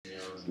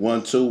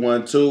1 2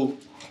 1 2.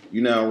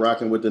 You now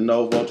rocking with the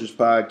No Vultures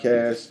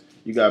podcast.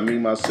 You got me,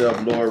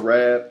 myself, Lord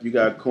Rab. You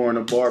got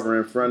Coroner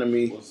Barber in front of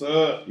me. What's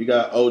up? You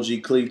got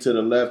OG Clee to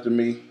the left of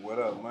me. What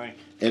up, man?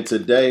 And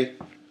today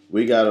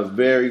we got a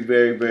very,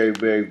 very, very,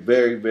 very,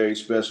 very, very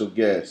special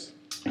guest.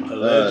 A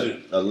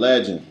legend. A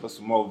legend. Put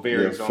some more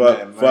varies on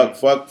that,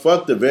 man.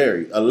 Fuck the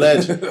very. A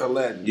legend. A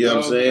legend. You know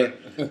what I'm saying?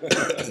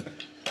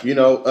 You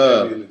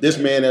know, this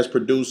man has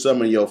produced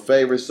some of your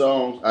favorite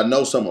songs. I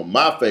know some of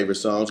my favorite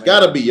songs. Man,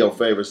 gotta be your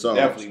favorite songs.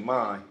 Definitely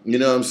mine. You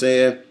know what I'm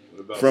saying?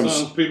 From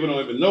songs people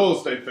don't even know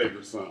it's their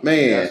favorite song.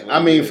 Man,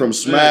 I mean from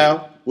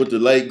Smile with the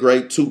late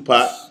great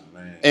Tupac.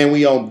 Man. And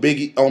we on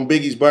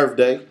Biggie's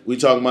birthday. We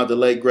talking about the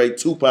late great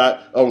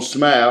Tupac on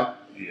Smile.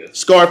 Yeah.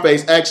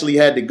 Scarface actually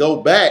had to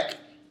go back,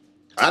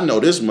 I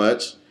know this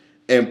much,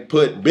 and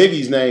put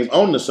Biggie's name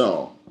on the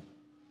song.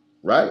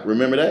 Right?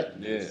 Remember that?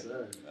 Yeah.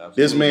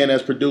 Absolutely. This man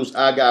has produced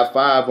I Got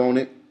 5 on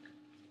it.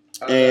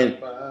 And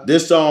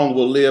this song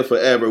will live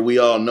forever. We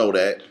all know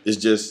that.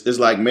 It's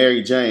like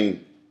Mary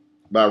Jane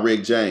by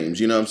Rick James.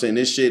 You know what I'm saying?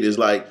 This shit is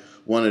like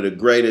one of the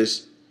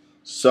greatest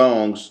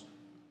songs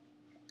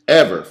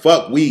ever.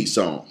 Fuck weed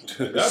song.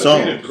 That's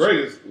the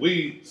greatest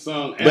weed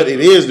song ever. But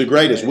it is the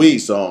greatest weed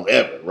song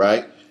ever,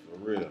 right? For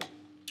real.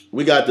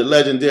 We got the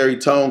legendary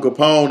Tone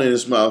Capone in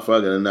this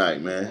motherfucker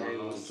tonight, man.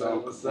 What's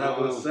up?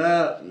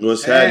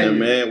 What's happening,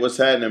 man? What's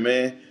happening,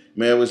 man?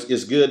 Man,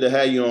 it's good to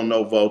have you on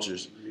No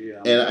Vultures.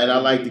 Yeah, and I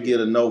like to get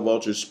a No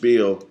Vultures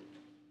spiel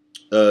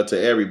to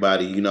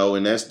everybody, you know,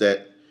 and that's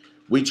that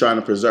we trying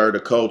to preserve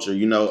the culture.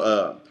 You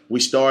know, we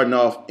starting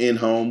off in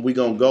home. We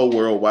gonna go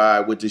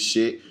worldwide with this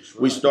shit.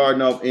 Right. We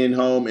starting off in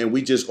home, and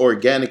we just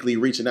organically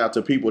reaching out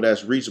to people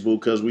that's reachable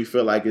because we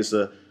feel like it's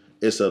a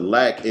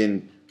lack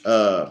in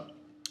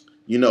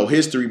you know,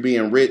 history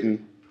being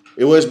written.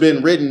 It was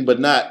been written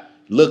but not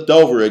looked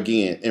over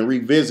again and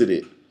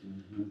revisited.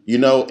 You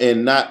know,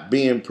 and not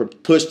being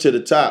pushed to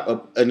the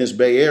top in this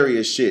Bay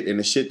Area shit and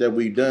the shit that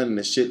we've done and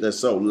the shit that's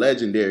so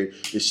legendary,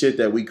 the shit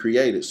that we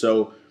created.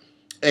 So,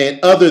 and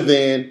other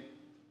than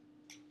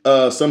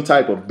some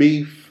type of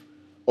beef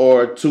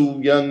or two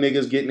young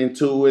niggas getting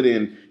into it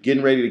and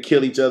getting ready to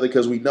kill each other,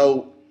 because we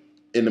know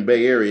in the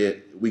Bay Area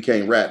we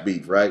can't rap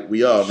beef, right?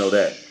 We all know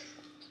that,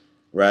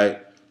 right?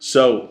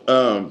 So,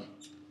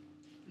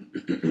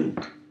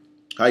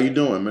 how you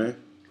doing, man?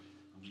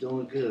 I'm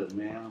doing good,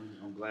 man. I'm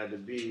glad to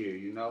be here,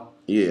 you know?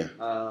 Yeah.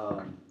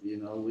 You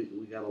know,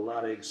 we got a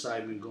lot of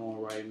excitement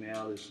going right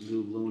now. This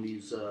new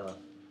Luniz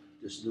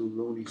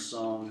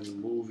song in the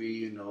movie,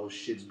 you know,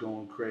 shit's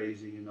going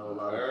crazy, you know.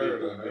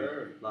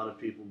 A lot of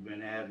people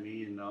been at me,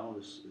 you know.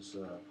 It's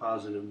a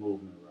positive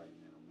movement right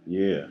now,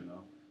 man. Yeah. You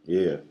know?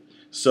 Yeah.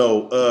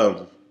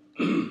 So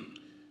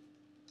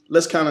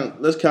let's kind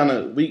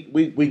of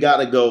we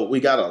gotta go. We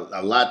got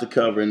a lot to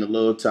cover in a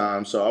little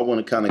time, so I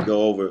want to kind of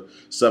go over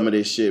some of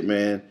this shit,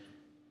 man.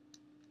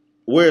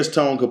 Where's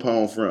Tone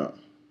Capone from?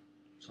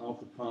 Tone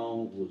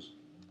Capone was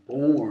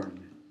born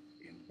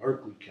in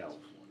Berkeley,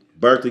 California.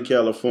 Berkeley,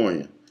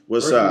 California.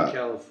 What side?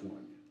 California.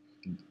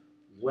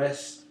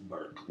 West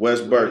Berkeley.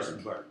 West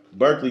Berkeley.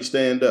 Berkeley,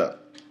 stand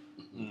up.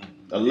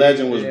 A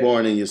legend was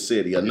born in your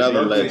city.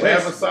 Another legend.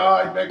 Have a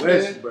side back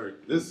West then? Berkeley.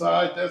 This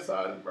side, that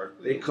side of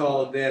Berkeley. They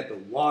called that the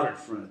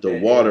waterfront. The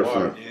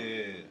waterfront.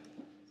 Yeah.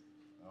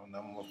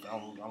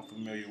 I'm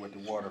familiar with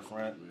the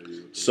waterfront.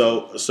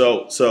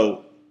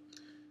 So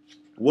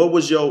what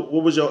was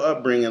your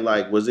upbringing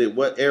like? Was it,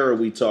 what era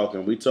we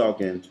talking? We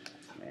talking?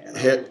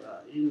 Man,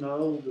 you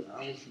know,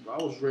 I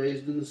was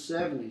raised in the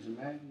 70s,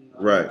 man. You know,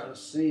 right. I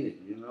seen it.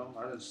 You know,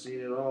 I done seen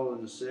it all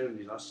in the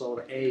 70s. I saw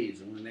the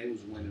A's and when they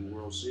was winning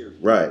World Series.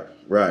 Right.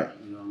 You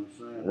know what I'm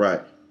saying?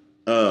 Right.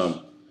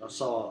 I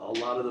saw a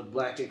lot of the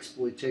black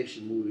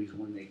exploitation movies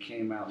when they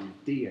came out in the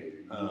theater.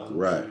 You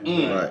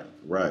know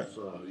Right.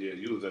 So yeah,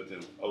 you was at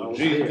them OG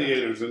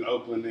theaters in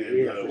Oakland. There.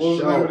 Yeah,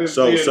 for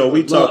sure. So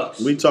we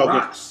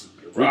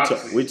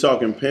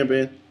talking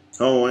pimping,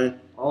 hoeing.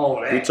 All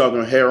that. We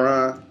talking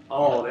heroin.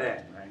 All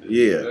that, man.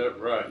 Yeah.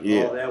 Right.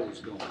 Yeah. All that was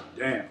going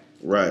down.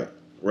 Right.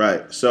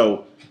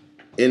 So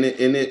in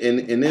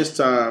this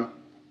time,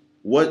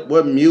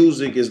 what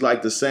music is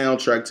like the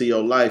soundtrack to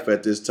your life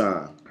at this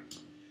time?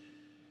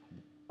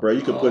 Bro,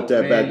 you could put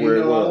that back where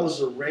it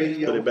was. I was a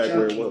radio put it back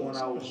where it junkie was. when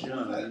I was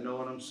young. You know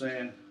what I'm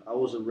saying? I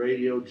was a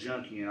radio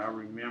junkie, and I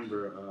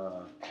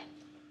remember.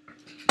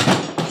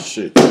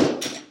 Shit.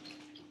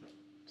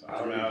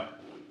 I'm out.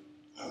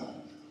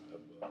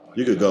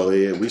 You could go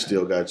ahead. We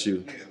still got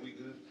you. Yeah, we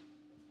good.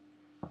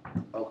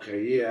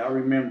 Okay, yeah, I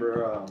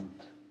remember.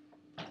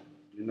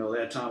 You know,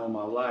 that time of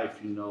my life,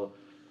 you know,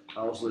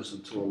 I was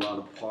listening to a lot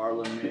of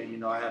Parliament. You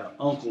know, I had an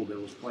uncle that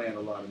was playing a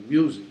lot of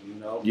music, you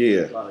know.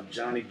 Yeah. A lot of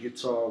Johnny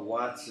Guitar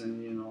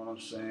Watson, you know what I'm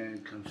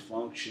saying,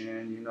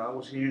 Confunction, you know, I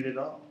was hearing it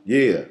all.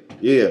 Yeah.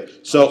 I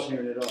was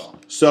hearing it all.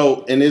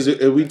 So, and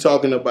are we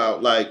talking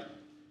about like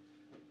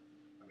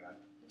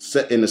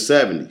in the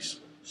 70s?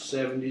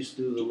 70s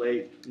through the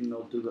late, you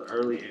know, through the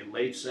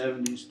late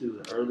 70s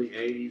through the early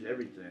 80s,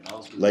 everything.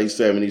 Late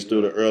 70s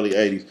through the early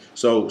 80s.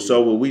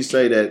 So would we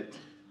say that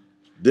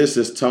this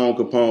is Tone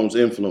Capone's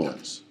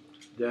influence?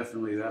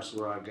 definitely that's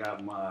where I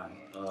got my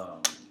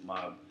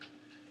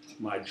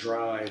my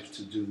drive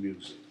to do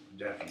music.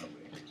 Definitely.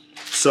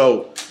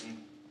 So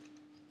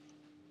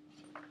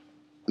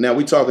now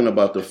we talking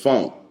about the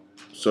funk.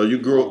 So you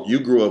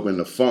grew up in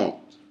the funk.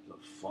 The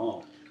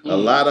funk. A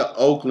lot of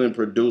Oakland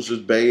producers,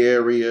 Bay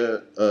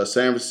Area,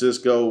 San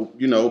Francisco,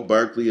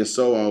 Berkeley and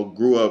so on,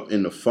 grew up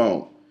in the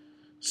funk.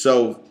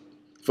 So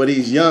for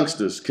these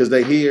youngsters, because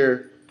they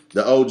hear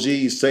the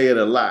OGs say it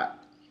a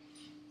lot,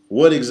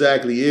 what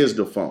exactly is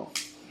the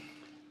funk?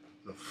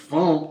 The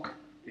funk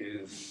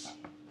is,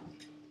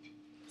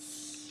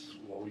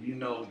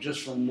 well,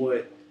 just from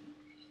what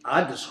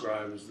I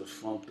describe as the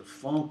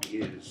funk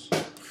is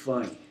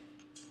funny.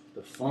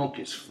 The funk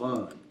is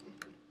fun.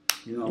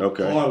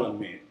 Okay.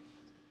 Parliament.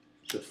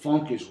 The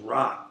funk is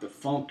rock. The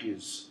funk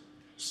is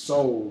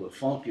soul. The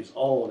funk is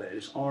all that.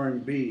 It's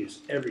R&B. It's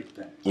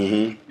everything.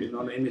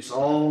 Mm-hmm. And it's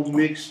all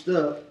mixed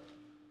up.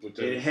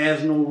 It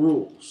has no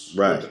rules.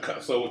 Right. With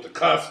the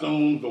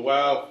costumes, the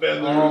wild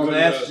feathers. Oh,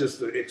 that's just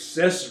the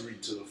accessory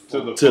to the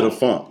funk. To the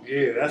funk.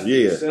 Yeah, that's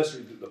the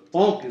accessory. The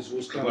funk is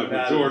what's coming like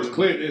out George of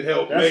Clinton. It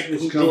helped that's make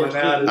what's George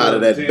coming out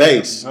of that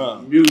bass.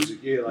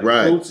 Music, yeah. Like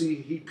Right.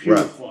 Bootsy, he pure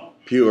funk.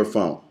 Pure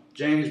funk.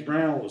 James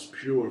Brown was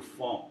pure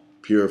funk.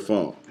 Pure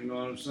funk. You know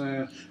what I'm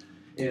saying?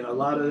 And a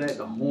lot of that,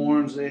 the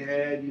horns they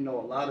had, a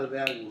lot of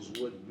that was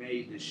what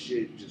made this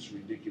shit just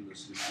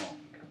ridiculously funk.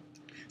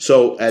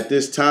 So at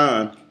this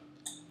time,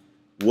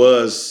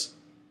 was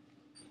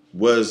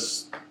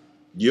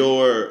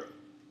your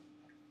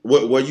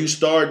were you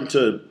starting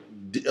to?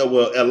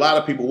 Well, a lot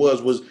of people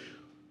was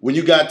when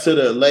you got to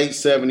the late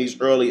 70s,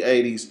 early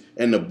 80s,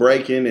 and the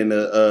breaking and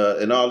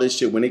and all this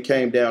shit. When it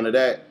came down to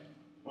that,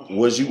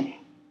 was you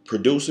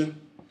producing?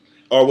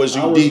 Or was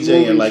you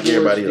DJing like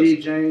everybody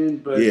else?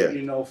 DJing, but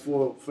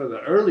for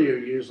the earlier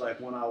years, like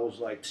when I was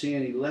like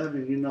 10,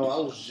 11, I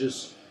was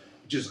just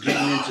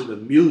getting into the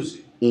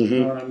music. Mm-hmm. You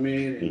know what I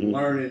mean? And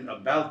learning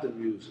about the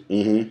music.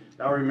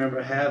 Mm-hmm. I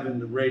remember having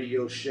the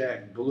Radio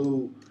Shack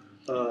Blue,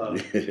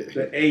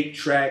 the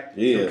 8-track,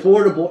 the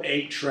portable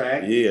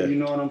 8-track. Yeah. You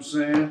know what I'm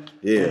saying?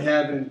 Yeah. And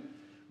having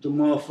the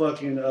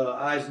motherfucking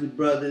Isley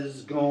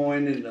Brothers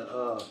going and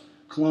the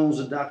clones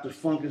of Dr.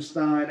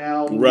 Funkenstein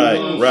album. Right, you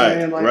know what I'm right,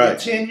 saying? Like right. at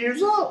 10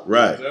 years old.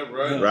 Right. Is that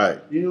right? Right.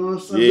 You know what I'm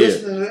saying? Yeah.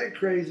 Listening to that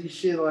crazy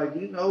shit, like,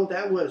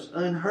 that was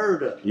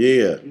unheard of.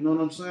 Yeah. You know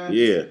what I'm saying?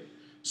 Yeah.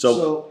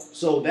 So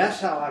that's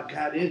how I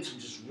got into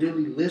just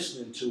really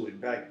listening to it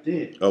back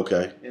then.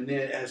 Okay. And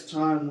then as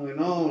time went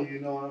on, you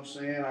know what I'm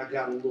saying, I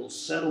got a little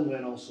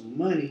settlement on some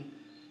money.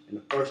 And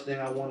the first thing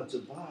I wanted to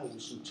buy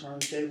was some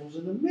turntables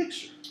and a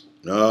mixer.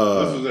 This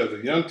was as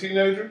a young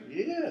teenager?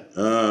 Yeah. Is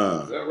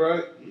that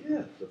right?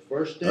 Yeah. The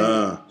first thing,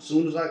 as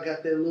soon as I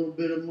got that little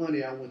bit of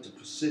money, I went to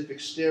Pacific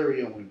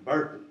Stereo in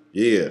Berkeley.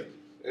 Yeah.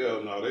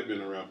 Hell no, they've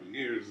been around for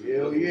years.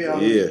 Hell yeah, I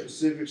went to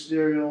Pacific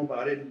Stereo,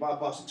 but I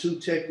bought some 2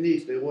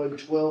 Techniques. They wasn't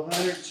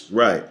 1200s.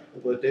 Right.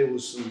 But they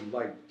was some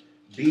like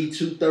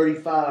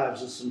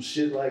B235s or some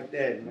shit like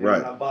that. Man.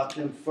 Right. I bought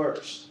them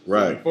first.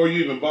 Right. So before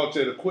you even bought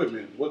that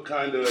equipment, what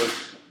kind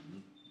of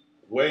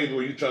ways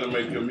were you trying to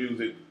make your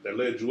music that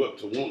led you up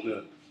to wanting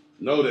to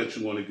know that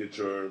you want to get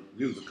your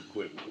music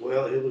equipment?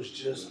 Well, it was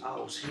just, I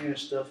was hearing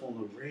stuff on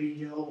the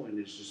radio, and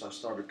it's just, I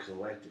started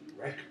collecting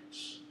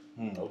records.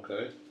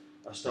 Okay.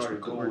 I started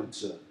going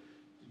to,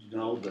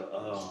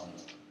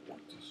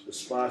 the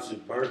spots in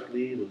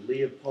Berkeley, the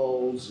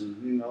Leopolds,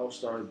 and,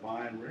 started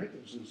buying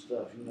records and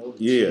stuff, the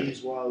T.Y.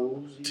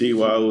 Uzis.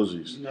 T.Y.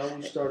 Uzis.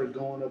 We started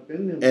going up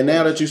in them. And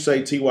now that you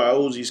say T.Y.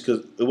 Uzis,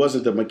 because it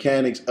wasn't the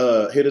mechanics,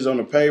 hitters on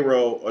the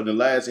payroll or the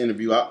last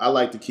interview, I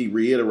like to keep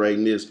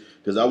reiterating this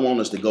because I want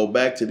us to go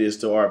back to this,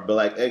 to our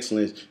black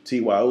excellence.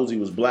 T.Y. Uzi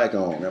was black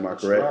on, am I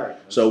correct? Right.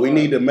 So we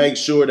need to make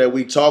sure that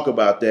we talk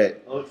about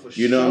that. Oh, for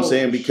you know what I'm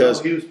saying?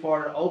 Because he was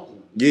part of Oakland.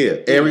 Yeah,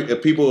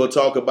 people will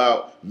talk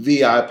about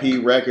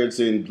VIP records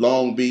in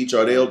Long Beach,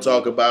 or they'll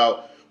talk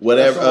about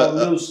whatever.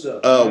 That's all new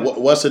stuff.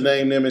 What's the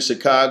name? Them in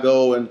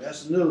Chicago, and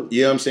that's new.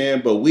 You know what I'm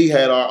saying? But we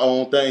had our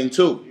own thing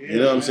too. Yeah, you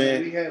know what I'm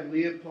saying? We had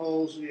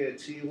Leopold's, we had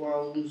T.Y.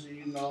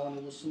 Uzi, and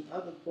there was some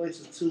other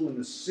places too in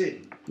the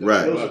city.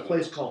 Right. There was a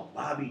place called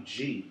Bobby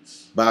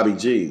G's. Bobby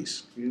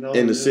G's.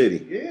 In the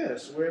city. Yeah,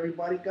 that's where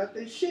everybody got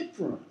their shit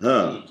from.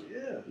 Huh.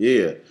 Yeah.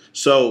 Yeah.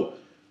 So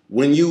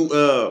when you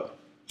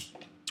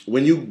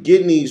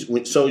getting these,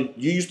 so you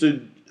used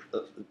to,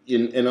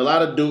 and a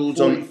lot of dudes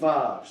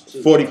 45s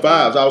on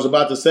 45s. I was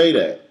about to say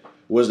that.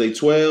 Was they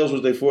 12s?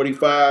 Was they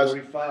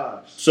 45s?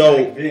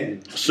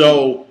 45s.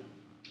 So,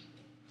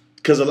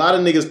 because a lot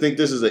of niggas think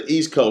this is an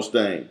East Coast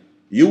thing.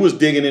 You was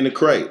digging in the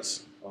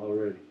crates.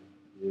 Already.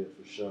 Yeah,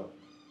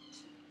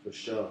 for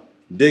sure.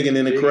 Digging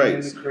in the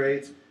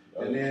crates.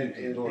 And then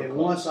and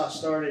once I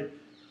started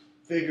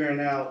figuring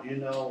out,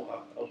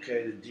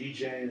 okay, the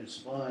DJing is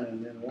fun,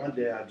 and then one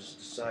day I just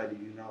decided,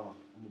 I'm gonna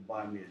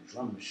buy me a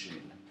drum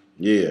machine.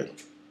 Yeah.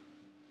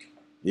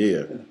 Yeah.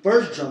 And the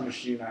first drum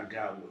machine I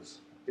got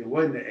it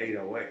wasn't an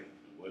 808. It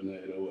wasn't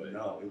an 808.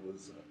 No, it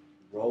was a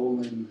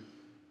Roland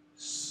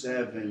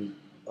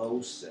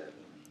 707.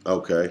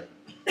 Okay.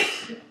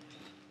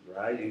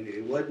 right? And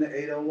it wasn't an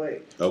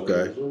 808. Okay.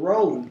 It was a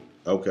Roland.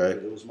 Okay.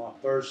 But it was my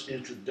first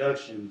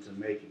introduction to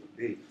making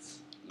beats.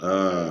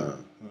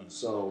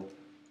 So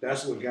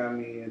that's what got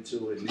me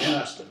into it. And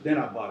then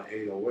I bought an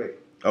 808.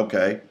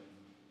 Okay.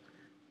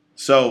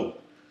 So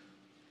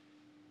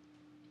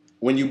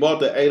when you bought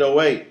the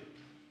 808,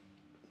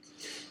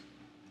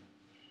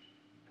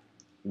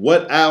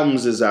 what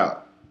albums is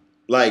out?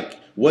 Like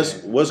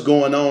what's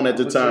going on at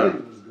the I'm gonna tell you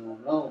time? what's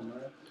going on,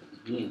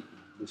 man.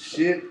 The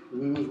shit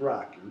we was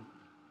rocking.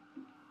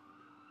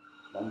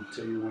 I'm gonna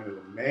tell you one of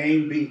the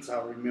main beats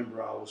I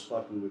remember I was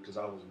fucking with because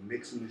I was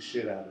mixing the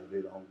shit out of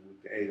it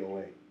with the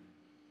 808.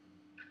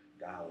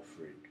 Dollar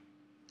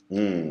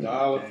Freak.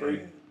 Dollar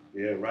Freak?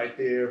 Yeah, right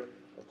there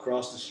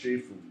across the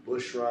street from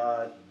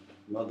Bushrod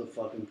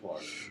motherfucking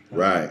Park.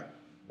 Right.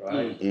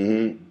 Right?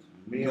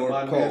 Mm-hmm. Me and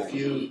my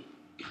nephew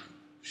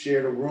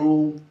shared a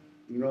room,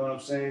 you know what I'm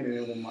saying? And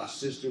then when my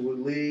sister would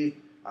leave,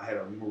 I had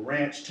a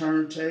ranch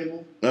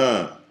turntable.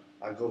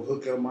 I go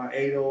hook up my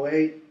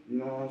 808, you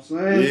know what I'm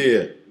saying?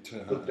 Yeah.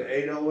 Hook the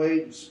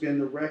 808 and spin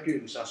the record,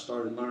 and so I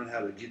started learning how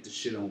to get the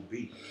shit on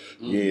beat.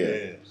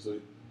 Yeah. So,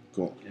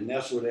 Cool. And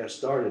that's where that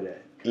started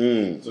at.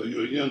 So you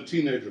were a young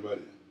teenager by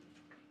then?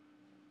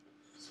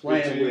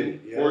 Playing 15, with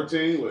it. Yeah.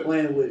 14? What?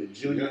 Playing with it.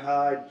 Junior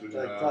high,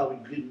 Junior high.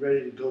 probably getting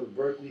ready to go to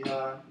Berkeley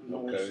High, you know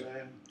what I'm Okay.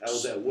 saying? I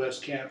was at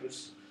West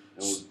Campus.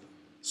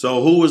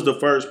 So who was the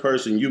first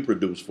person you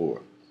produced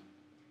for?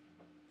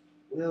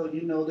 Well,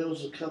 you know, there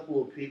was a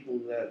couple of people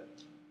that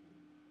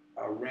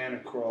I ran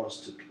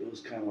across. It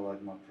was kind of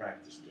like my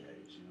practice days,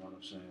 you know what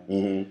I'm saying?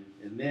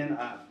 Mm-hmm. And then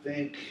I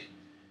think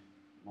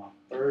my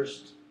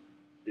first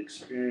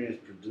experience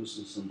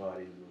producing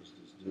somebody was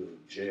this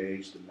dude,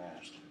 J.H. the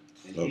Master.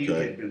 And he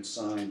had been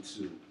signed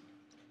to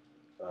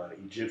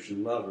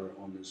Egyptian Lover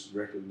on this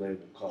record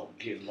label called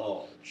Get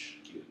Large.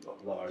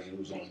 It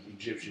was on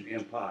Egyptian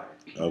Empire.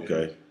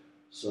 Okay.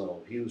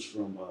 So he was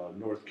from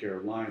North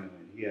Carolina,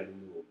 and he had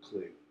a little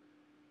clique.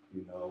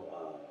 You know,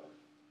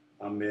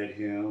 I met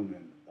him,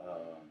 and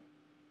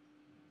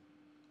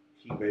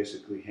he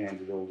basically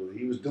handed over.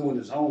 He was doing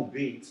his own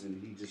beats,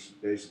 and he just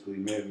basically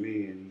met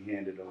me, and he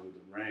handed over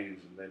the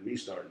reins and let me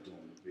start doing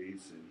the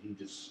beats, and he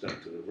just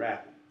stuck to the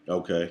rapping.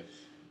 Okay.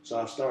 So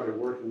I started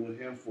working with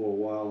him for a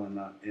while,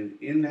 and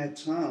in that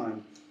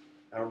time,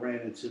 I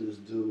ran into this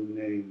dude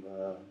named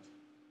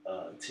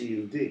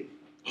TMD.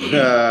 Is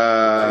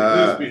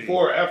this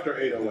before or after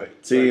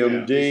 808?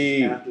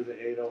 TMD. After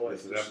the 808.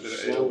 This is after the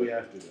Slowly 808.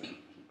 after that.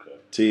 Okay.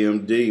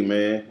 TMD,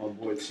 man. My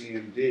boy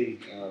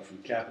TMD from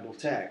Capital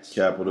Tax.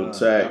 Capital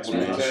Tax,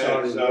 When I man.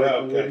 started Shout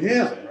out working with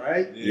Capital him, Tax.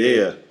 right?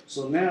 Yeah.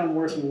 So now I'm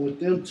working with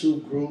them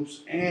two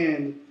groups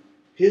and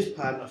his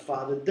partner,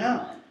 Father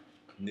Don.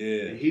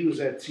 Yeah. And he was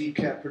at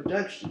T-Cap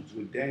Productions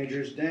with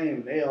Dangerous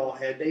Dame. They all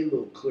had their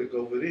little clique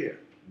over there.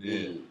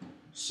 Yeah.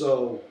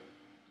 So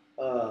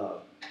I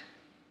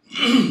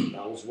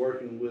was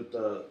working with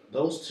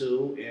those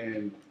two,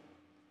 and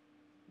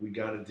we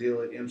got a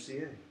deal at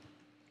MCA.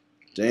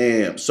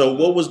 Damn. So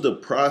what was the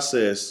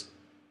process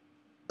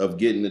of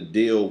getting the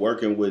deal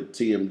working with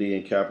TMD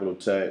and Capital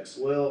Tax?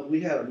 Well,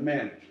 we had a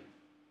manager,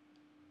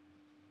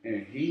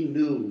 and he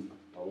knew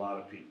a lot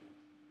of people.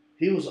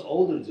 He was an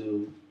older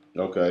dude,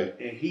 Okay.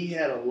 and he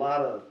had a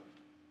lot of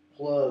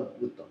plug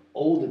with the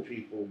older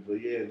people.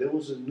 But yeah, there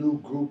was a new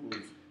group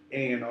of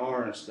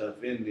A&R and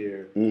stuff in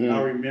there. Mhm.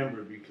 I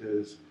remember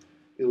because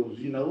it was,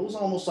 you know, it was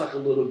almost like a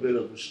little bit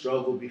of a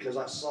struggle because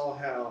I saw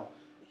how,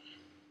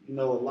 you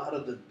know, a lot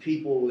of the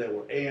people that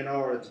were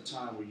A&R at the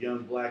time were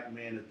young black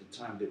men at the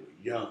time. They were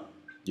young.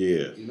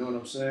 Yeah. You know what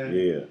I'm saying?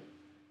 Yeah.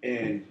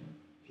 And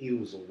he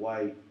was a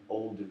white,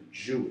 older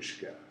Jewish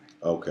guy.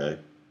 Okay.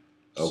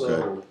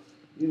 So,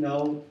 you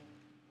know,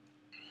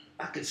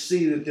 I could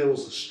see that there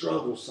was a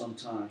struggle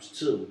sometimes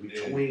too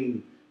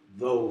between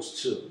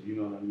those two. You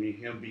know what I mean?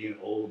 Him being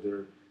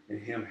older and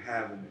him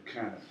having to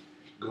kind of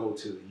go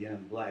to the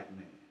young black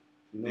man.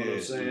 You know what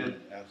I'm saying?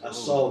 I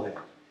saw that.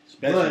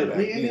 But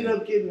we ended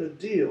up getting a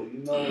deal,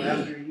 you know,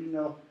 after, you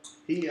know,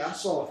 I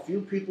saw a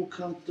few people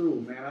come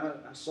through, man.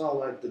 I saw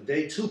like the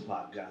day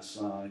Tupac got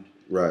signed.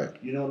 Right.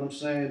 You know what I'm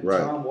saying? Right.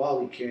 Tom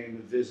Wally came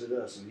and visited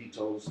us, and he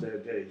told us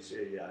that day, he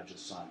said, yeah, I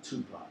just signed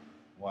Tupac.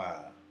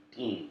 Wow.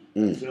 You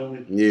feel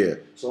me? Yeah.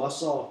 So I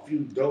saw a few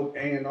dope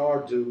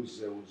A&R dudes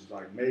that was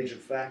like major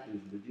factors,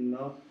 but you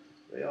know,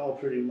 they all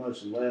pretty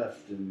much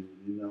left and,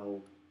 you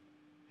know,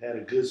 had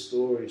a good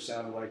story.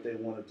 Sounded like they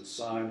wanted to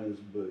sign us,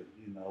 but,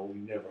 you know, we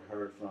never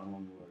heard from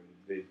them or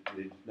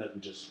nothing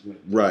just went.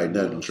 Right.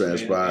 Nothing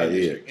transpired.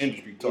 Yeah.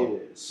 Industry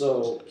talk. Yeah.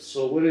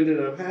 So what ended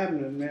up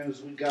happening, man,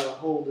 is we got a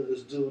hold of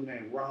this dude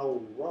named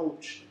Raul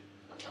Roach,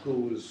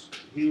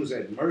 he was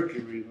at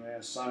Mercury,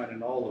 man,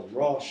 signing all the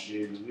Raw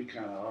shit, and we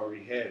kind of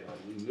already had, like,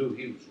 we knew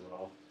he was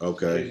Raw.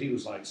 Okay. He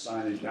was like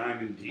signing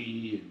Diamond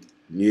D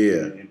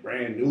and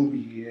Brand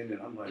Nubian,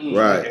 and I'm like,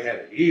 Right. they had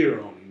an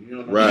ear on him, you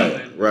know what I'm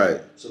saying?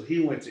 Right. So he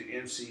went to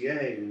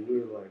MCA, and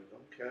we were like,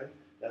 okay,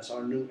 that's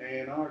our new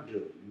A&R dude,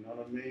 you know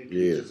what I mean?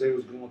 Yeah. Because they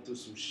was going through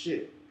some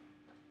shit.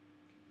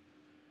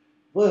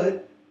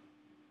 But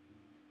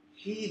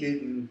he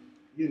didn't,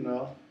 you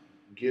know,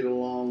 get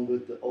along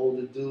with the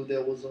older dude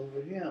that was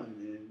over him,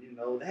 and you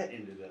know that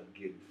ended up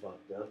getting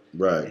fucked up.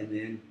 Right. And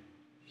then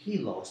he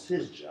lost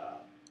his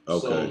job.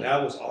 Okay. So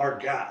that was our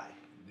guy.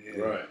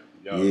 Right.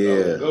 Yeah. That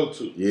was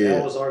go-to. Yeah.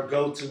 That was our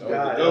go-to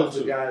guy. That was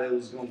the guy that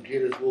was gonna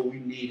get us what we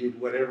needed,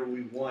 whatever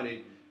we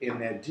wanted in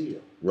that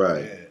deal.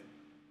 Right. Yeah.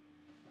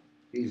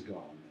 He's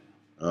gone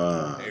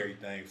now.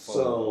 Everything.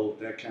 So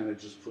that kind of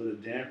just put a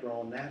damper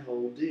on that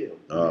whole deal.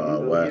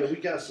 Wow. Yeah, we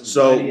got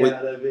some money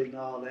out of it and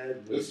all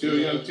that. They're still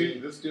young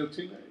teen. They're still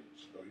teenage.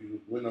 Or you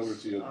went over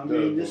to your. I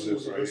mean, this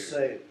was right let's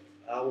say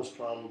I was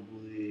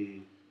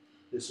probably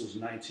this was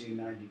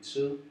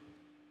 1992.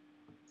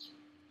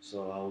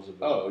 So I was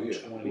about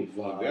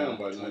 25. Down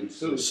by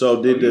 92.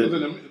 So did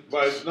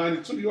by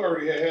 92 you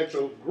already had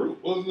your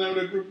group. What was the name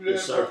of that group you The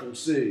had? Surf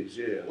MCs,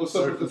 yeah. What's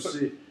Surf up with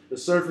MC? The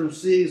Surf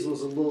MCs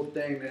was a little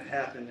thing that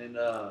happened in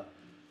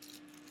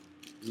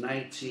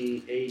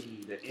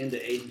 1980, the end of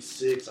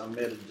 '86. I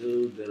met a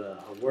dude that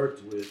I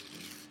worked with,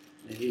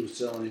 and he was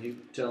telling me he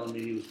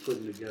was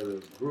putting together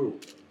a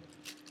group,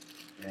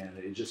 and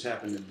it just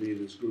happened to be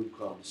this group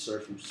called the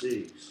Surf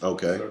MCs.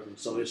 Okay.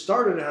 So it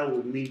started out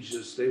with me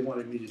they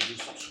wanted me to do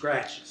some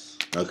scratches.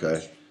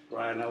 Okay.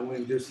 Right, and I went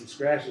and did some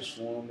scratches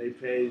for them. They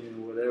paid me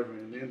whatever,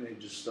 and then they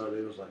just started.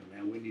 It was like,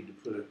 man, we need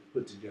to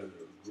put together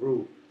a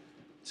group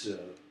to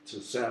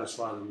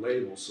satisfy the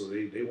label. So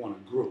they want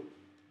a group.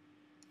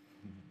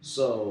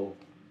 So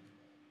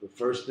the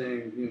first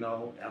thing, you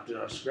know,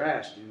 after I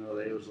scratched, you know,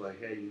 they was like,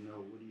 hey, you know,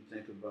 what do you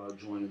think about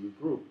joining the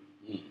group?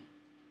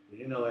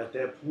 You know, at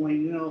that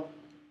point, you know,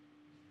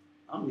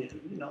 I'm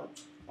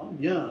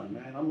young,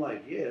 man. I'm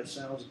like, yeah, it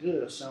sounds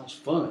good. It sounds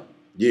fun.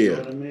 Yeah. You know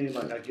what I mean?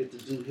 Like I get to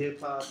do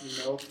hip hop, you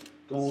know,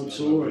 go on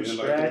tour and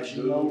scratch,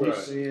 you know, we're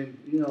seeing,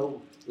 you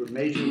know, we're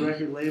major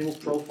record label,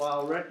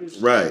 Profile Records.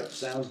 Right.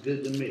 Sounds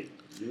good to me.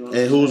 You know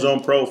and who's on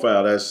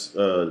Profile? That's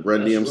Run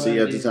DMC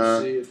at the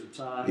time? DMC at the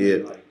time. Yeah.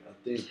 Like, I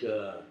think,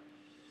 oh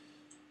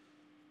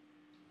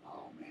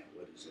man,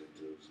 what is that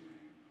dude's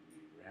name?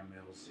 Ram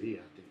LZ,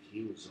 I think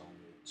he was on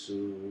there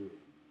too.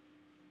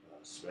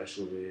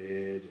 Special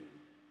Ed, and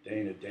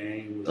Dana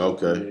Dane was on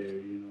there,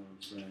 you know what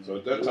I'm saying? So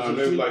at that time,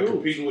 they were like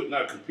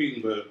not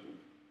competing, but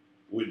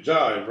with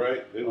Jive,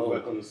 right? They was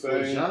like on the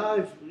same.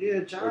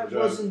 Jive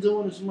wasn't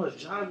doing as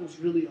much. Jive was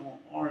really on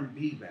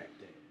R&B back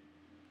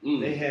then.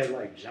 They had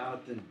like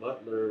Jonathan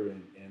Butler,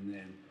 and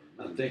then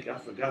I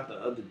forgot the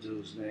other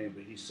dude's name,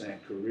 but he sang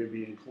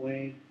Caribbean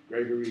Queen,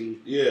 Gregory.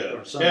 Yeah.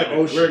 Or some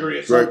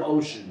Ocean.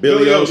 Ocean.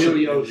 Billy Ocean.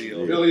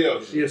 Billy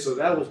Ocean. Yeah, so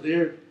that was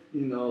their,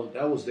 you know,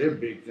 that was their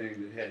big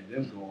thing that had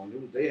them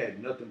going. They had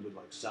nothing but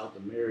like South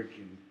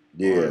American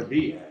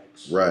R&B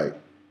acts. Right.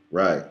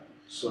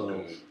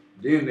 So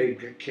then they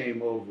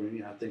came over,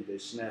 and I think they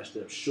snatched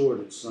up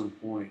Short at some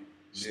point.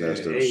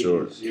 Snatched up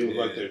Short. He was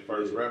like their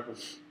first rapper.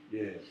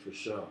 Yeah, for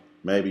sure.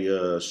 Maybe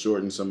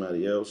Short and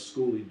somebody else.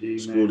 Schoolie D.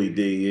 Schoolie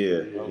D,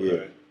 yeah.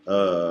 Okay.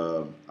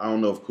 I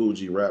don't know if Cool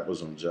G Rap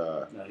was on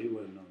Jive. No, he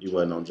wasn't on Jive. He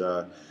wasn't on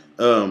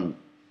Jive.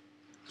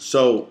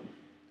 So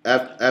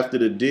after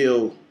the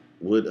deal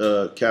with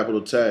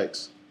Capital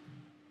Tax,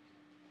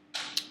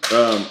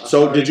 I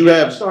started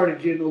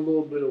getting a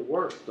little bit of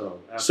work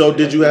though. So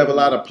did you have a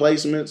lot of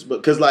placements?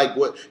 Because like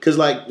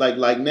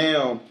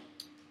now,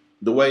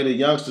 the way the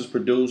youngsters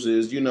produce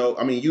is,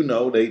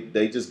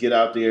 they just get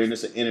out there and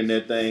it's an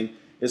internet thing.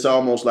 It's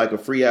almost like a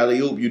free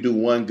alley-oop. You do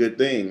one good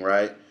thing,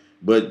 right?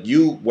 But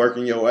you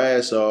working your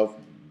ass off,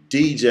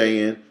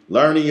 DJing,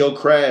 learning your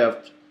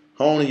craft,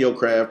 honing your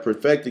craft,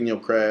 perfecting your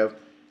craft,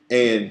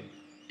 and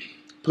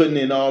putting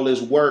in all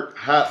this work.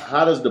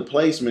 How does the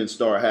placement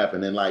start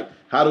happening? Like,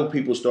 how do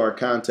people start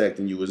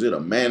contacting you? Is it a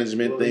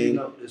management thing?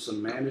 It's a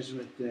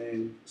management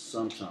thing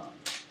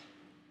sometimes.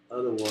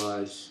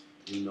 Otherwise,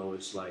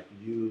 it's like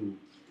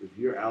if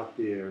you're out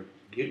there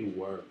getting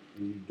work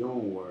and you're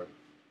doing work,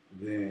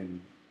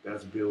 then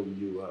that's building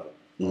you up.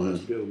 Mm-hmm.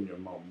 That's building your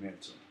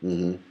momentum.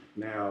 Mm-hmm.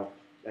 Now,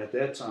 at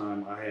that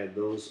time, I had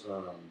those.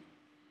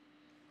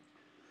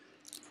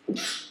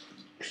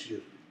 Excuse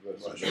me.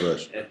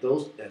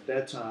 At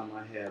that time,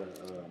 I had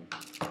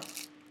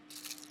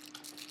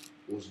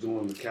was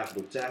doing the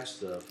Capital Tax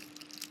stuff.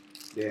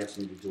 They asked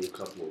me to do a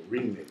couple of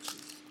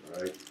remixes.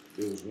 Right.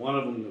 There was one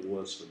of them that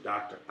was for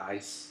Dr.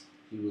 Ice.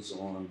 He was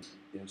on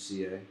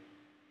MCA.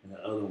 And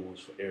the other one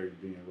was for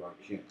Eric B. and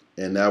Rakim.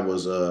 And that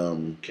was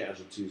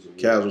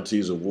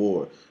Casualties of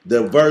War.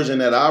 The version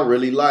that I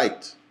really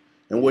liked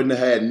and wouldn't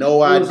have had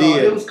no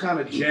idea. It was kind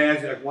of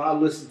jazzy. Like when I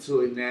listen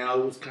to it now,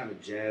 it was kind of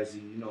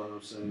jazzy. You know what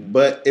I'm saying?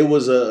 But it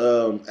was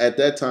at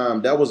that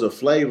time, that was a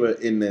flavor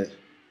in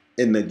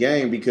the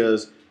game,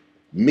 because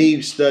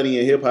me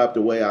studying hip hop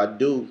the way I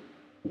do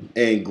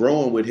and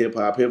growing with hip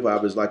hop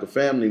is like a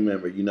family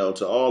member,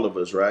 to all of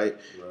us, right?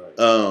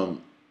 Right.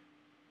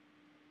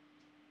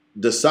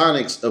 The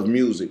sonics of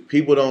music,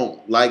 people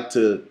don't like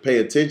to pay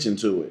attention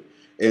to it,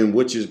 and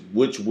which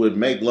would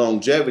make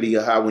longevity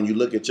of how when you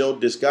look at your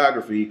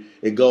discography,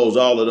 it goes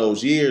all of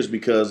those years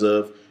because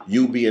of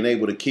you being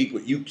able to keep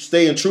you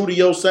staying true to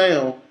your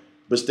sound,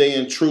 but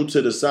staying true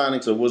to the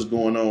sonics of what's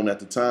going on at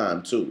the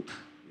time too.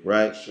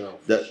 right? For sure.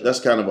 That's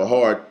kind of a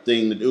hard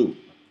thing to do.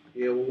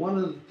 Yeah, well, one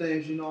of the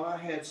things, I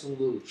had some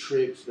little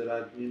tricks that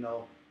I'm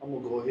gonna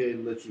go ahead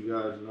and let you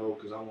guys know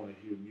because I want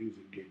to hear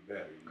music get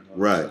better.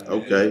 Right.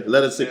 Okay.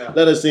 Let us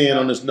in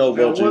on this no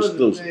vulture exclusive.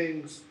 One of the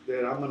things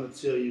that I'm gonna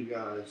tell you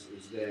guys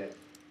is that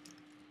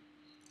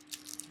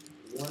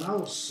when I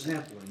was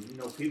sampling,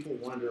 people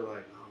wonder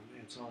like, oh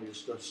man, Tony, your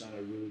stuff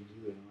sounded really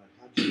good. I'm like,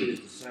 how'd you get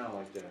it to sound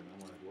like that? And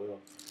I'm like, well,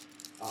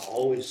 I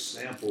always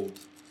sampled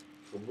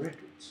from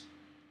records.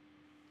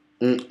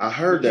 I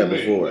heard that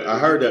before. I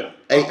heard that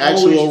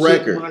actual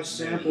record. I always took my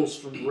samples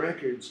from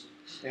records,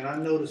 and I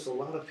noticed a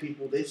lot of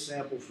people, they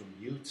sample from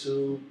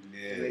YouTube,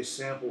 and they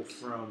sample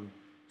from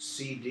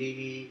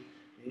CD,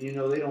 and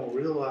they don't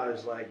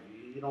realize like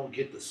you don't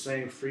get the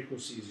same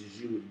frequencies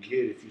as you would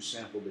get if you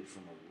sampled it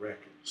from a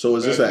record. So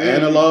is this an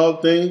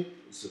analog thing?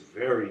 It's a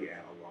very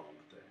analog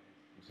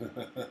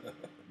thing.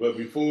 But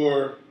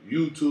before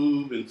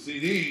YouTube and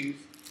CDs,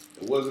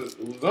 it was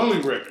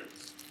only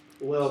records.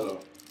 Well,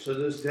 to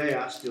this day,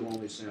 I still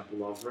only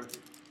sample off record.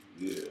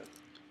 Yeah.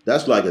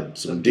 That's like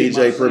some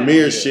DJ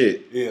Premier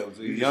shit. Yeah,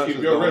 you just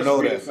keep your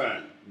recipe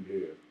assigned.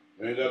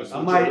 Yeah.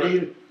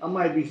 I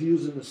might be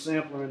using the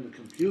sampler in the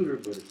computer,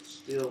 but it's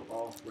still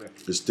off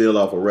record. It's still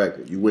off a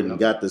record. You wouldn't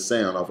got the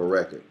sound off a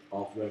record.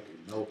 Off record,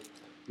 nope.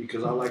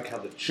 Because I like how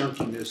the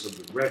chunkiness of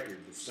the record,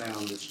 the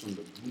sound is from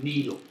the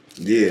needle.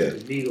 Yeah.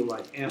 The needle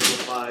like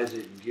amplifies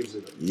it and gives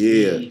it a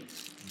deep,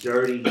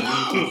 dirty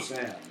needle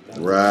sound.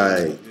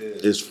 Right.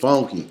 It's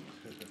funky.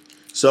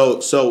 So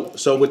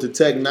with the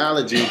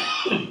technology,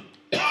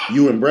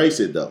 you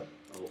embrace it though.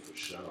 Oh, for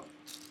sure.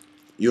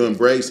 You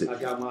embrace it. I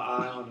got my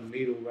eye on the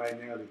needle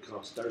right now that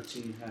costs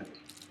 $1,300.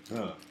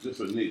 Just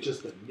a needle.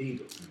 Just a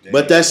needle.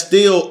 But that's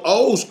still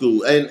old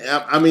school. And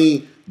I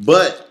mean,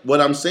 but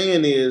what I'm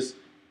saying is,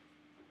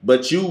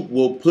 but you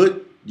will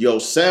put your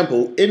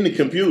sample in the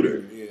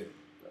computer. Yeah,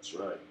 that's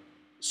right.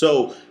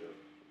 So.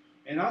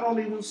 And I don't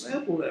even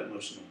sample that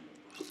much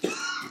no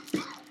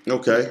more.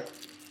 Okay.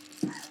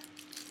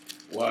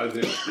 Why is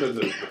it? Because of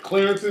the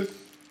clearances?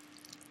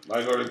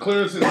 Like, are the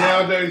clearances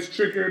nowadays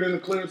trickier than the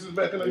clearances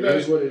back in the day?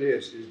 That's what it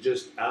is. It's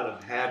just out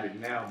of habit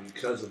now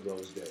because of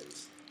those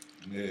days.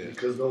 Yeah.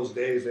 Because those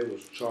days they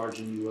was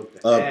charging you up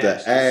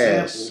the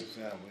ass.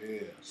 Sample. Yeah.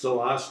 So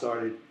I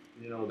started,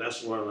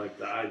 that's where like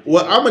the idea.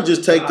 Well, I'm gonna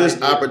just take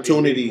this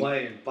opportunity.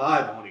 Playing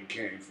 5 on it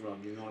came from.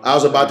 I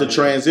was about to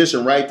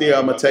transition right there.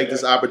 I'm gonna take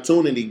this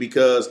opportunity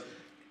because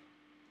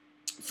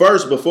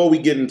first, before we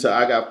get into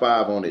I Got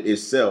 5 on it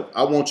itself,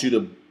 I want you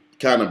to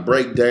kind of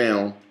break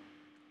down.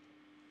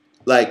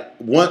 Like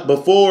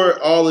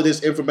before all of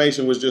this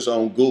information was just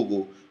on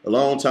Google, a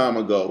long time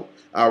ago,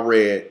 I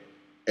read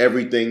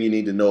Everything You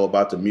Need to Know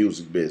About the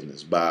Music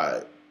Business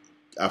by,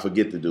 I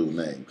forget the dude's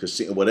name,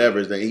 whatever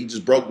his name. He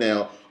just broke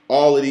down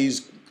all of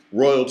these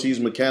royalties,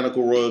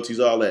 mechanical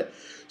royalties, all that.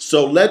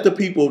 So let the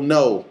people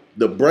know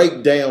the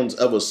breakdowns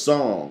of a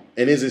song,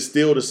 and is it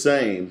still the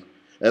same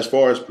as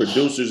far as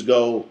producers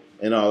go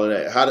and all of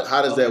that?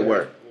 How does that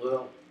work?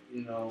 Well,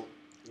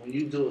 when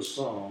you do a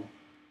song,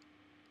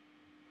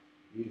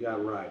 you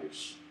got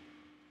writers.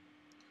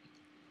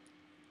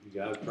 You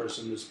got a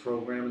person that's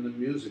programming the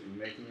music and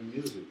making the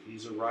music.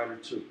 He's a writer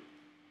too.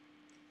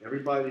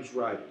 Everybody's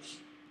writers.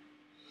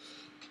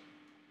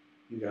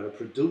 You got a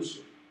producer.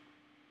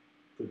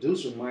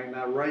 Producer might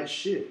not write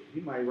shit. He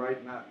might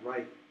not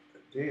write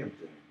a damn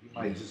thing. He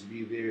might just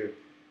be there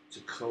to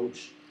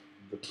coach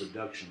the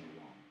production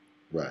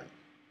along. Right.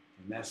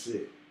 And that's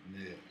it.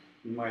 Yeah.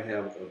 You might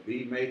have a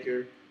beat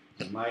maker.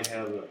 You might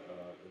have a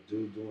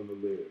dude doing the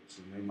lyrics,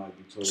 and they might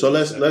be totally. So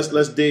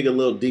let's dig a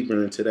little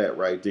deeper into that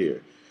right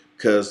there,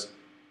 because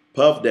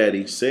Puff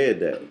Daddy said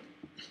that.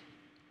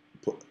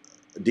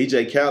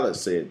 DJ Khaled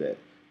said that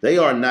they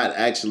are not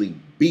actually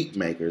beat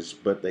makers,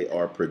 but they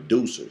are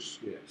producers.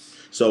 Yes.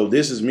 So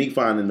this is me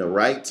finding the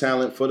right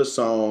talent for the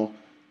song,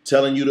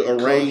 telling you to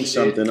arrange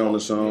something on the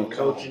song,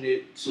 coaching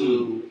it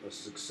to a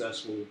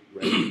successful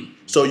record.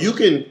 So you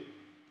can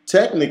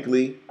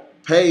technically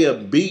pay a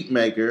beat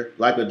maker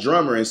like a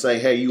drummer and say,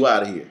 "Hey, you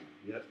out of here.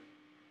 Yep.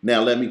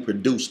 Now let me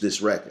produce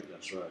this record.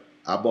 That's right.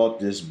 I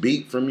bought this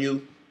beat from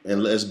you,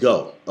 and let's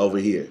go over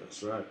here."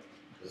 That's right.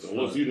 So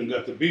once you done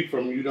got the beat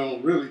from him, you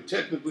don't really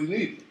technically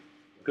need it.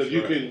 Because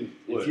you can...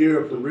 If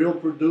you're a real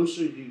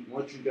producer,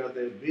 once you got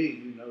that beat,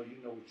 you know what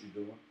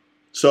you're doing.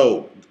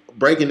 So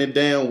breaking it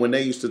down, when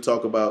they used to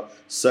talk about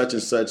such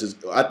and such,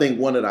 I think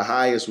one of the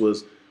highest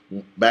was,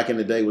 back in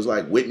the day, was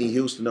like Whitney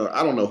Houston, or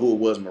I don't know who it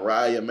was,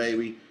 Mariah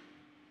maybe,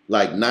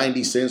 like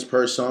 90 cents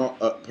per song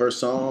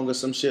or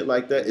some shit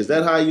like that. Is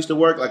that how it used to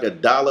work? Like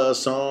 $1 a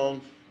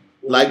song?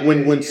 Well, like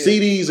when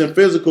CDs and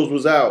physicals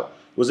was out,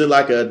 was it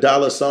like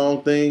 $1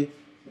 song thing?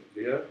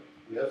 Yeah,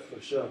 for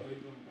sure.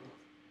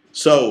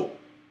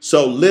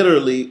 So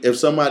literally, if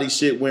somebody's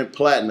shit went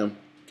platinum,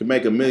 could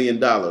make $1 million.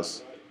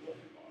 That's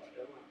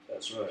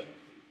right.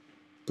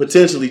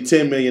 Potentially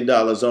 $10 million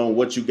on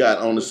what you got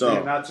on the song.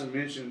 And not to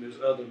mention,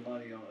 there's other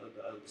money on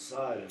the other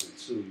side of it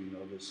too.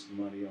 There's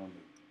money on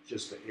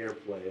just the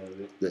airplay of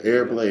it. The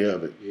airplay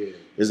of it. Yeah.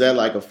 Is that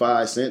like a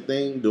 5 cent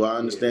thing? Do I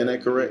understand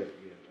that correct?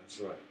 Yeah,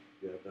 That's right.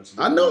 Yeah, that's.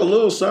 I know a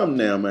little something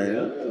now, man.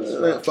 Yeah,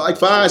 right. Like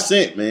 5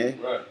 cents, man.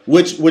 Right.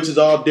 Which is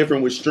all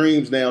different with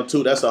streams now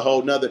too. That's a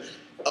whole nother.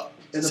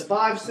 And the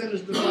 5 cents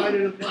is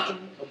divided a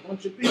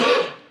bunch of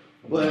people.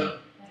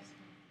 But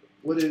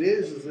what it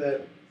is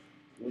that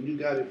when you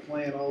got it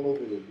playing all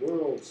over the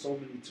world so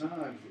many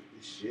times,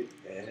 this shit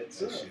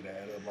adds up. That shit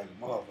add up like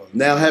a motherfucker.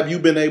 Now, have you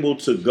been able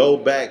to go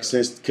back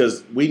since?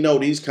 Because we know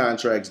these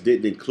contracts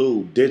didn't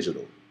include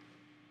digital.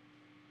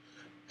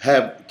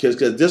 Because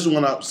this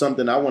is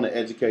something I want to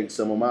educate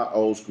some of my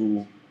old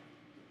school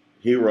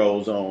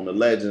heroes on, the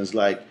legends.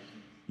 Like,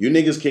 you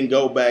niggas can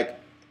go back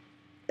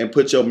and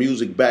put your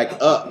music back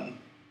up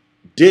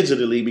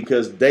digitally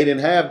because they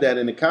didn't have that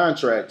in the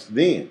contracts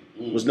then.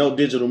 There was no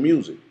digital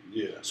music.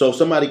 Yeah. So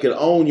somebody could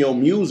own your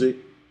music,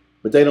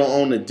 but they don't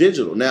own the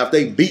digital. Now, if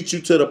they beat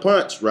you to the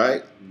punch,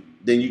 right,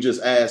 then you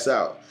just ass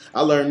out. I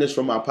learned this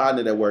from my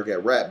partner that worked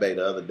at Rap Bay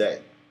the other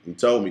day. He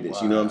told me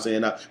this, you know what I'm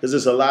saying? Because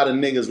there's a lot of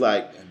niggas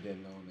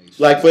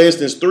like for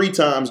instance, 3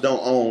 Times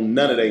don't own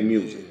none of their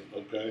music.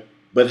 Okay.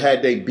 But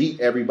had they beat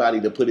everybody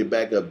to put it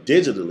back up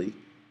digitally,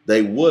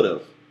 they would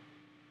have.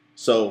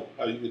 So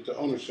how do you get the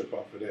ownership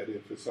off of that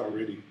if it's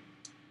already?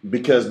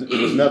 Because it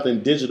was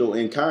nothing digital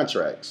in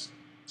contracts.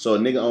 So a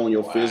nigga own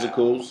your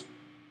physicals,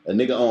 a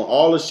nigga own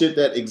all the shit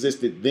that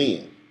existed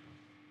then.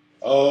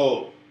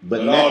 Oh,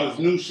 but now, all this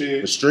new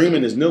shit. The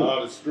streaming is new.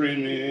 All the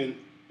streaming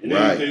and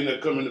right. anything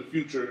that come in the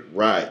future.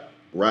 Right.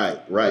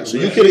 So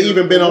you could have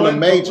even been on a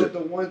major. But the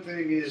one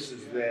thing is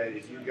that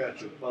if you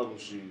got your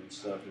publishing and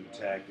stuff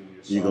intact and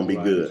your you're gonna be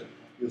good.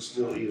 You'll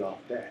still eat off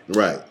that.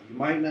 Right. You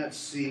might not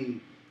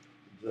see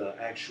the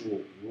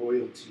actual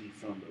royalty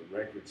from the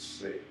record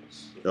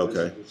sales, the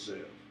physical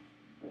sales,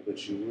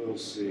 but you will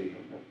see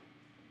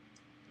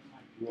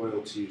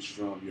royalties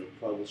from your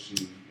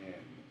publishing and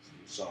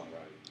your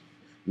songwriting.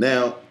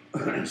 Now,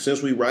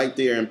 since we right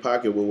there in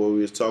pocket with what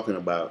we was talking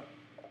about,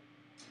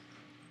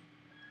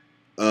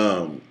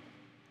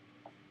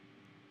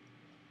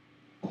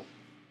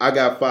 I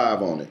got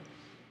 5 on it,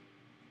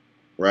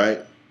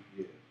 right?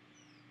 Yeah.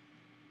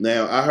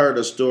 Now, I heard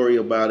a story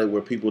about it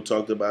where people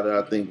talked about it,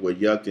 I think, where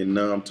Yuck and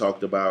Numb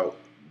talked about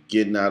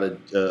getting out of,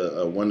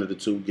 one of the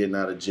two getting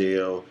out of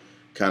jail,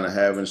 kind of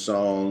having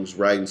songs,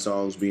 writing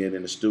songs, being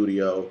in the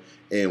studio,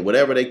 and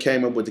whatever they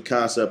came up with the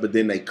concept, but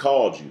then they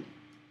called you.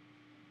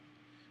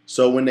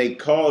 So when they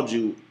called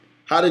you,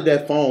 how did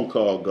that phone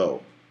call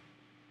go?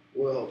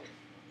 Well,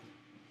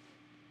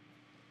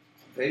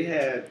 they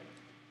had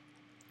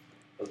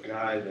a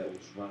guy that was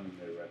running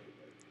their record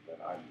label that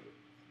I knew.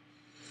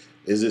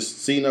 Is this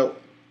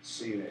C-Note?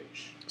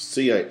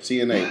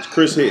 CNH.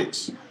 Chris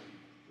Hicks.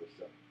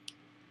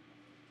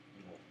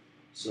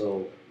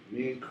 So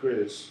me and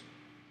Chris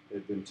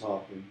had been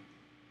talking.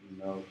 You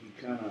know, he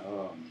kind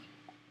of,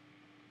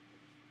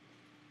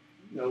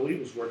 he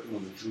was working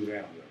on the Drew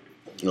Down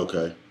record.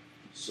 Okay.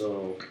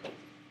 So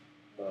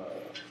the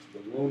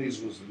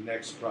Luniz was the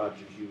next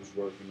project he was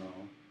working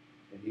on.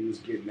 And he was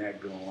getting that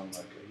going.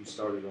 Like he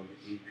started on the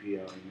EP. I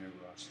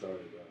remember I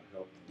started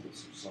helping him with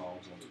some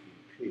songs on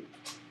the EP.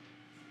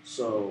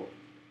 So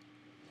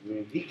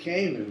when he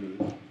came to me,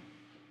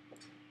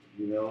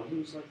 he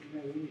was like,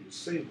 "Man, we need a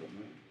single,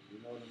 man. You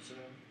know what I'm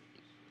saying?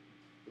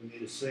 We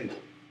need a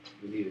single.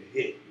 We need a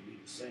hit. We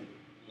need a single."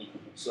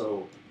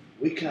 So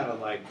we kind of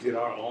like did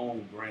our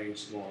own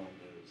brainstorm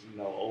as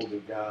older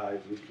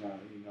guys. We kind of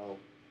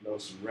know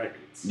some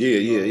records. Yeah.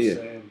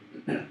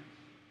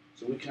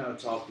 So we kind of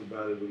talked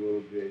about it a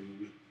little bit,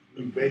 and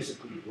we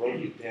basically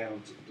broke it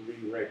down to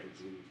 3 records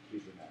we were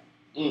keeping out.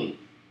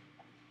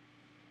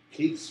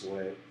 Keith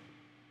Sweat.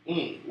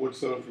 What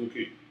song from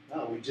Keith?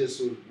 No, we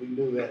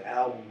knew that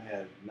album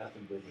had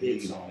nothing but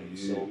hits on it,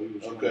 so we were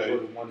trying to go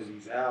to one of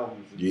these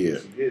albums and get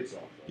some hits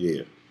off of it.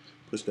 Yeah.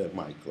 Push that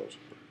mic closer.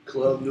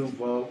 Club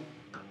Nouveau.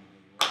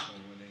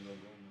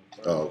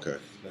 Oh, okay.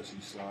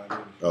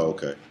 Oh,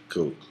 okay.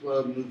 Cool.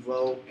 Club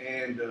Nouveau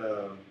and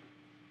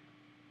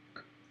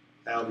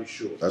I'll Be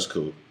Sure. That's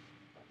cool.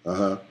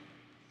 Uh-huh.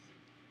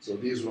 So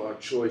these were our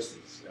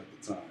choices at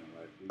the time,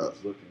 like we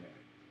was looking at.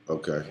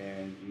 Okay.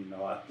 And,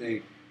 I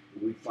think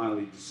we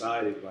finally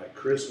decided, like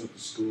Chris went to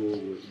school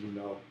with,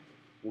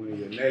 one of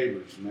your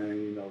neighbors,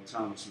 man,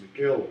 Thomas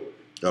McElroy.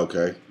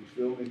 Okay. You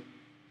feel me?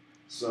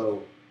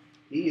 So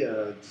he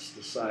just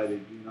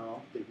decided, I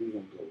think we're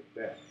going to go with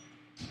that.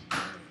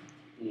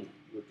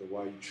 With the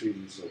Why You Treat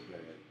Me So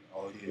Bad.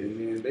 Oh, yeah. And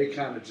then they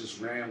kind of just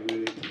ran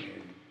with it,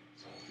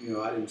 and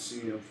I didn't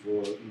see them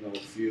for a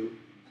few.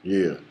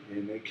 Yeah.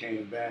 And they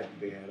came back and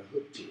they had a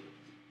hook to it.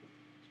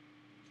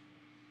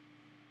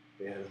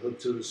 They had a hook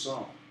to the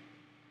song.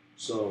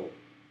 So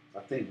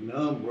I think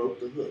Numb wrote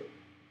the hook.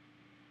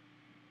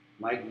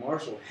 Mike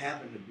Marshall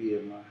happened to be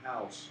at my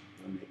house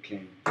when they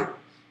came through.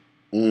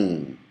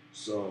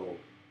 So,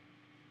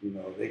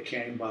 they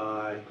came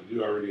by.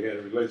 You already had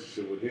a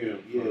relationship with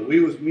him. Yeah,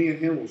 me and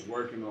him was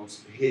working on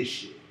his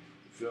shit.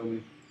 You feel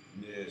me?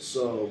 Yeah.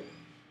 So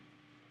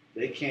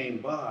they came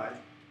by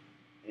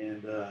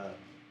and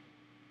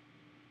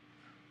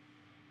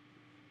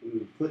we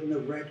were putting the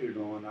record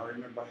on. I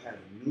remember I had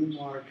a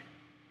Newmark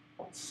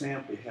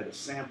sample. It had a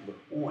sampler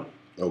on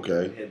it.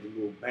 Okay. It had the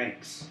little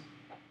banks,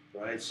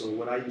 right? So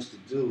what I used to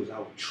do is I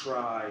would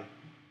try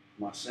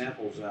my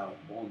samples out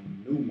on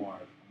the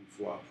Newmark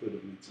before I put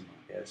them into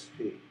my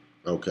SP.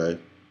 Okay.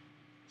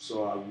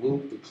 So I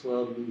looped the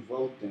Club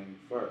Nouveau thing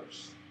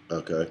first,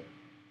 Okay.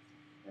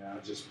 and I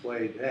just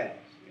played that.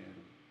 And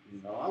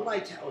you know, I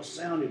liked how it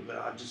sounded, but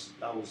I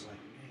was like,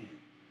 man,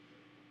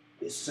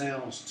 it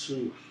sounds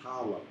too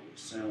hollow. It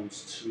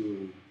sounds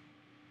too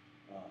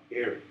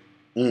airy.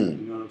 You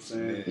know what I'm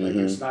saying? Like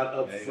it's not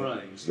up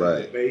front. It's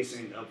like the bass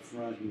ain't up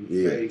front in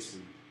the face.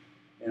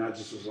 And I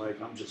just was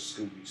like, I'm just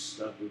gonna be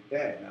stuck with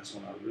that. And that's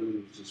when I really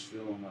was just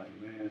feeling like,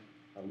 man,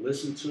 I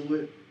listened to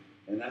it,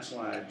 and that's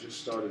when I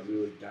just started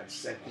really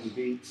dissecting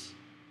beats.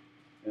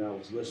 And I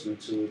was listening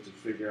to it to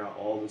figure out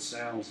all the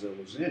sounds that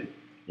was in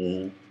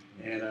it.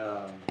 And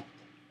I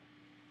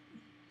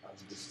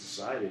just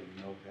decided,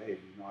 you know, hey,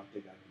 you know, I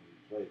think I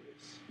can replay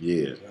this.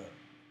 Yeah.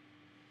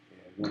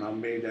 And when I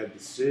made that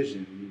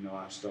decision, you know,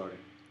 I started,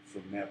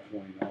 from that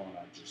point on,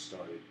 I just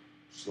started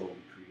slowly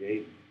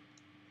creating.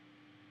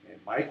 And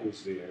Mike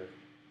was there,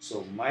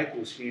 so Mike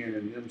was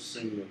hearing them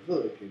sing the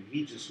hook, and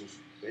he just was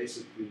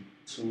basically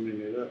tuning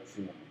it up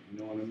for me. You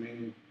know what I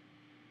mean?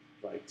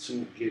 Like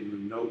getting the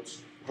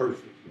notes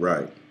perfect,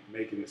 Right.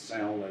 Making it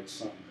sound like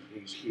something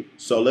in key.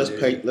 So let's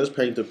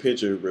paint the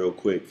picture real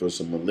quick for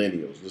some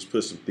millennials. Let's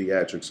put some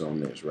theatrics on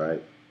this,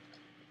 right?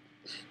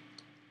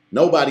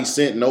 Nobody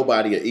sent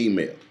nobody an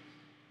email.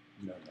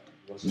 No.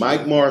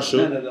 Mike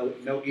Marshall.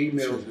 No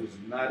emails was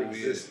not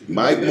existing.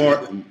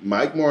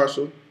 Mike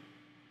Marshall,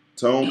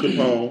 Tone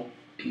Capone,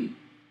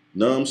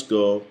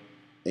 Numbskull,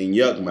 and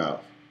Yuckmouth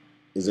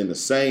is in the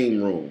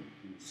same room,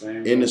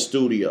 in the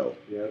studio.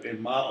 Yeah,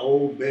 in my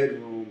old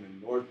bedroom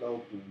in North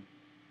Oakland,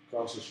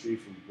 across the street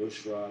from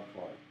Bushrod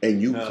Park.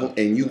 And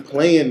you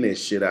playing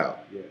this shit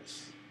out.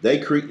 Yes.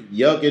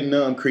 Yuck and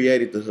Numb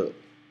created the hook.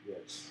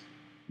 Yes.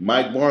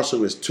 Mike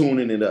Marshall is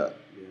tuning it up.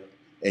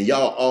 Yeah. And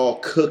y'all all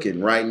cooking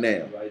right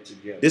now. Right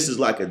together. This is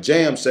like a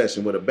jam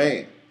session with a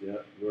band. Yeah,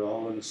 we're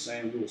all in the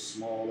same little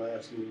small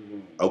ass little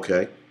room.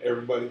 Okay.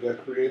 Everybody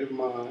got creative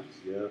minds.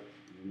 Yeah,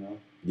 you know.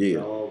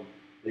 Yeah.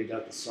 They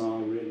got the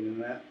song written in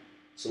that.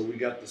 So we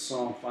got the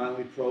song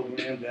finally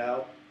programmed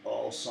out,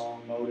 all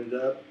song loaded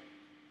up,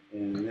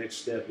 and the next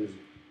step is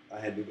I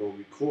had to go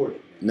record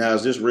it. Man. Now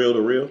is this reel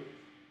to reel?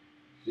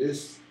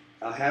 This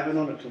I have it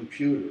on a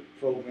computer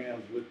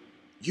programmed with.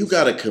 You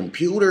got a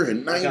computer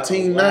in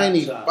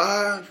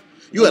 1995?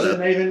 You had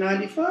a even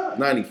 95.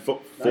 94?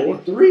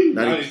 93.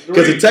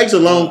 Because it takes a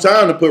long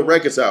time to put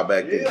records out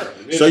back then.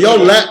 Yeah. So your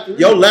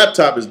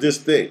laptop is this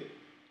thick.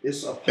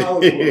 It's a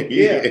power book.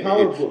 Yeah,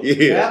 power book.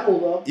 Yeah. Apple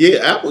though. Yeah,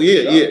 Apple.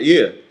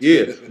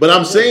 Yeah. But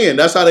I'm saying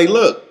that's how they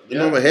look. You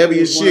know, heavy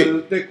as shit. One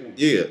of the thick ones.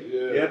 Yeah.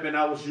 Yep, and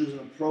I was using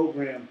a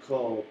program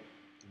called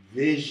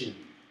Vision.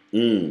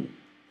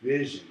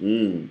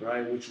 Vision,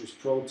 right, which was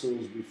Pro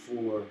Tools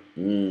before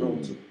Pro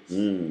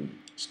Tools.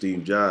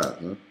 Steve Jobs,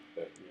 huh?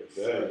 Yes,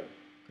 sir.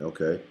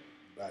 Okay.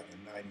 Back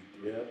in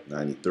 93. Yep.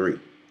 93.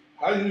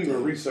 How do you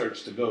even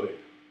research to go there?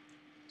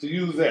 To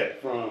use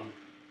that from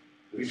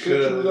the shit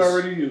you was Because-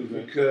 already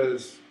using.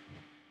 Because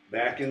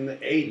back in the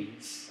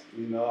 80s,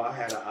 you know, I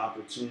had an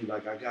opportunity,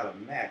 like I got a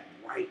Mac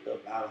right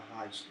up out of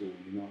high school,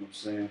 you know what I'm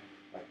saying?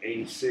 Like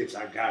 86,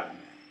 I got a Mac.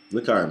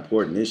 Look how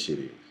important this shit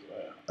is. Wow.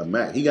 A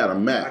Mac. He got a I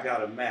Mac.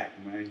 got a Mac,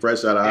 man.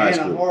 Fresh out of high And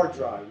school. a hard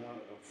drive.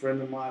 A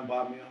friend of mine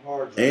bought me a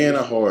hard drive. And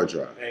a hard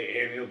drive.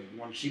 Hey, and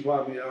when she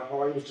bought me that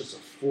hard, it was just a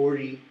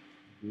 40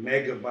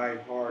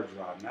 megabyte hard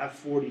drive, not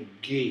 40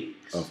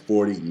 gigs. A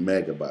 40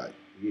 megabyte.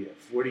 Yeah,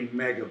 40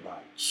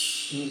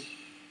 megabytes.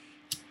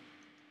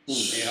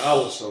 And I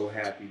was so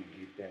happy to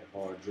get that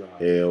hard drive.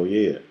 Hell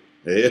yeah.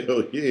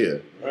 Hell yeah.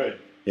 Right.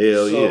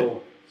 Hell yeah.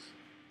 So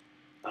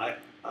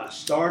I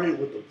started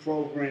with a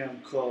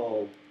program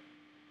called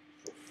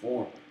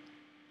Performer.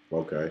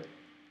 Okay.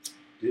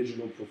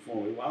 Digital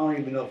Performer. Well, I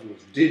don't even know if it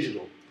was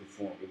digital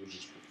Performer. It was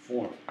just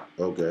Performer.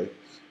 Okay.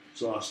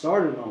 So I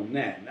started on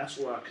that, and that's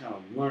where I kind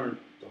of learned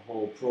the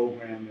whole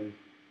programming,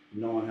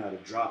 knowing how to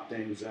drop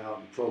things out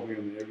and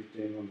programming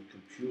everything on the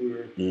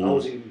computer. I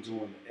was even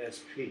doing the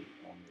SP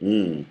on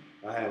there.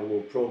 I had a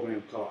little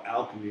program called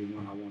Alchemy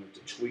when I wanted to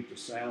tweak the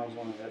sounds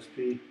on the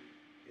SP,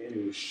 and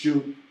it would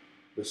shoot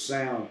the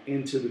sound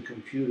into the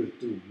computer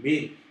through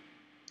MIDI.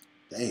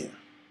 Damn.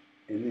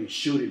 And then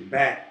shoot it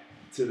back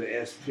to the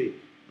SP.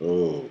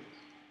 Oh.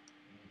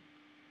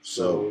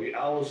 So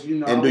I was, you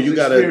know. And I do was you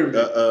got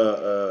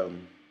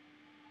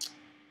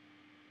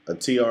a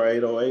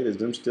TR-808? Is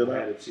them still I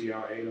out? had a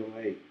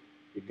TR-808.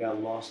 It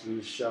got lost in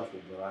the shuffle,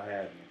 but I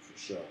had one for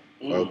sure.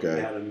 Okay. I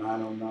had a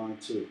 909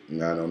 too.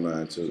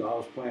 909 too. So I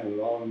was playing with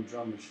all them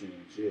drum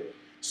machines, yeah.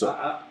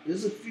 So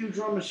there's a few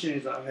drum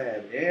machines I've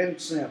had and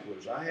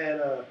samplers. I had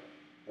a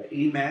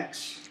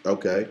Emax.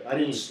 okay. I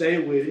didn't stay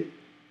with it,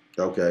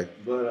 Okay.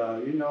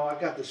 but you know, I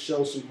got to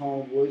show some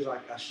homeboys.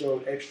 Like I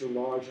showed Extra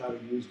Large how to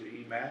use the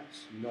Emax.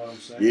 You know what I'm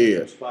saying? Yeah.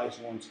 Some Spice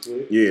Ones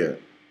clip. Yeah.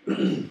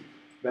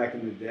 Back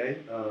in the day.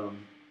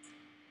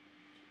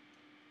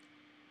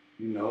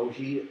 You know,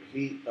 he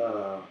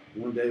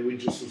one day we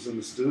just was in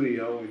the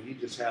studio and he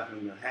just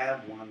happened to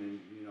have one and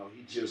you know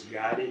he just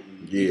got it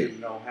and he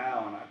didn't know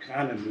how and I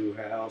kind of knew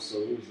how, so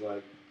it was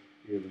like,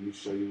 here, let me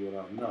show you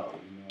what I know.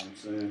 You know what I'm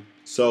saying?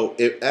 So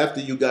if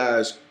after you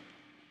guys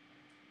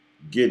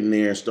get in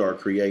there and start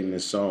creating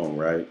this song,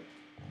 right?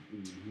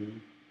 Mm-hmm.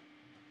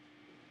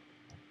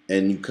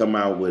 And you come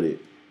out with it,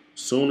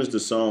 soon as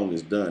the song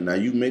is done. Now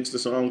you mix the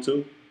song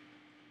too?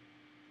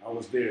 I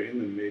was there in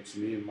the mix.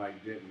 Me and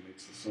Mike Denton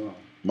mixed the song.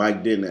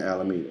 Mike Denton in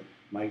Alameda.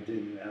 Mike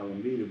Denton in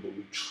Alameda, but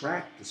we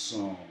tracked the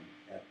song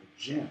at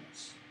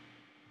Pajamas.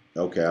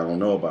 Okay, I don't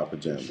know about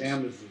Pajamas.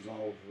 Pajamas is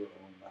over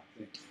on, I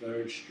think,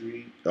 3rd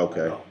Street.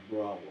 Okay. Off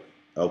Broadway.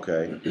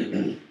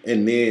 Okay.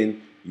 And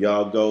then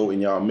y'all go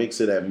and y'all mix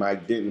it at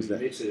Mike Denton's. We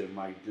mix it at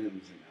Mike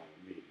Denton's in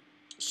Alameda.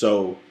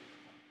 So,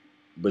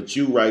 but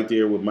you right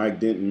there with Mike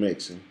Denton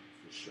mixing.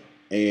 For sure.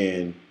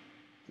 And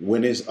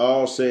when it's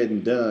all said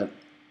and done,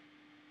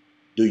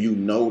 do you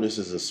know this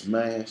is a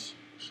smash?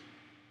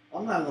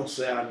 I'm not going to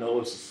say I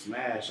know it's a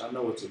smash. I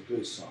know it's a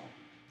good song.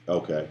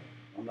 Okay.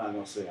 I'm not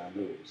going to say I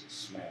knew it was a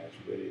smash,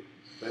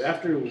 but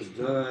after it was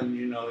done,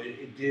 you know,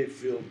 it did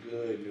feel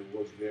good and it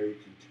was very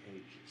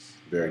contagious.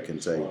 Very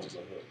contagious.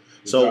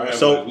 Did y'all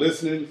have, like,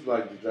 listenings?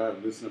 Like, did y'all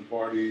have listening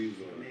parties?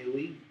 Or I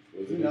mean,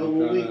 was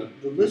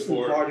it the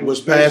listening party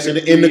was passing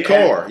it in the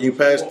car. You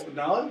passed.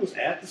 No, it was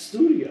at the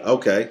studio.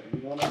 Okay.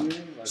 You know what I mean?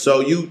 Like, so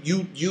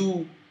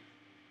you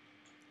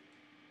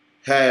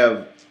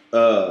have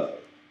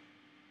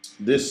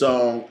this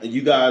song, and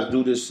you guys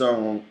do this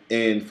song,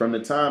 and from the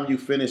time you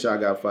finish I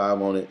Got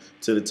Five on it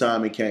to the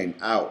time it came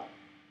out,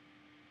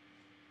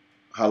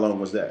 how long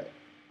was that?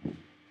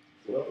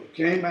 Well, it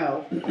came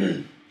out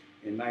in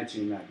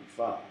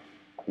 1995.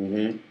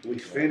 Mm-hmm. We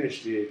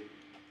finished it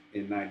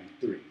in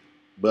 93.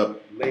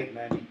 But late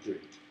 93.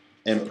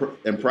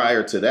 And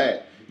prior to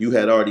that, you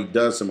had already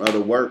done some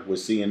other work with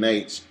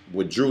CNH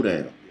with Drew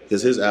Down,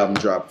 because his album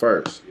dropped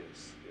first.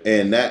 Yes.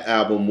 And that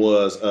album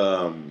was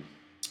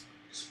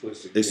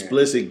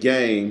Explicit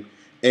Game.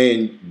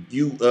 And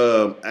you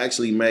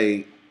actually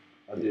made...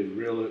 I did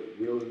Realer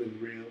Than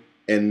Real.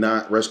 And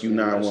not Rescue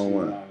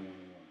 911.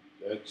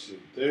 That shit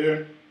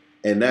there.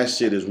 And that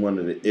shit is one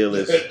of the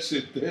illest. That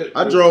shit there.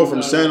 I drove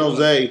from San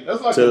Jose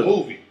like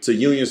to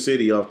Union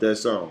City off that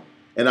song.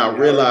 And I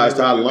realized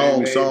how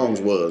long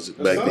songs was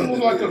back then. Was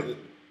like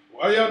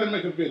why y'all didn't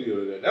make a video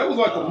of that? That was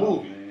like a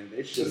movie. Man,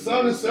 the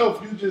song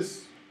itself, you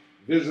just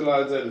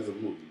visualize that as a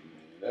movie, man.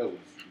 That was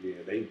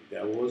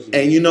that was.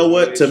 And you know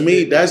what? To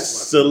me, that's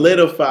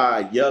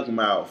solidified Young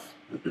Mouth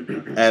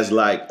as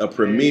like a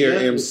premier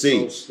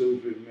MC. Was so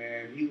stupid,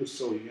 man. He was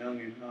so young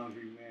and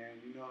hungry, man.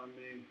 You know what I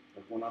mean?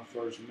 Like when I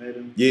first met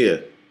him.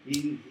 Yeah.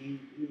 He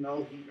you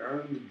know, he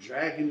earned the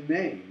Dragon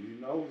name.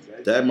 You know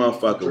that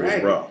motherfucker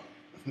was raw.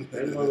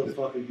 That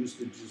motherfucker used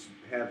to just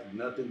have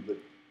nothing but.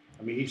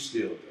 I mean, he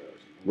still does.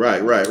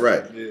 Right.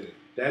 Yeah.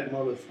 That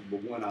motherfucker.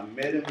 But when I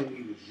met him when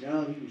he was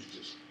young, he was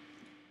just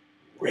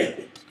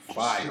ripping,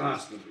 fire,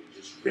 constantly,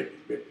 just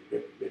ripping.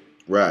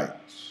 Right.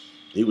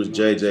 He was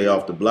JJ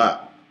off the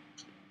block.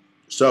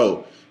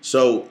 So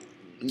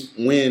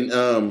when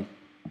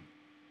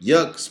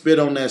Yuck spit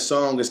on that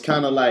song, it's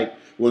kind of like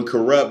when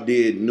Corrupt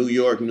did New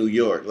York.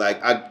 Like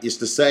it's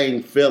the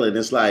same feeling.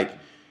 It's like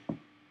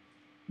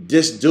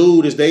this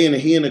dude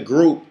he in a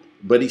group,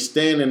 but he's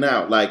standing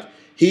out. Like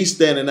he's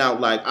standing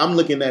out. Like I'm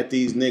looking at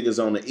these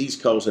niggas on the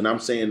East Coast, and I'm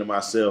saying to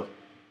myself,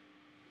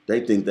 they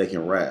think they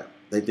can rap.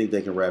 They think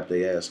they can rap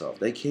their ass off.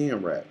 They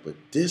can rap, but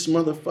this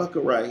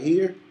motherfucker right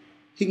here,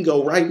 he can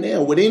go right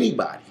now with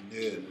anybody.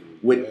 Yeah.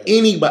 With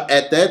anybody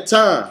at that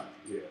time.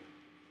 Yeah.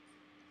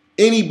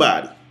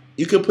 Anybody.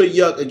 You could put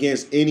Yuck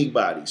against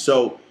anybody.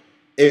 So,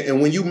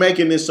 and when you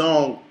making this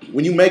song,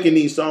 when you making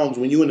these songs,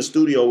 when you in the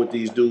studio with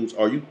these dudes,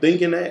 are you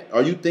thinking that?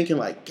 Are you thinking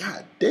like,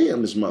 God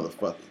damn, this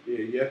motherfucker? Yeah,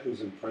 Yuck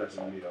was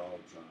impressing me all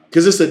the time.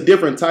 Because it's a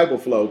different type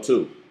of flow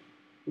too.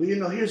 Well, you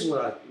know, here's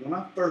what when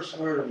I first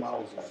heard him, I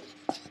was like,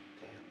 damn,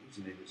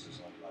 these niggas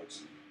is on like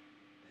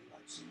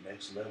some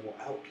next level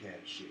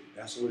Outcast shit.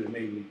 That's what it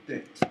made me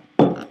think.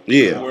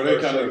 Yeah. Were they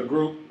kind of the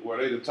group? Were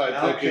they the type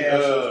that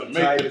could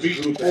make the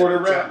beat before the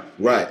rap?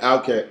 Right.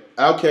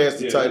 Outkast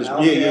the tightest.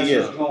 Yeah.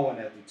 Was going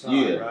at the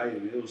time, right?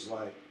 And it was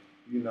like,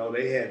 you know,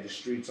 they had the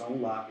streets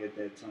on lock at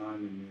that time,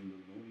 and then the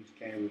Luniz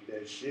came with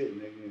that shit,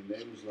 nigga, and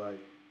they was like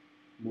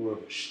more of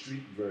a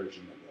street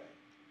version of that.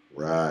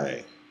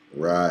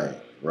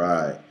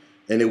 Right.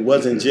 And it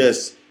wasn't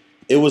just.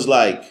 It was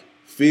like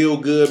feel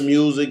good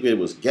music. It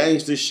was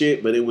gangster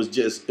shit, but it was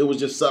just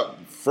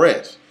something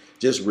fresh.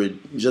 Just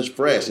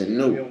fresh and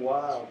new. And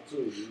wild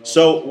too, you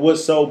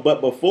know?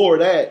 But before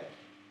that,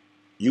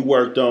 you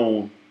worked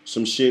on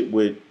some shit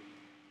with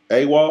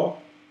AWOL.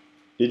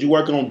 Did you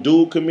work on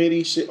dual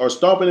committee shit or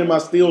Stomping in My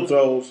Steel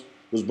Toes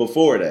was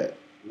before that?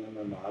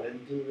 No, I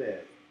didn't do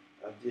that.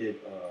 I did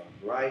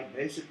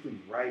basically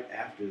right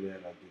after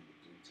that I did the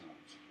 3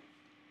 times.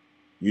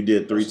 You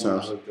did 3 That's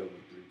times. I hooked up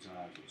with 3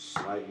 times. It was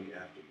slightly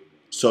after the.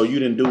 So you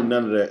didn't do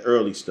none of that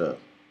early stuff.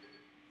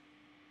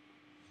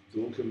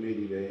 Dual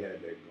committee, they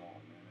had that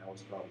going, man. That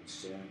was probably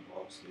Sam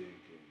Bostic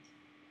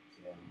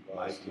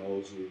Mike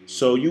Mosley.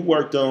 So you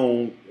worked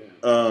on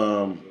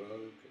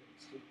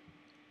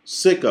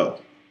Sicko.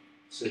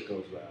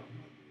 Sicko's album.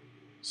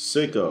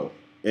 Sicko.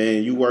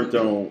 And you worked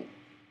on.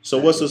 So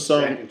what's the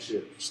song?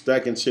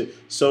 Stacking Chips.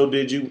 So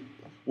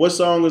what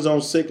song is on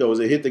Sicko? Is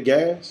it Hit the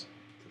Gas?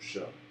 For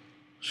sure.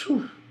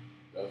 Whew.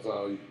 That's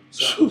all you.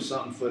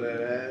 Something for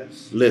that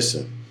ass.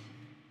 Listen,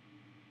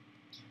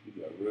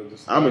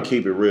 I'm gonna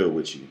keep it real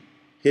with you.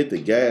 Hit the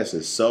Gas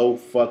is so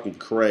fucking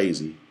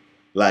crazy.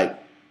 Like,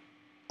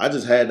 I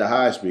just had the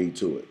high speed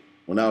to it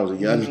when I was a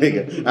young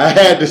nigga. I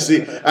had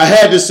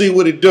to see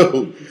what it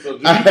do. So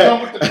did you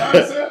come with the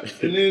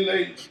concept and then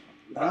they?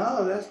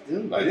 No, that's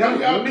them. Like,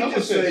 Let me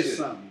just say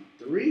something.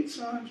 3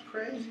 times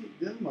crazy,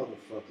 them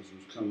motherfuckers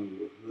was coming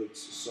with hooks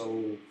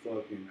so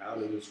fucking out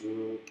of this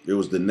world. It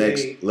was the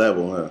next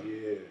level, huh?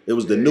 Yeah. It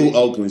was the new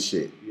Oakland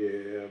shit.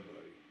 Yeah,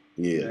 buddy.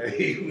 Yeah.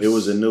 It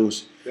was a new.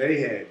 They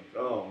had,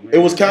 man. It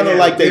was kind of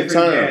like they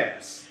turned.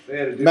 Gas.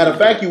 Matter of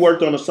fact, you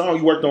worked on a song.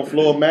 You worked on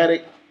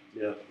Flow-O-Matic.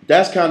 Yeah.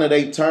 That's kind of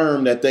their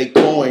term that they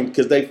coined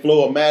because they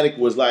Flow-O-Matic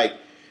was like,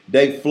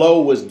 they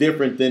flow was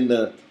different than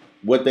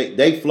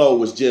they flow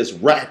was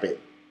just rapid.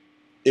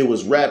 It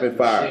was rapid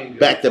fire,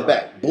 back to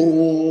back,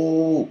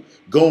 boom,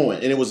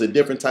 going. And it was a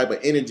different type of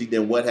energy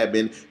than what had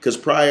been, because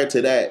prior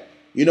to that,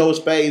 it's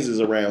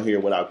phases around here,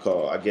 what I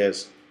call, I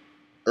guess,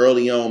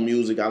 early on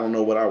music. I don't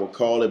know what I would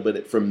call it,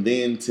 but from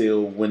then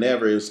till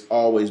whenever, it's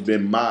always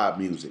been mob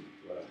music.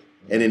 Right.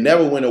 And it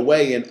never went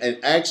away. And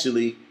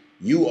actually,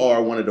 you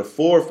are one of the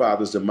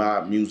forefathers of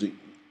mob music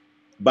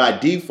by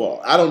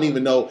default. I don't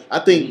even know. I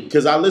think,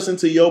 because I listen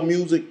to your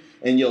music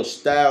and your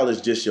style is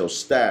just your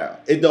style.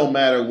 It don't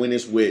matter when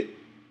it's with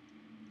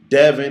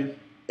Devin,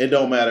 it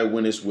don't matter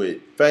when it's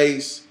with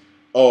Face,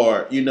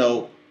 or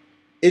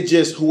it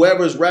just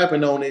whoever's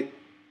rapping on it.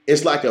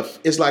 It's like a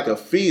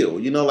feel,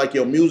 like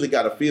your music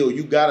got a feel.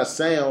 You got a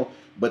sound,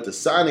 but the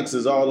sonics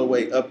is all the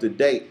way up to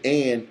date,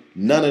 and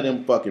none of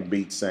them fucking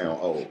beats sound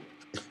old.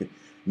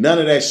 None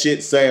of that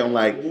shit sound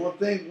like. Well,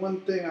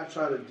 one thing I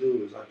try to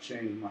do is I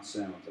change my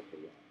sounds up a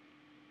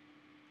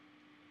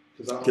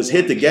lot. Because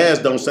Hit the Gas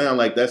don't sound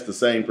like that's the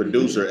same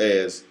producer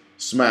as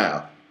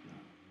Smile.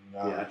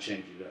 No. Yeah, I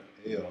change it up.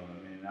 You know what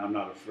I mean? I'm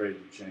not afraid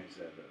to change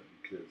that up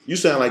because you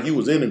sound like you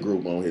was in a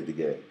group on Hit the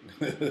Gas.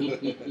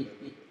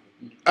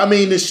 I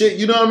mean, the shit,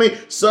 you know what I mean?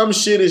 Some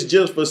shit is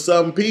just for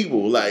some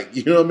people, like,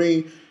 you know what I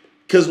mean?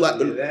 Cause like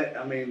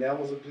that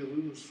was a good.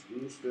 We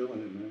was feeling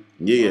it, man.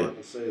 Yeah. Like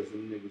I said,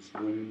 some niggas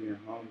went in there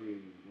hungry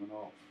and went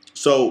off.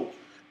 So,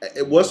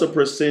 what's a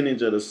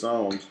percentage of the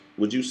songs?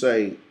 Would you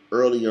say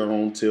earlier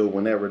on till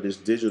whenever this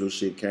digital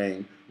shit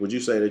came? Would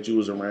you say that you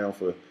was around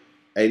for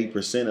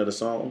 80% of the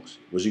songs?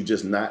 Was you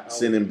just not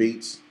sending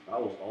beats? I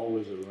was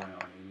always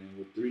around, and then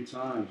with 3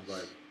 times,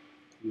 like,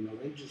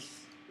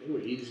 they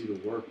were easy to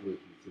work with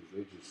because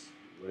they just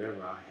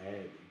whatever I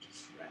had, they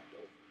just rapped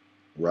over.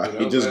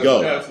 Right, you just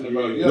go.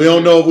 We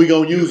don't know if we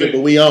gonna use it,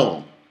 but we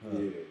own.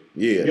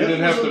 Yeah. You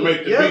didn't have to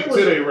make the beat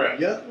till they rap.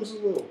 Yuck was a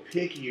little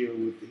pickier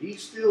with it. He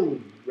still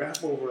would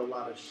rap over a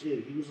lot of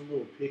shit. He was a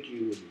little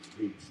pickier with his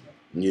beats.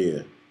 Yeah.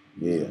 You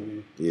know what I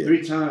mean?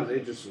 3 times they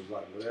just was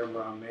like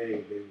whatever I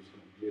made, they was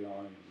gonna get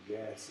on and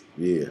gas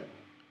it. Yeah.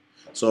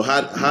 So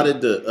how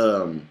did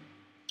the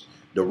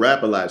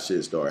Rap-A-Lot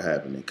shit start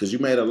happening? Because you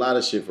made a lot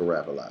of shit for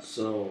Rap-A-Lot.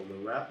 So the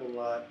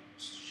Rap-A-Lot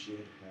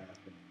shit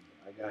happened.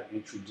 I got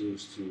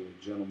introduced to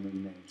a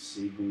gentleman named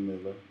Siegel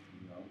Miller.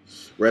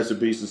 Rest in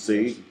peace to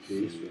Sieg.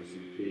 Rest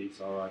in peace,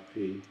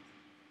 R.I.P.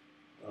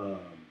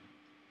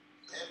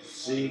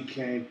 Sieg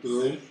came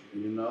through,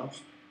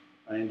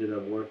 I ended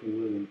up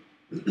working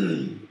with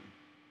him.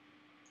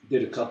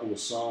 Did a couple of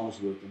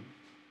songs with him.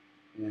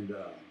 And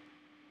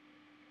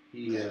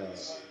he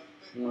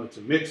wanted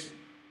to mix them.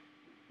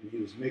 And he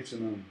was mixing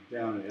them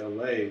down in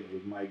L.A.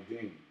 with Mike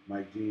Dean.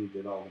 Mike Dean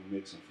did all the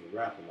mixing for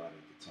Rap-A-Lot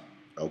at the time.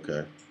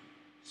 Okay.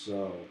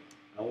 So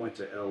I went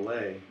to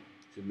L.A.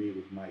 to meet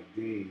with Mike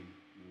Dean.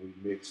 We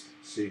mixed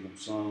Seagum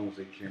songs.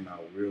 They came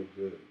out real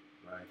good,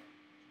 right?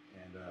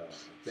 And I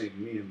think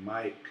me and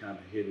Mike kind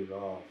of hit it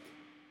off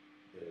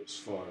as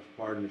far as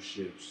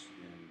partnerships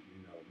and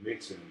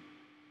mixing.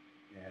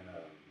 And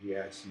he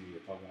asked me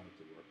if I wanted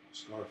to work on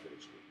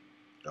Scarface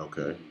with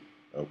him.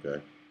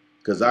 Okay.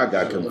 Because I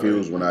got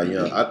confused when I was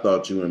young. I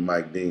thought you and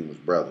Mike Dean was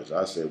brothers.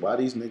 I said, why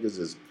these niggas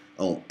is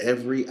on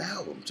every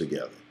album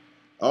together?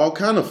 All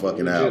kind of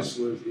fucking albums.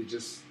 It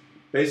just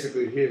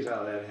basically, here's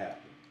how that happened.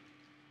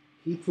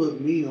 He put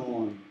me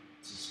on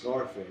to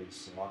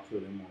Scarface, so I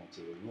put him on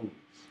to the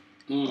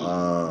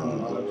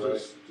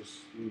Luniz. Just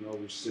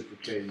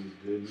reciprocating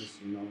the goodness,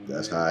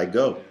 That's how I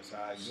go.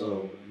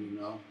 So,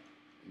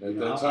 At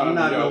that time,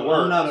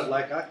 I'm not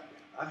like I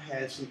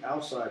had some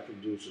outside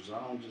producers. I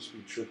don't just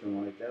be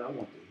tripping like that. I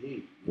want the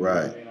heat.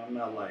 Right. I mean, I'm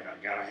not like I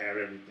gotta have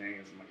everything.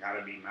 It's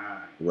gotta be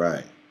mine.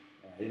 Right.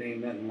 It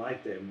ain't nothing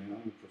like that, man.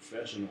 I'm a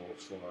professional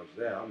as far as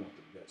that. I want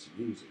the best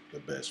music. The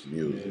best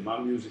music. And my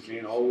music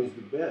ain't always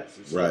the best.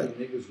 It's right. Some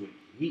niggas with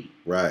heat.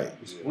 Right.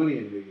 There's plenty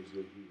of niggas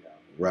with heat out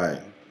here. Right.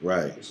 Man.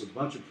 Right. It's a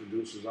bunch of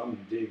producers I'm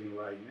digging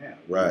right now.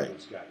 Right.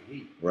 It's got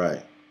heat.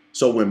 Right.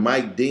 So when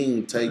Mike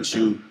Dean takes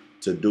you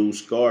to do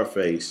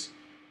Scarface,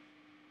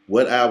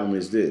 what album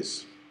is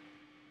this?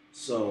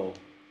 So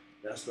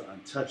that's the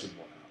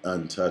Untouchable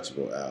album.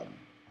 Untouchable album.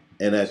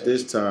 And at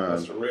this time,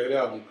 That's the red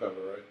album cover,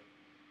 right?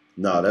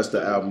 no, that's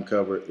the album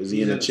cover. Is he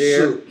He's in a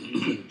chair?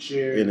 He's in a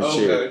chair. In a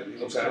chair.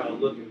 He's kind of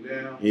looking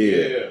down. Yeah.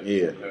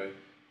 Okay.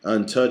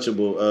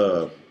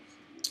 Untouchable.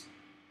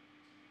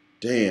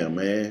 Damn,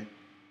 man.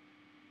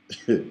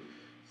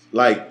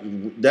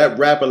 Like that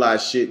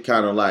Rap-A-Lot shit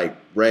kind of like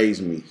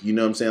raised me. You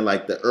know what I'm saying?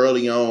 Like the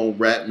early on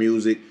rap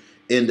music,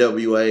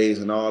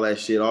 NWAs and all that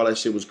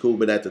shit was cool.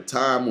 But at the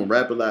time when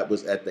Rap-A-Lot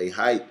was at their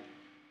height,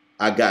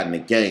 I got in the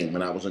game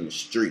and I was in the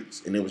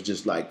streets. And it was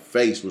just like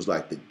Face was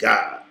like the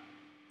god.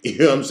 You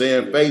know what I'm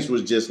saying? Yeah. Face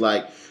was just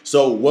like,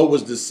 so what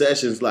was the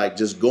sessions like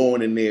just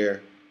going in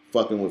there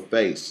fucking with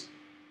Face?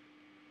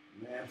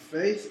 Man,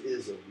 Face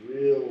is a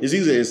real...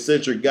 He's an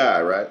eccentric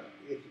guy, right?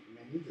 Man,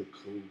 he's a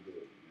cool dude,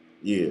 man.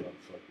 Yeah.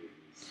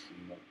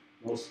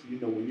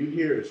 When you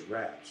hear his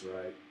raps,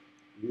 right,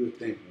 you would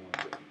think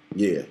one thing.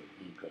 Yeah.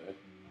 Okay.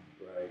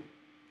 Right.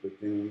 But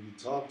then when you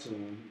talk to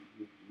him,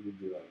 you'd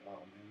be like, oh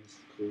man, this is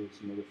the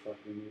coolest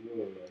motherfucker in the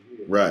world right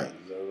here. Right.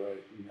 Is that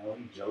right? You know,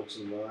 he jokes a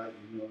lot.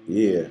 You know.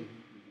 Yeah.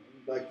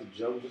 He like to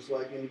joke just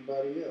like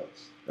anybody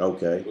else.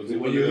 Okay. But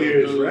when you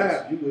hear his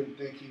rap, you wouldn't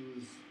think he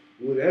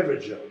would ever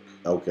joke.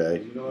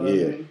 Okay. You know what I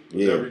mean?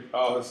 Yeah.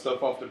 All his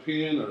stuff off the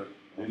pen, or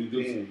did he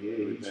do pen? Yeah,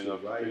 he used to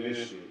write his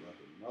shit like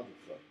a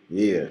motherfucker.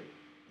 Yeah.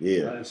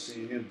 Yeah. I've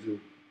seen him do.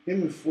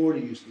 Him and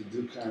 40 used to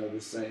do kind of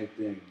the same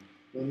thing.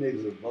 Them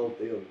niggas are both,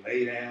 they'll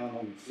lay down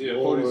on the floor.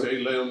 Yeah, 40 say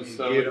lay on the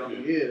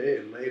stomach.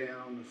 They'd lay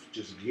down,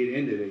 just get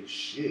into their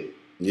shit.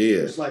 Yeah.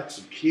 It's like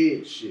some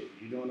kid shit.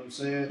 You know what I'm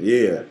saying?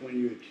 Yeah. Like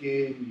when you're a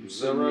kid, you is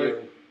that right?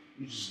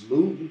 You just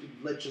lose. You can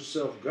let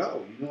yourself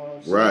go. You know what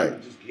I'm saying?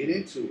 Right. Just get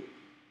into it.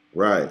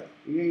 Right.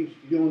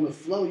 You're on the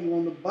flow. You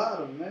on the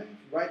bottom, man.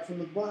 Right from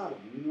the bottom.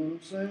 You know what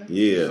I'm saying?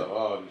 Yeah. So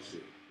all this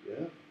shit.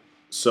 Yeah.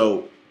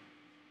 So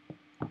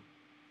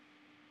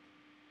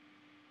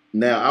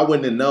now I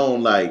wouldn't have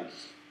known like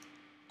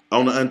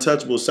on the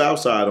Untouchable South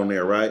Side on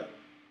there, right?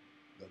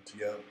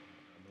 Yeah.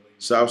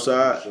 South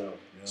Side. Yeah.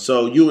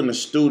 So you in the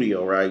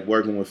studio, right,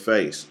 working with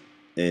Face,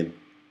 and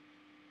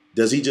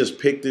does he just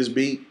pick this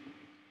beat?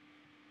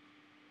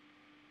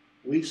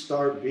 We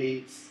start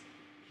beats.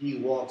 He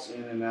walks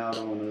in and out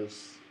on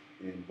us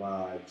and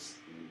vibes,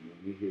 and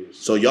we hear.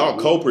 So y'all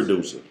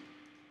co-producer.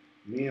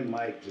 Me and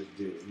Mike just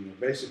did it.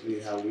 Basically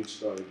how we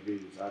started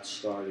beats. I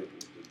started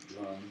with the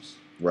drums,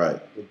 Right.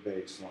 the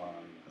bass line,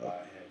 the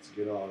hi-hats,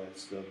 get all that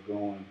stuff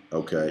going.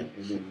 Okay.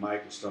 And then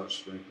Mike would start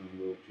sprinkling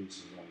little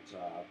pieces on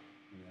top,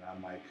 and then I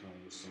might come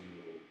with some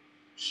little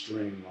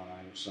string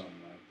line or something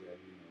like that.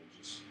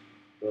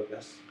 But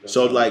that's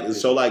So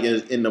like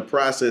in the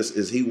process,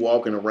 is he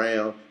walking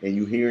around and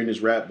you hearing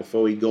his rap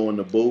before he go in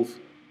the booth?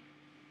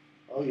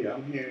 Oh yeah,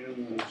 I'm hearing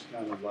him when he's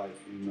kind of like,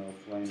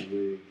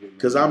 playing with.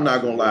 Cause I'm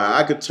not gonna lie,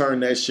 I could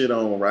turn that shit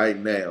on right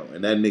now,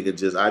 and that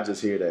nigga I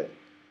just hear that.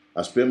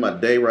 I spend my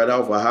day right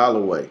off of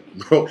Holloway,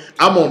 bro.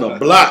 I'm on the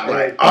block,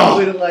 like,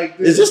 like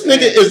is this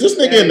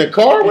nigga in the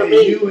car with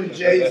me? You and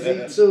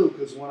Jay-Z too,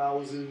 cause when I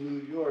was in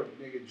New York,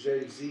 nigga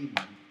Jay-Z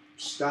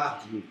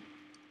stopped me.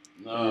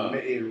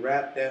 And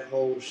rapped that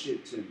whole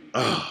shit to me.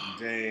 Oh,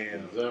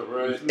 damn. Is that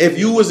right? If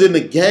you was in the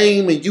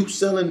game and you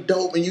selling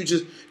dope and you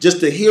just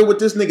to hear what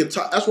this nigga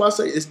talk, that's why I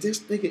say, is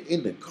this nigga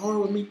in the car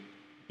with me?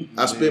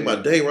 I spent my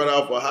day right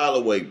off of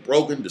Holloway,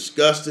 broken,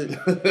 disgusted.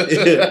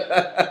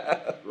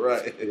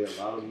 Right. Yeah,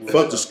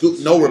 Fuck the scoop,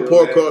 no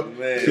report card.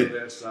 Man.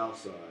 That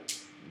South Side.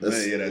 That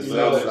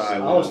South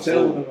Side. I was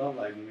telling them, I'm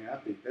like, man, I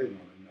think they want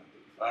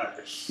another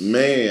verse.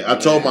 Man, I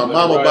told my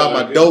mama about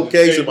my dope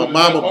case and my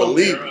mama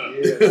believed me.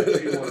 Yeah,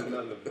 they want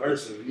another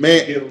verse.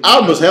 Man, I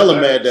was hella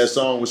mad that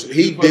song was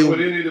he did. With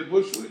any of the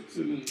Bushwicks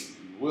and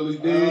Willie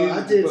D.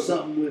 I did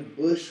something with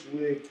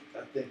Bushwick.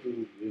 I think it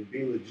would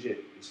Be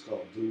Legit. It's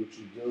called Do What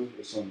You Do.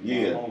 It's on my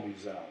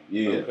homie's album.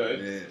 Yeah. Okay.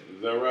 Yeah.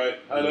 Is that right?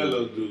 How that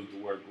little dude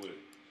to work with?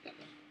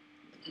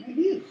 Man,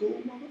 he a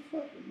cool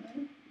motherfucker,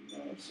 man. You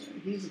know what I'm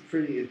saying? He's a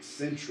pretty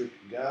eccentric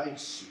guy.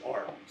 He's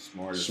smart.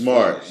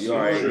 Smart. You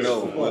already Smart know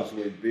as fuck. what's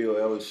with Bill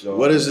Ellishaw.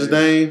 What is his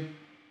name?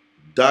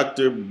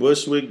 Dr.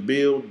 Bushwick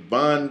Bill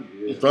Bond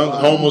Yeah.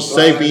 Homo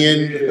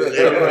sapien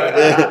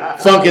Yeah.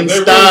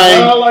 Funkenstein. They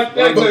really all like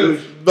that.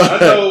 'Cause I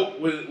know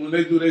when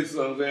they do their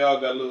songs, they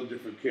all got little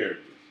different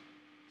characters.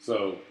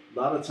 So A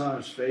lot of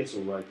times, Face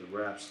will write the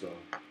rap stuff.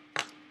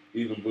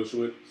 even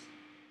Bushwicks.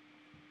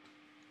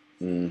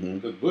 Mm-hmm.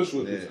 Because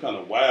Bushwick is kind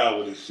of wild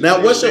with his shit.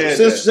 Now, what's your,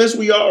 since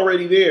we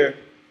already there,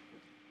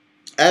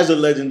 as a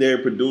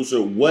legendary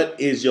producer, what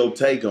is your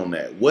take on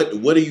that? What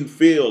do you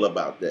feel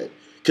about that?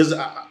 Because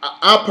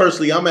I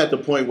personally, I'm at the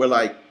point where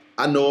like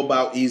I know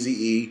about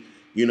Eazy-E,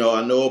 I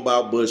know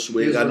about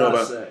Bushwick, Here's I know what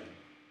about. say.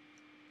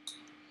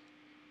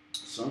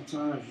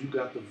 Sometimes you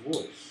got the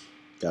voice.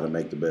 Got to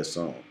make the best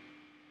song.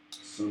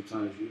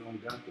 Sometimes you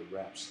don't got the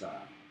rap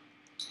style.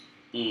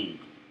 Mm.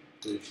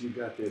 But if you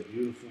got that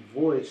beautiful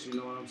voice, you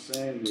know what I'm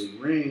saying? It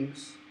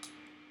rings.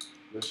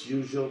 Let's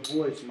use your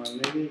voice, my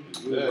nigga.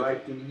 We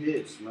write them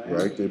hits, man.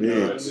 Right there.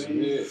 That's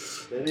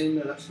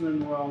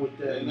nothing wrong with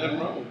that. Ain't nothing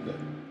wrong with that.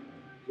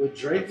 What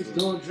Drake is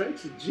doing,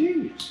 Drake's a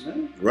genius,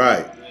 man.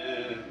 Right.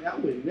 Man. I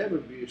would never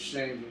be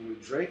ashamed of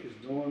what Drake is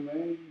doing,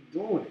 man. He's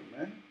doing it,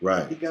 man.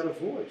 Right. He got a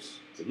voice.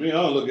 To me, I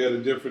don't look at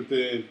it different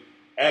than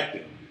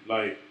acting.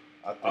 Like,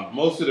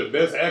 most of the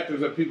best actors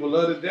that people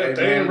love to death,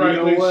 they ain't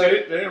writing their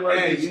shit. They ain't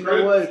writing their scripts. You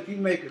know what? If you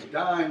make a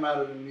dime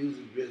out of the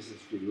music business,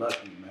 you're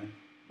lucky, man.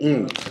 You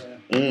know what I'm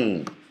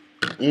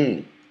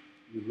saying?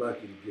 You're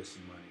lucky to get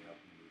some money out of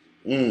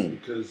the music business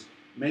because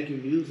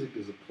making music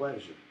is a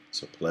pleasure.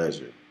 It's a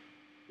pleasure.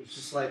 It's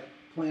just like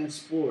playing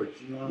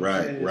sports, you know what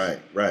I'm saying?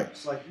 Right.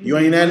 It's like you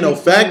ain't at no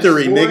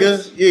factory, sports,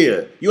 nigga.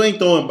 Yeah. You ain't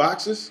throwing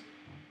boxes.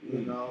 You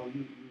know,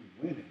 you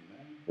winning,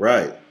 man.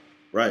 Right.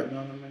 You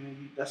know what I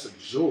mean? That's a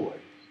joy.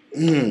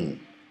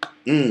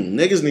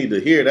 Niggas need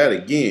to hear that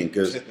again,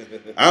 because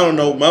I don't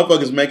know,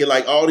 motherfuckers make it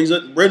like all these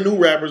brand new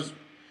rappers.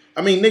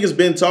 I mean, niggas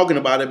been talking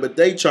about it, but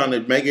they trying to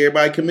make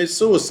everybody commit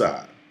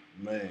suicide.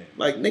 Man.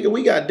 Like, nigga,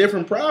 we got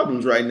different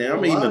problems right now.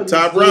 I'm eating the these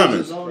top dudes ramen.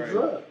 is on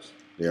drugs.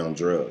 They on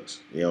drugs.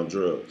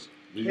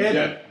 Do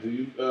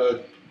you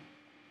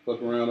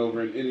fuck around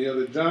over in any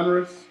other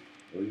genres?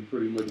 Or you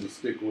pretty much just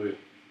stick with?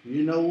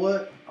 You know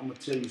what? I'm going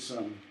to tell you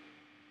something.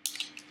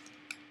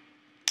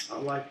 I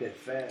like that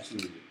fast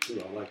music too.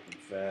 I like them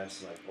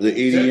fast, like The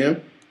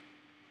EDM?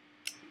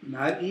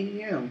 Not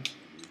EDM.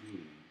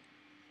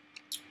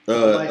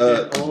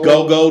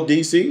 Go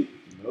DC?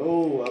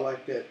 No, I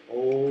like that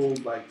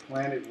old like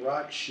Planet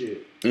Rock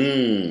shit.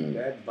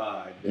 That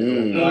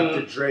vibe.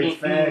 Dr. Dre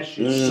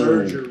fashion,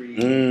 surgery.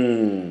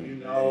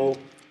 You know,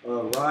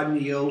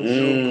 Rodney O, Joe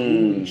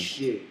Cooley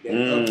shit. That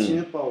up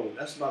tempo.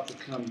 That's about to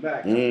come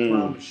back. I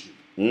promise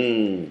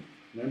you.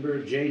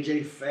 Remember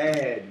JJ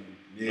Fad?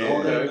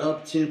 All that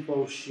up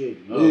tempo shit.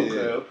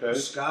 Okay.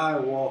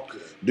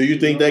 Skywalker. Do you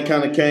think that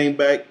kind of came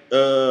back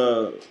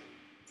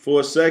for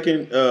a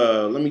second?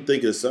 Let me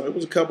think of something. It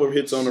was a couple of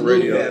hits on the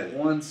radio. Snoop had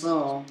one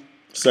song.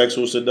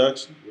 Sexual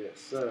Seduction? Yes,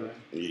 sir.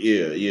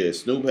 Yeah.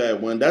 Snoop had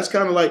one. That's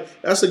kind of like,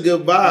 that's a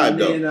good vibe,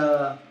 though. And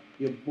then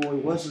your boy,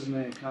 what's his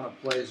name, kind of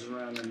plays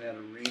around in that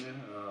arena.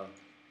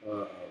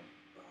 What's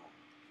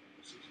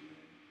his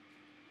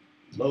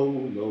name? Low.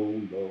 You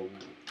know,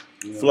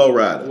 Flow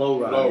Rider.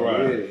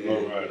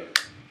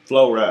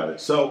 Flow Rider.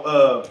 So,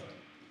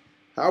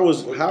 how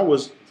was?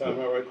 Time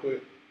out right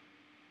quick.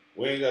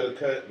 We ain't got to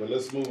cut, but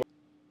let's move on.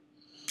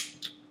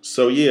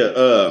 So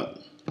yeah,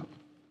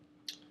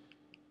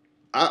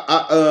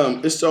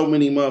 it's so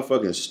many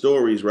motherfucking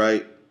stories,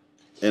 right?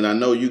 And I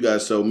know you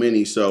got so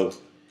many. So,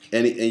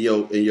 and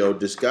your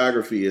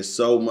discography is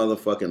so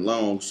motherfucking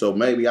long. So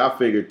maybe I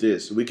figured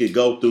this: we could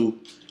go through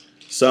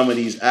some of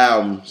these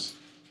albums,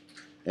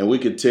 and we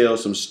could tell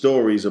some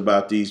stories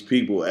about these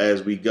people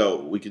as we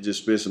go. We could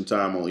just spend some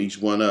time on each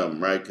one of them,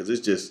 right? Because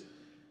it's just,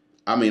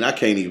 I mean, I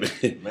can't even.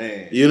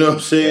 Man. You know what I'm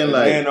saying? Yeah,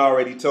 like, man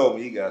already told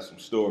me he got some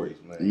stories,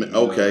 man. You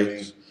know okay. what I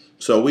mean?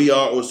 So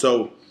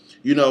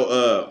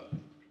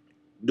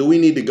do we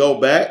need to go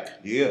back?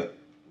 Yeah.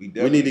 We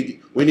need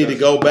to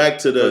go back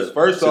to the.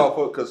 First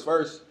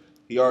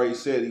he already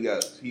said he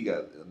got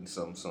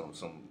some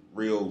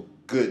real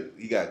good.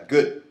 He got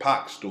good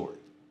Pac story.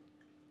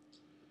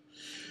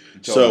 He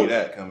told me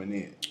that coming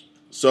in.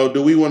 So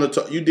do we want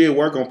to talk? You did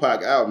work on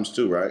Pac albums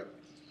too, right?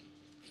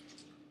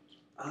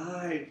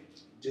 I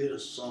did a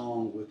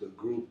song with a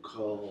group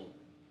called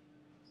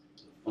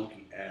the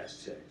Funky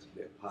Aztecs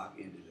that Pac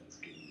ended up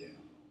getting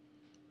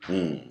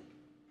down.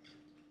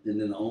 And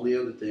then the only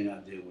other thing I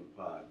did with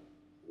Pac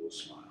was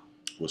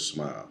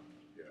Smile.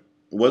 Yeah.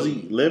 Was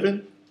he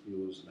living? He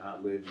was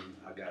not living.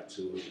 I got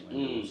to it when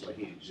it was like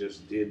he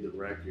just did the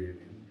record,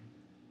 and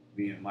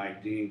me and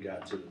Mike Dean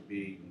got to the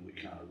beat, and we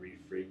kind of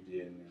refreaked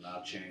it, and then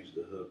I changed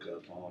the hook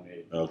up on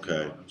it. Okay. You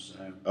know what I'm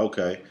saying?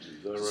 Okay.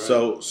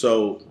 Right?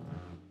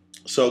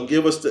 So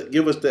give us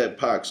that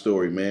Pac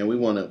story, man. We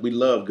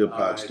love good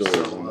Pac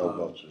stories on No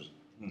Vultures.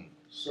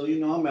 So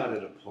I'm out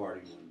at a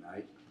party one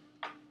night,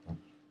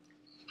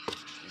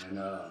 and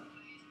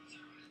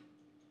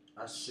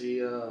I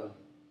see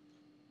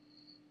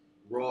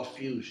Raw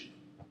Fusion.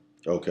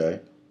 Okay.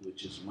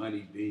 Which is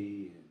Money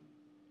B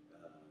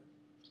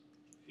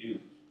and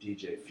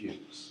DJ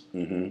Fuse.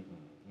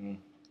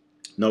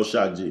 No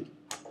Shot G.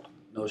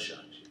 No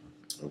Shot G.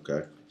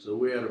 Okay. So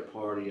we're at a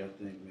party, I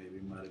think maybe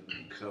it might have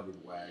been Covered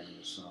Wagon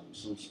or something,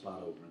 some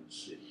spot over in the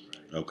city,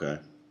 right? Okay.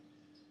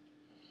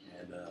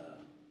 And,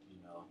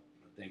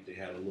 I think they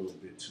had a little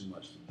bit too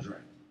much to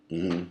drink.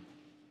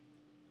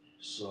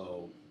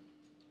 So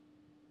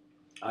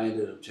I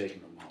ended up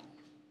taking them home.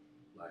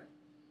 Like,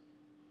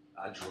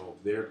 I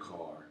drove their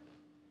car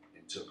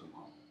and took them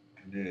home.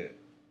 Yeah.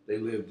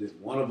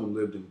 One of them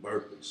lived in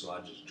Berkeley, so I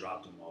just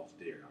dropped them off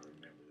there. I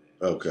remember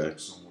that. Okay. It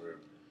was like somewhere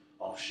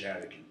off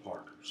Shattuck and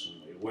Parker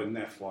somewhere. It wasn't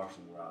that far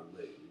from where I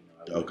lived.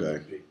 It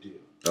wasn't a big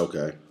deal.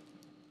 Okay.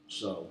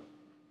 So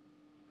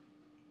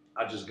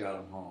I just got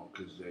them home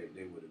because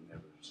they would have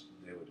never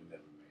made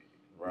it.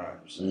 Right. You know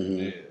what I'm saying?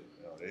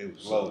 Yeah. They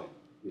was loaded.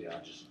 Yeah, I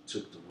just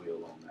took the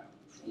wheel on that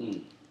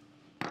one.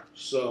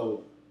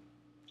 So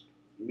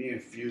me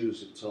and Fuse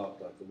had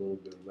talked like a little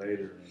bit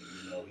later,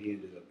 and he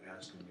ended up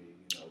asking me,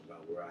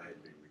 about where I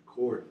had been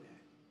recording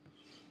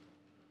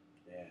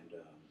at,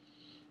 and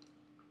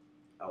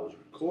I was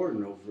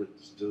recording over at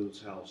this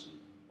dude's house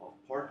off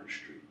Parker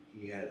Street.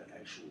 He had an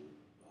actual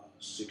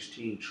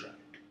 16 track.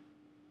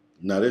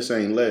 Now this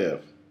ain't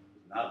Lev.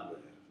 Not Lev.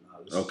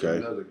 No, this is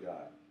another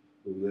guy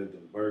who lived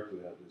in Berkeley.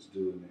 This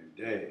dude named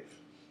Dave.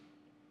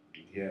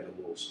 He had a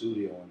little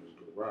studio in his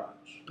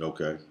garage.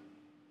 Okay.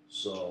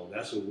 So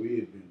that's what we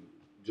had been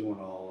doing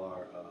all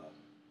our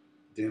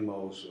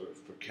demos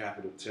for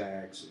Capital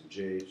Tax and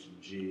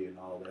JH&G and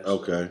all that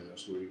stuff.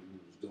 That's where we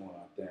was doing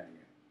our thing.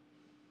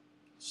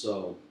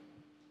 So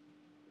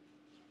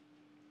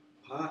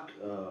Pac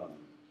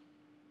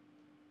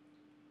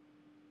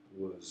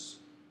was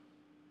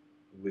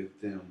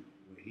with them.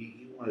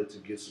 He wanted to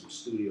get some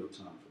studio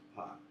time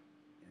for Pac,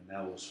 and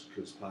that was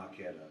because Pac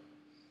had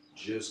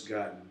just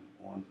gotten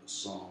on a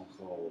song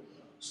called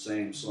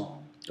Same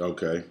Song.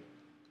 Okay.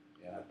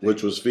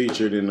 Which was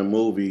featured in the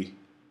movie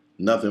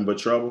Nothing But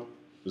Trouble.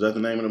 Was that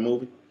the name of the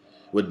movie?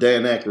 With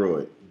Dan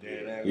Aykroyd.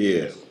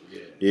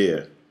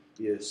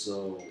 Yeah,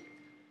 so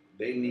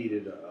they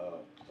needed a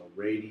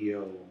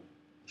radio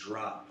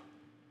drop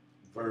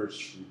verse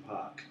from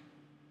Pac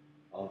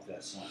off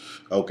that song.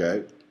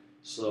 Okay.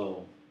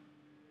 So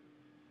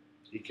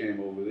he came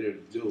over there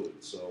to do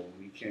it. So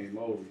when he came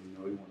over,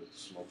 he wanted to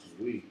smoke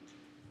some weed.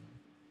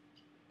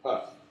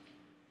 Pac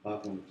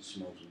wanted to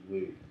smoke some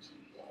weed.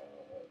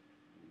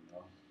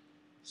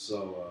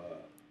 So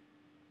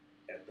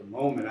at the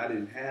moment, I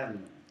didn't have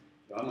none.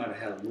 I might have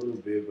had a little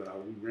bit, but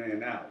we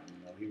ran out.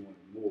 He wanted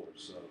more.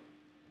 So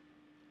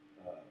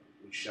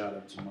we shot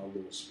up to my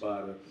little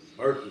spot up in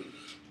Berkeley.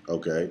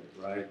 Okay.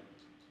 Right?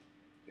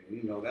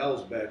 And, that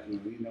was back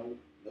when,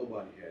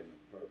 nobody had no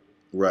purple.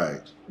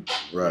 Right.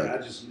 And I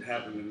just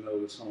happened to know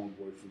this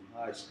homeboy from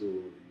high school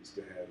that used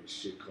to have this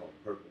shit called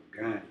Purple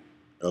Ghani.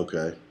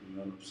 Okay. You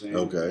know what I'm saying?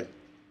 Okay.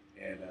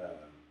 And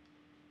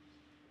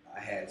I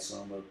had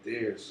some up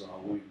there, so I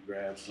went and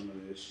grabbed some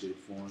of that shit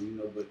for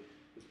him, But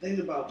the thing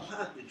about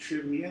Pac that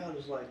tripped me out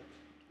is like,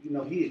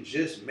 he had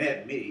just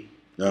met me,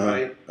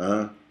 right?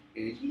 And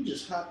he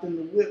just hopped in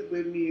the whip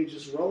with me and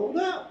just rolled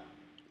out.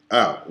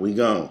 Out, we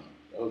gone.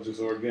 That was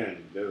just organic.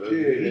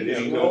 He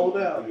just rolled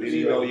out. Did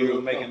he know you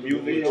was making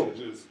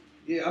music?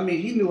 Yeah, I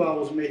mean, he knew I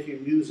was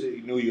making music.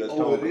 He knew you was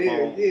over Tone there.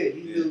 Capone? Yeah,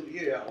 he knew.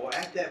 Yeah, well,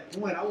 at that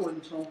point, I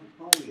wasn't Tone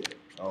Capone yet.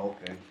 Oh,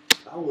 okay.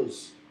 I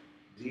was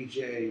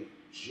DJ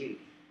G.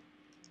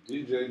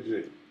 DJ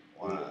G.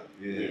 Wow.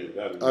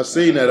 Yeah. I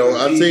seen that on.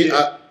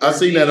 I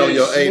seen that on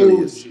your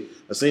alias.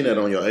 I seen that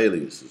on your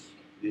aliases.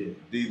 Yeah.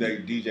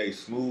 DJ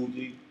Smooth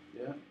G.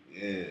 Yeah.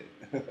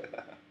 Yeah.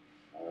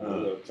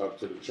 I'll talk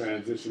to the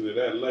transition to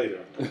that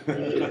later.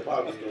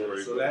 Pop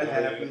story. So that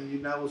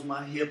happened. That was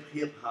my hip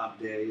hop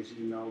days.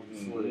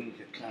 Before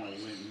it kind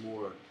of went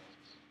more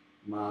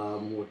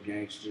mob, more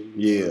gangster.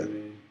 You know what I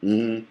mean?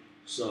 Mm-hmm.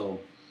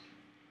 So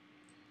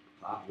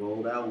Pop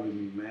rolled out with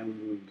me, man.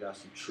 We went and got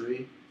some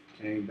tree.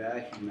 Came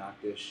back, he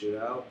knocked that shit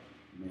out.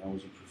 Man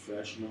was a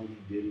professional.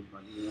 He did it,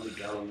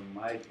 he got on the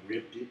mic,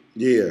 ripped it.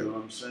 Yeah. You know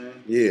what I'm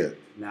saying? Yeah.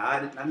 Now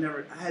I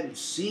hadn't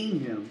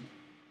seen him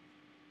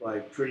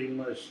like pretty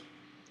much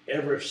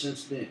ever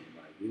since then.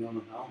 Like, I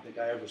don't think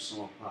I ever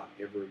saw Pac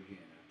ever again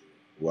after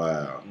that.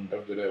 Wow.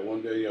 After that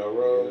one day y'all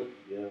rode?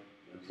 Yeah.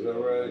 Is that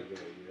right?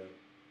 Yeah.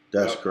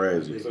 That's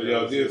crazy. So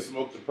y'all did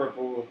smoke the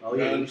purple Oh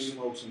yeah, Ghani? we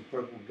smoked some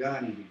Purple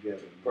Ghani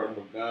together.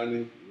 Purple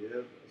Ghani?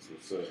 Yeah. That's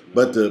what's up,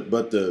 man.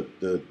 But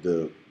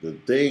the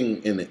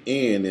thing in the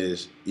end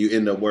is you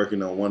end up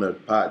working on one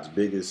of Pac's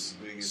biggest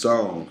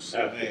songs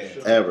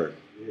ever.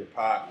 Yeah.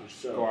 Pac,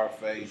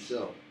 Scarface.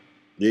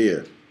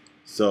 Yeah.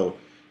 So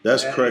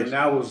that's crazy. And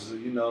that was,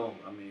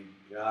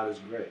 God is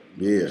great.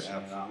 Yeah.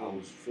 I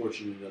was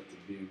fortunate enough to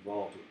be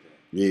involved with that.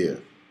 Yeah.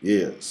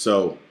 Yeah.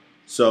 So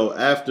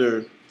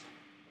after.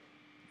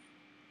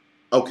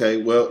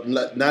 Okay, well,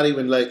 not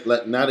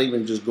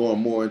even just going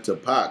more into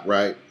Pac,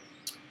 right?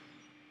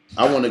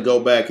 I want to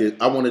go back and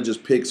I want to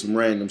just pick some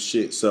random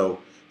shit. So,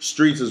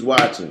 Streets is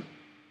watching.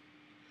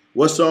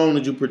 What song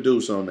did you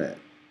produce on that?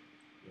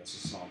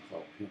 That's a song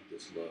called "Pimp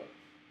This Love."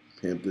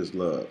 Pimp This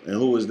Love, and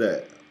who was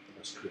that?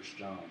 That's Chris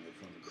John. They're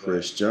from the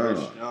Chris John.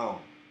 Chris John.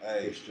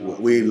 Hey, Chris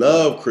John. We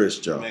love Chris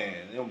John. Man,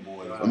 them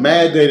boys. I'm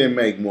mad they didn't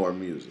make more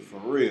music. For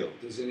real.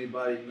 Does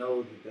anybody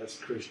know that that's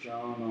Chris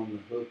John on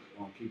the hook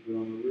on "Keep It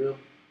on the Real"?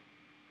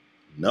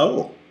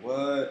 No.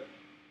 What?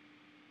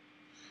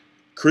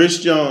 Chris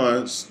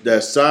Johns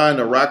that signed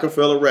to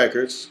Rockefeller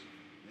Records.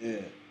 Yeah.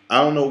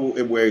 I don't know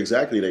where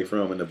exactly they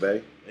from in the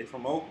Bay. They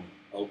from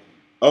Oakland.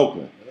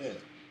 Oakland. Yeah.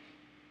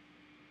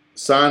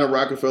 Signed to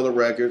Rockefeller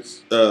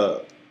Records.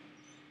 And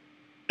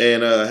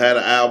had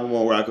an album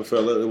on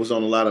Rockefeller. It was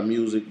on a lot of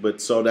music,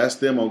 but so that's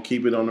them on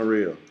Keep It on the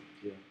Real.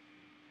 Yeah.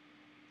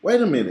 Wait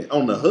a minute,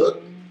 on the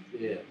hook?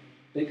 Yeah.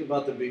 Think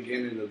about the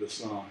beginning of the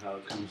song, how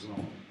it comes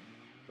on.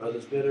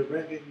 Brothers better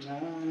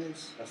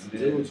recognize. That's the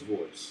dude's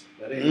voice.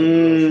 That ain't the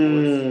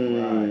girl's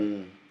voice.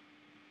 Right.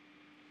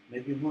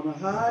 Make me on the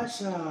high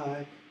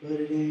side. but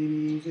it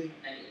ain't easy.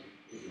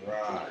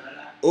 Right.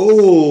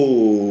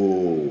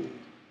 Oh.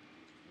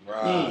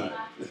 Right.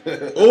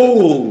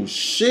 Oh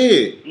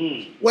shit.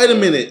 Wait a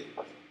minute.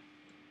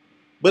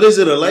 But is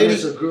it a lady?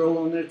 There's a girl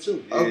on there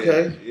too. Yeah,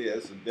 Okay. Yeah,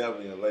 it's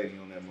definitely a lady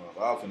on that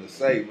motherfucker. I was finna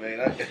say, man,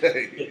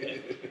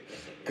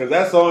 because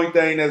that's the only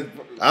thing that's.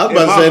 I was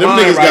about to say them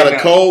niggas got a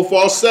cold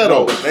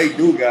falsetto. No, but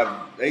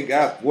they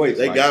got voices.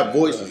 They got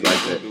voices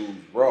like that.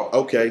 Dudes raw.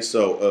 Okay,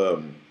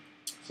 so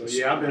So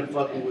yeah, I've been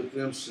fucking with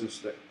them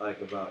since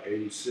like about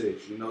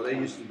 '86. You know, they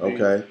used to be.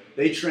 Okay.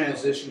 They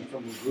transitioned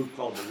from a group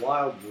called the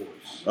Wild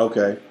Boys.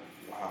 Okay.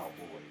 Wild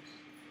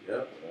Boys.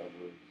 Yep.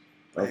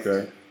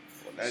 Okay.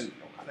 Well,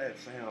 how that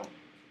sound?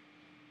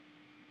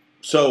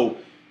 So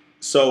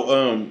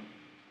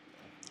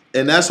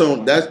and that's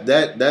on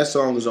that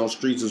song is on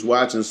Streets is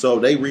Watching. So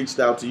they reached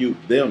out to you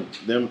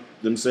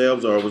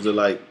themselves, or was it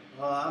like?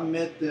 I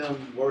met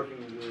them working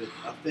with.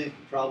 I think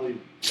probably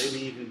maybe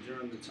even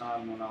during the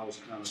time when I was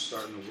kind of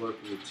starting to work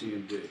with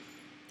TMD.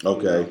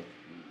 Okay. You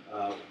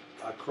know,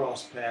 I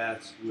crossed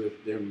paths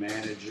with their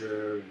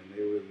manager, and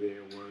they were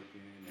there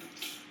working. And,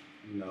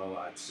 you know,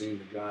 I'd seen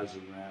the guys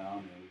around,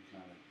 and we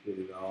kind of hit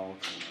it off,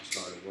 and I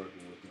started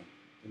working with them.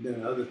 And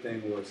then the other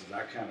thing was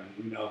I kind of,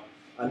 you know,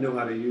 I knew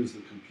how to use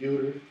the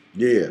computer.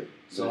 Yeah.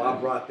 So I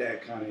brought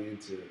that kind of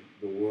into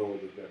the world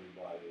of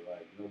everybody.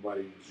 Like,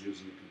 nobody was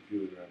using the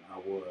computer, and I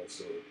was.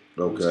 So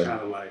it was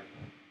kind of like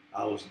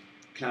I was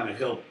kind of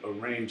helped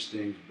arrange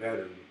things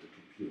better with the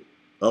computer.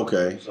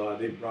 Okay. So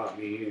they brought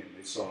me in.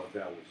 They saw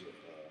that was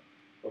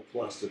a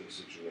plus to the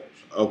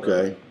situation.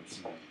 Okay.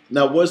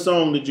 Now, what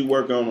song did you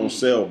work on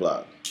Cell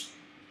Block?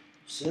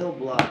 Cell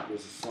Block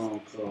was a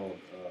song called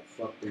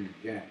Fucked in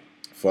the Game.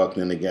 Fucked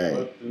in the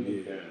Game.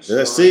 Yeah.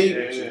 Let's see.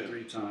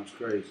 Three times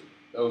crazy.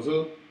 That was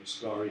who?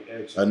 Scary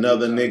X.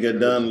 Another nigga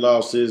done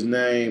lost his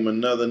name.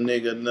 Another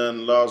nigga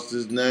done lost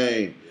his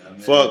name. Yeah,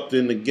 fucked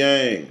in the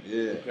game.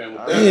 Yeah.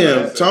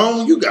 Damn,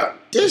 Tone, you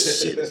got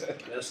this shit.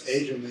 That's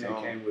Asian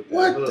Man came with that.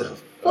 What hook. the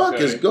fuck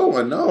is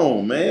going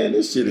on, man?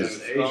 This shit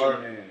is.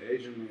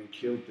 Asian Man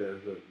killed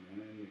that hook, man.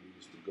 That nigga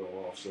used to go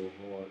off so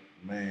hard.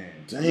 Man.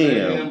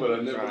 Damn. But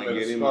I never met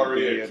a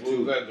Scary X. What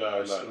was that guy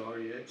like?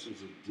 Scary X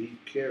was a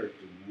deep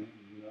character, man.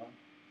 You know?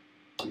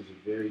 He was a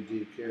very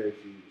deep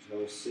character. He was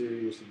hell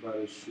serious about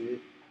his shit.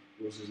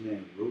 What's his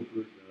name?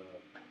 Rupert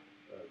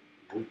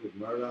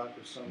Murdoch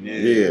or something?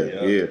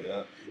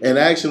 Yeah. And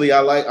actually,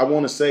 I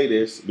want to say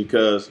this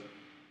because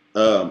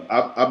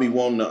I be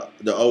wanting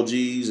the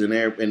OGs and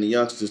the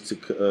youngsters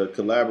to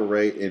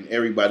collaborate and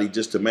everybody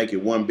just to make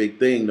it one big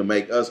thing to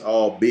make us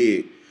all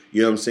big.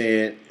 You know what I'm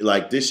saying?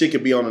 Like, this shit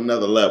could be on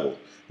another level.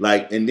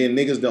 Like, and then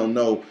niggas don't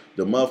know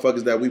the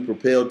motherfuckers that we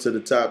propelled to the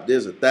top.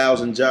 There's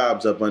 1,000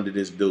 jobs up under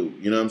this dude.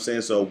 You know what I'm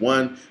saying? So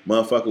one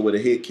motherfucker with a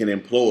hit can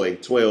employ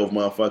 12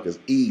 motherfuckers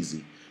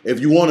easy.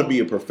 If you want to be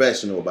a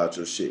professional about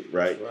your shit,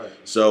 right? Right.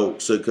 So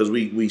because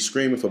we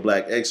screaming for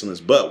black excellence.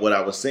 But what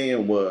I was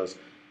saying was,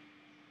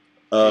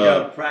 you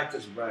gotta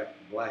practice black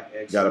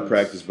excellence. Gotta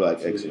practice black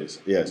excellence.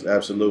 Yes,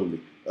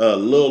 absolutely.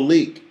 Lil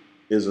Leak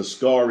is a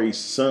Scary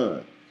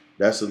son.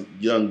 That's a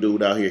young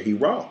dude out here. He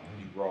raw.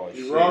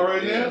 He raw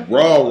right now?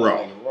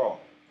 Raw.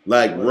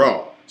 Like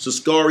raw. So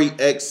Scary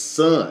X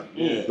son.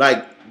 Yeah.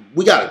 Like,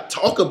 we gotta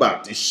talk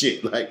about this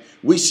shit. Like,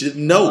 we should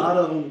know. A lot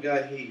of them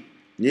got heat.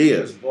 Yeah.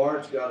 Because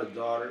Bard's got a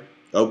daughter.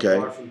 Okay.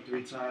 Bard from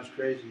 3 Times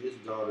Crazy. His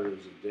daughter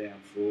is a damn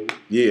fool.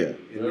 Yeah.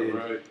 And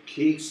then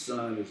Keith's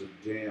son is a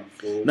damn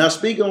fool. Now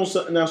speak on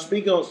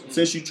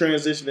since you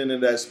transitioned into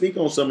that. Speak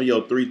on some of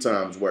your 3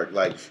 times work.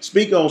 Like,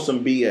 speak on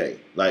some BA.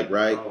 Like,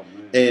 right. Oh,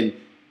 man.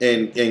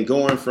 And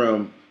going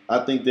from, I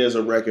think there's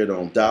a record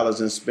on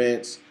Dollars and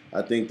Spence.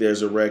 I think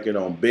there's a record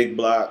on Big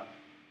Block.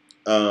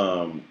 I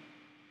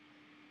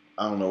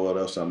don't know what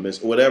else I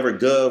missed. Whatever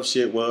Gov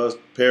shit was,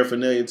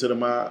 Paraphernalia to the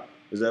Mob.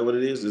 Is that what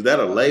it is? Is that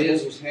a label?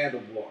 His was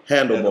Handlebar.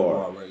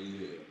 Handlebar. Right,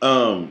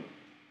 yeah.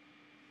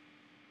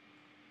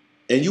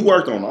 And you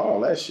worked on all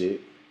that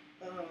shit.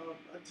 I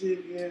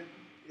did,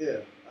 yeah.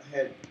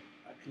 I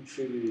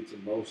contributed to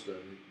most of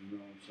it. You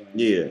know what I'm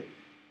saying?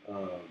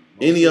 Yeah.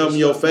 Any of them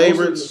your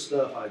favorites? Most of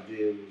the stuff I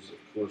did was,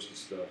 of course, the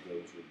stuff that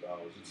was with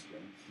Dollars and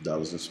Spence.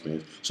 Dollars and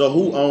Spence. So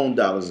who owned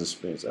Dollars and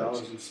Spence?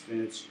 Dollars and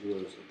Spence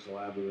was a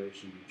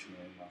collaboration between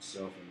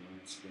myself and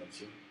Lance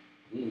Spencer.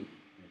 And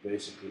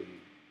basically,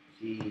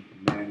 he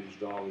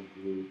managed all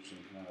the groups and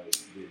kind of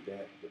did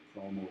the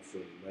promo for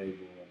the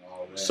label and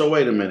all that. So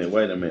wait a minute.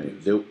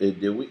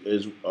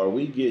 Are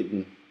we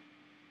getting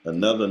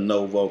another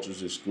No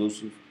Vultures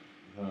exclusive?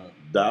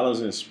 Dollars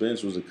and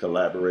Spence was a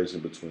collaboration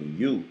between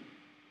you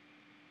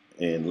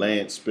and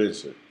Lance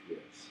Spencer.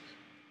 Yes.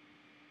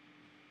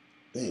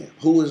 Damn.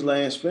 Who is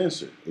Lance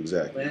Spencer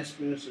exactly? Lance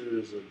Spencer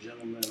is a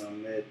gentleman I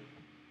met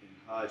in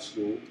high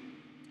school.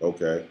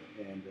 Okay.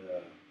 And,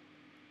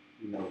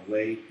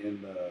 late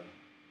in the,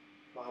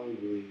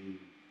 probably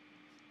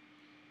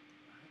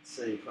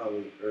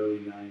early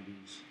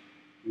 90s,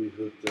 we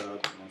hooked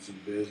up on some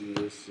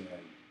business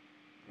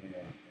and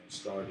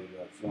started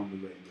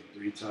formulating the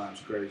 3 Times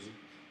Crazy.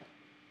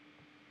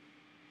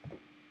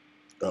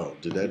 Oh,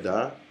 did that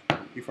die?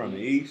 He from the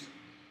East?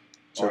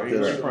 Check he's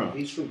that out. from?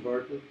 He's from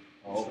Berkeley.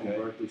 Oh, He's okay.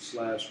 from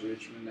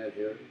Berkeley/Richmond, that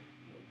area.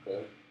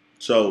 Okay.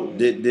 So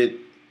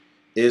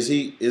is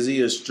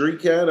he a street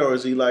cat or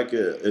is he like He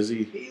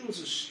was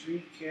a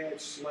street cat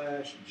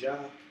 /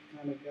 jock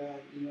kind of guy,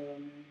 you know what I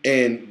mean?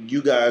 and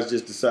you guys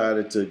just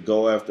decided to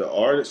go after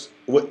artists?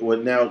 What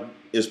now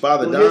is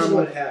Father Well, here's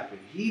Diamond? what happened.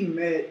 He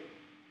met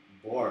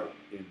Bart,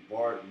 and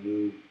Bart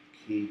knew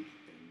Keith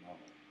and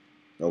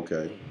Mo.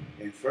 Okay.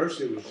 And first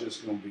it was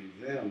just gonna be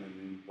them, and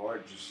then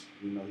Bart just,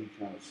 he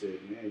kind of said,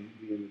 "Man,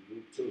 you be in the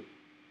group too."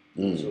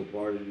 So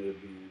Bart ended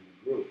up being in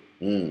the group,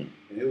 and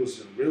it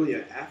was really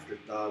an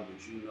afterthought.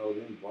 But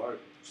then Bart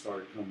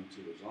started coming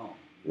to his own.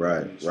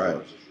 Right, He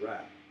started just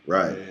rap,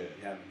 Right.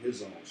 having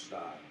his own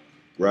style.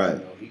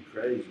 Right. He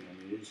crazy.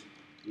 I mean,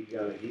 he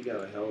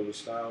got a hell of a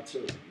style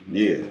too.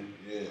 Yeah.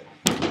 Yeah.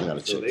 I gotta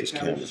So check they this kind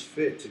camera. of just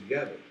fit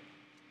together.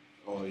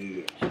 Oh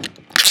yeah.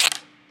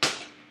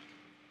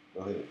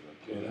 Go ahead.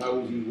 And how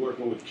was you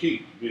working with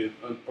Keith, being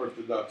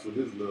unorthodox with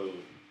his little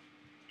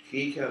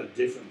He had a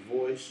different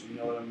voice, you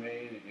know what I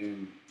mean?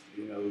 And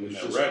it in was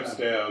that just rap kinda-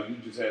 style? You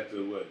just had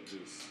to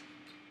just.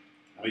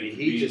 I mean,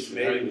 he just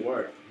made it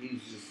work.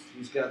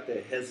 He's got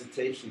that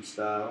hesitation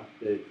style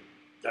that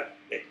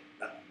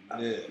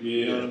Yeah.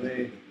 you know what I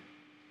mean?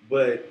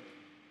 But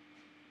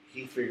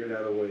he figured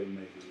out a way to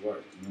make it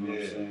work. You know what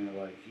I'm Yeah. saying?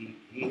 Like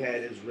he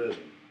had his rhythm.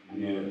 You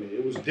know what I Yeah. mean?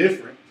 It was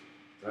different,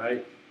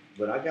 right?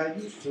 But I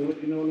got used to it.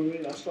 You know what I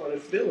mean? I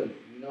started feeling it.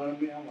 You know what I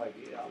mean? I'm like,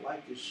 yeah, I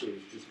like this shit.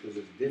 It's just because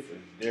it's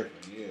different. It's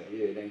different. Yeah.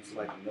 Yeah, it ain't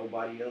like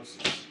nobody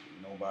else's.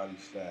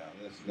 Nobody's style.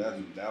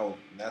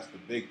 That's the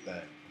big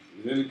thing.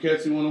 Is there any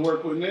cats you want to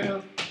work with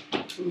now?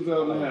 Who's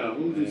out now?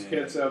 Who's these man.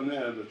 cats out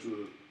now that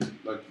you would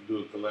like to do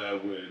a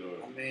collab with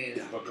or I mean,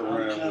 fuck I'm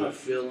around kind of with?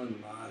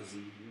 feeling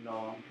Mozzie.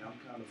 I'm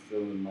kind of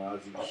feeling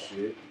Mozzie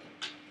shit.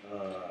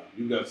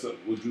 You got something?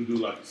 Would you do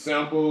like a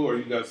sample, or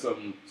you got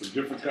some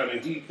different kind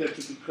of heat that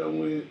you could come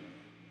with?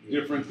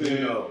 Different Who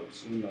thing.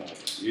 knows? Who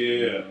knows? Yeah, You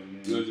know what I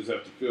mean? you'll just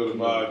have to feel the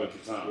vibe at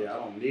the time. Yeah, I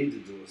don't need to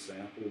do a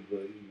sample,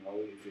 but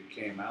if it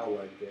came out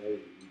like that,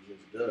 it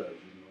just does. You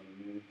know what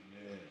I mean?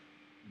 Yeah.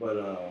 But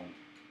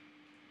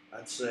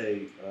I'd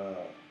say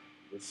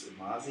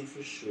Mozzie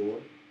for sure.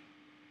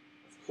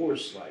 Of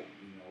course, like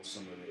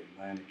some of the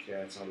Atlanta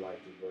cats I like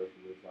to work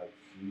with, like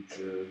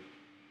Future.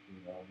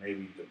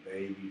 Maybe the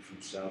Baby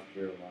from South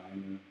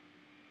Carolina.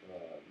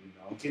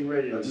 I'm getting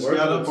ready to I just work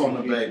got with up on some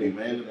the people. baby,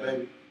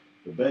 man.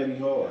 The baby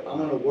hard. I'm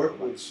gonna work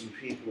with some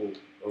people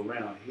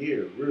around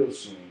here real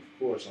soon. Of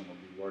course, I'm gonna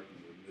be working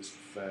with Mr.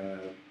 Fab.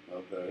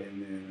 Okay.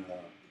 And then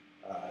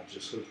I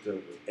just hooked up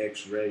with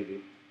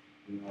X-Rated.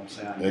 You know what I'm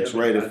saying?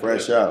 X-Rated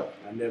fresh out.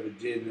 I never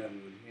did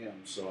nothing with him,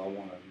 so I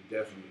want to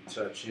definitely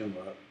touch him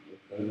up.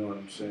 Okay. You know what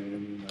I'm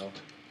saying?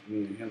 Me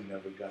and him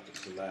never got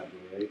to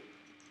collaborate.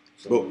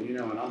 So, But- and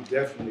I'm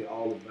definitely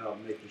all about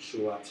making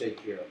sure I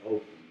take care of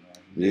Oakland, man.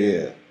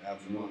 Yeah.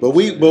 Absolutely.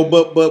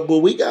 But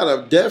we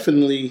gotta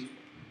definitely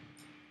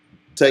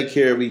take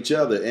care of each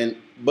other.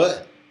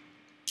 But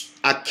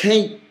I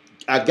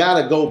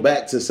gotta go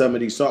back to some of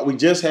these songs. We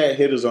just had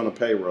Hitters on the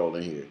Payroll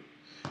in here,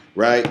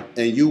 right?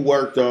 And you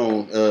worked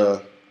on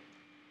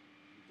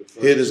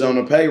Hitters on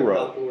the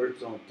Payroll, I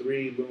worked on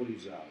 3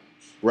 Luniz albums.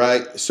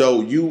 right?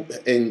 So you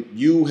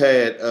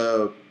had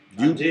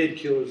I did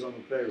Killers on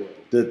the Payroll.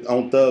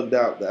 on Thugged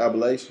Out, the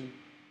Ablation.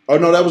 Oh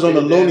no, that was on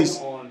the Luniz.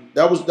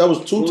 That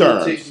was 2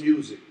 Lunatic terms.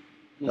 Music.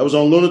 That was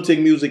on Lunatic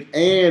Music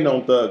and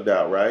on Thugged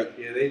Out, right?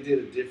 Yeah, they did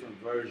a different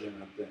version,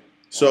 I think.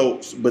 So,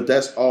 but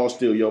that's all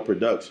still your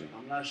production.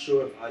 I'm not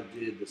sure if I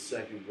did the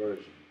second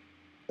version.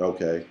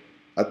 Okay.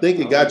 I think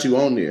it got you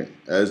on there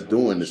as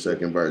doing the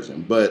second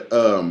version. But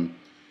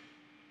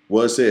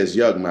it says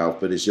Young Mouth,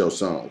 but it's your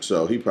song.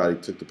 So he probably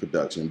took the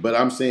production. But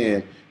I'm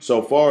saying,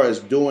 so far as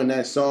doing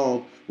that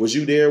song, was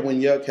you there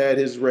when Yuck had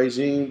his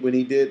regime when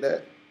he did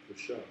that? For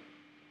sure.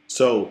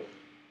 So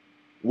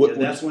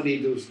That's when he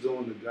was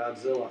doing the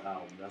Godzilla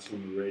album. That's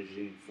when the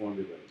regime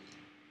formulated.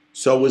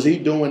 So was he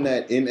doing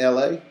that in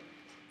LA?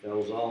 That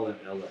was all in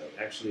LA.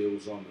 Actually, it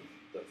was on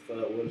the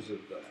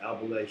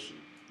Ablation.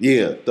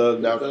 Yeah,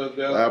 Thugged Out, Thugged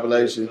Out.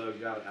 Ablation.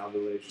 Thugged Out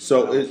Ablation.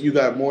 So you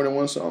got more than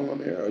one song on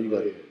there? Or you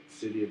got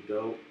City of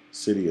Dope.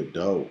 City of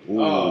Dope.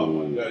 Ooh. Oh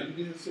my God,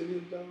 you did City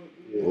of Dope?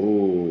 Yeah.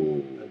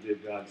 Ooh. I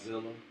did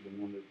Godzilla,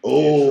 the one that.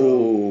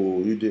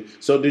 Oh, you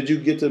did. So did you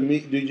get to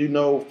meet? Did you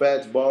know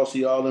Fats,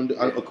 Bossy, all them?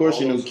 Yeah, of course,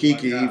 all you knew those were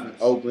Kiki, my even guys.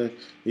 Oakland.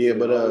 Yeah,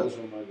 but those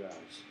were my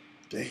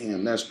guys.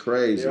 damn, that's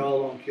crazy. They're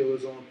all on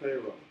Killers on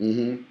Payroll.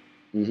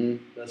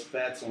 That's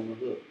Fats on the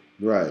hook.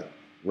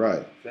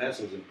 Right. Fats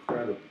was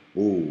incredible.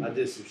 Ooh, I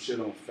did some shit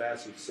on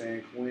Fats with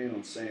San Quinn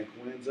on San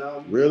Quinn's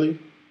album. really?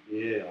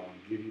 Yeah,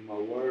 Give You My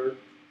Word.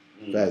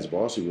 Fats,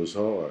 Bossy was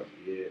hard.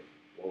 Yeah.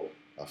 Whoa.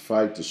 I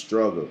fight the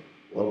struggle.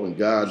 Oh, when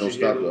God don't You should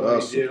stop hear the what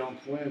hustle. he did on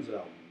Quinn's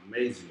album.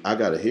 Amazing. I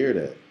gotta hear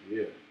that.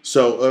 Yeah.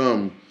 So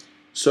and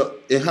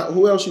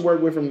who else you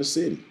work with from the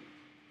city?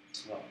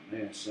 Oh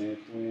man, San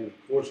Quinn.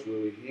 Of course,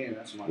 Willie Hen.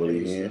 That's my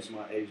Willie ace. Hen. That's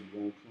my ace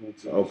Boone Quinn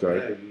to Okay,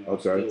 this day. I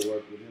okay. still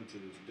work with him to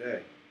this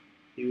day.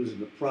 He was in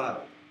the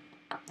product,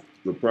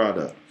 The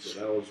product. so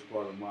that was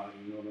part of my.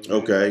 You know what I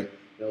mean? Okay.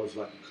 that was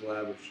like a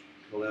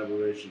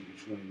collaboration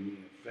between me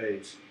and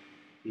Face.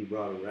 He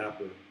brought a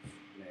rapper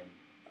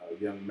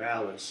named Young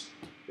Malice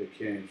that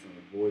came from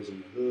the Boys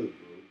in the Hood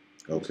group.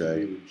 Okay.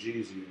 He with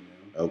Jeezy and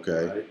them.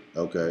 Okay. Right?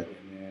 Okay.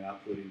 And then I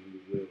put him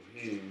with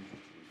him, and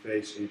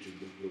Face entered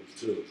the group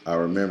too. I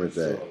remember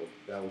that. So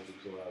that was the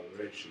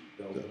collaboration.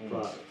 That was the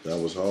product. That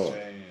was hard.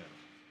 Damn.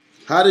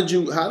 How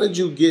did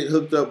you get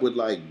hooked up with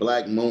like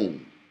Black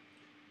Moon?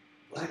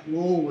 Black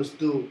Moon was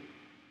through.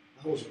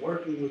 I was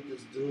working with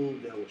this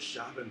dude that was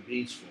shopping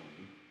beats for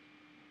me.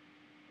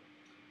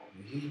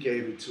 And he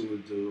gave it to a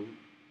dude. And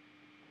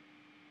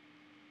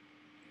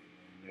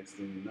then next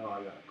thing you know,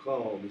 I got a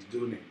call. This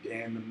dude named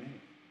Dan the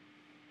Man.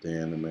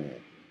 Dan the Man.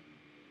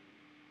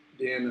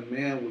 Dan the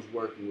Man was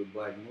working with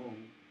Black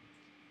Moon.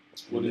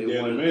 What did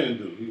Dan the Man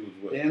do? He was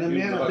what? Dan the He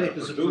Man, was I like think,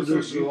 is a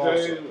producer DJ,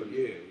 also. or-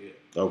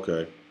 Yeah.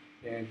 Okay.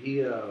 And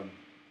he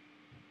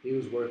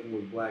was working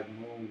with Black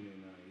Moon,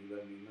 and he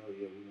let me know,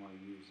 yeah, we want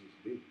to use this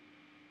beat.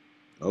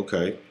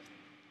 Okay.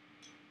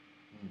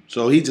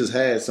 So he just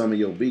had some of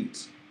your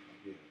beats.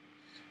 Yeah.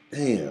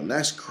 Damn,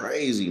 that's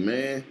crazy,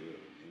 man.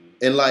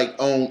 And like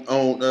on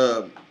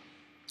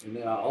And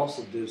then I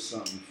also did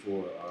something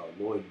for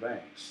Lloyd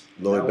Banks.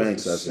 And Lloyd that was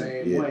Banks, the I think,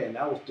 same yeah. way, and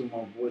that was through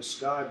my boy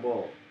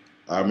Skyball.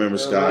 I remember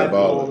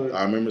Skyballer. Skyballer.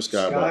 I remember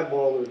Skyballer.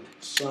 Skyballer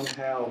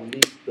somehow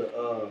leaked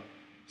the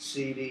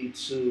CD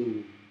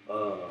to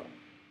the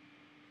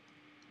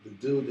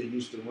dude that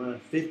used to run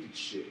 50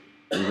 shit,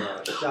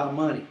 Sha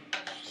Money.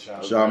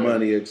 Shaw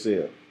Money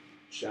XL.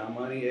 Sha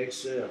Money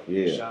XL.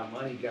 Yeah. Sha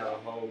Money got a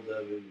hold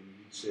of it, and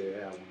he said,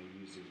 "Hey, I want to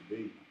use this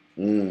beat."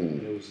 Mm.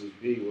 And it was this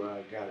beat where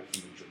I got it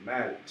from the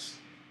Dramatics.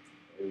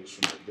 It was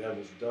from the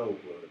Devil's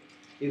Dope,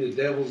 or either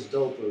Devil's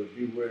Dope or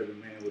Beware the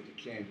Man with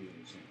the Candy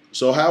in his hand.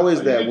 So how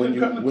is that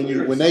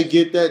when they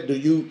get that? Do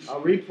you? I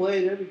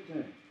replayed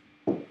everything.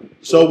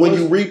 So when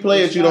you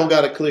replay it, you don't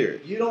gotta clear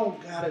it. You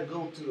don't gotta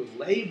go to the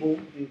label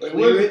and Wait,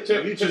 clear what- it.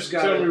 tell- You tell- just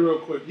tell gotta. me real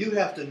quick. You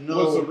have to know.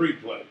 What's a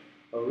replay?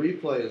 A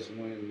replay is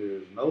when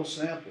there's no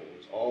sample.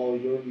 It's all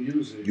your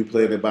music. You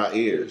played it by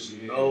ear. There's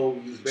no.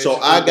 you So basically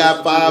I got listen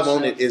to 5 the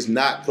on it. sample. It's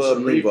not It's Club a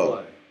Nouveau.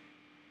 replay.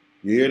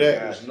 You hear that?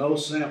 There's no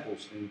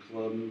samples in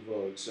Club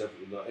Nouveau except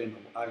for the. And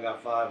I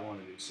got 5 on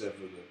it except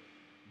for the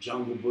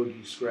Jungle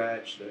Boogie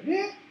scratch.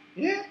 The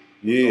the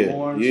Yeah,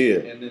 horns, yeah.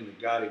 and then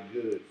the Got It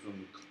Good from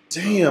the.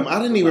 Damn, I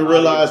didn't from even the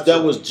realize audio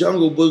that was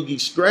Jungle Boogie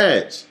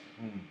scratch.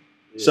 Yeah.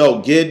 So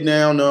get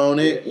down on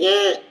it.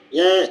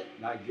 Yeah.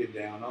 Not get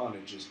down on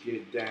it, just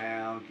get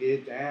down.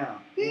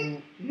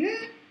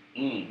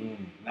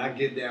 Not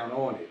get down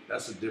on it.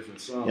 That's a different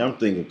song. Yeah, I'm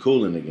thinking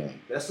Cool in the Game.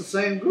 That's the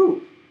same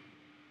group.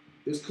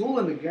 It's Cool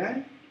in the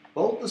Game.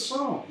 Both the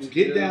songs.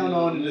 Get Down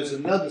on It is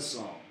another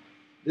song.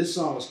 This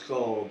song is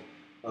called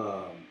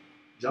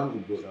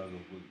Jungle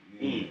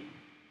Boogie.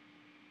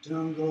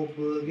 Jungle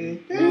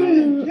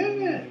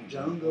Boogie.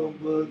 Jungle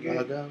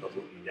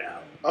Boogie.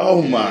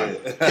 Oh my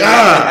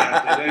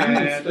God.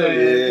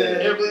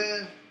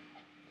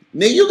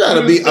 Nigga, you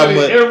gotta be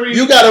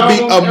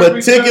a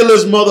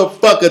meticulous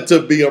motherfucker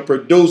to be a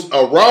producer,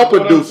 a raw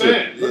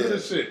producer. Look at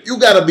this shit. You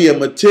gotta be a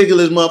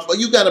meticulous motherfucker.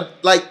 You gotta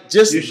like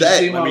just You should that.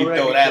 see my Let me throw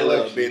record that little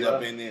collection, bit bro.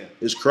 up in there.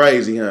 It's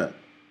crazy, huh?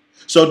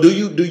 So do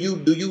you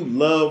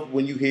love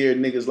when you hear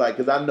niggas like?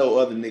 Cause I know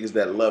other niggas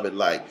that love it,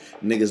 like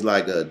niggas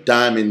like a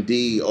Diamond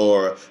D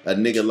or a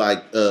nigga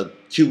like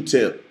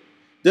Q-Tip.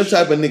 Them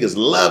type of niggas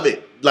love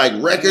it, like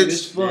It's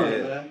records. fun, Yeah.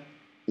 man.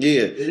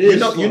 Yeah, It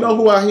is you know fun.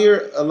 who I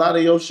hear a lot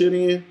of your shit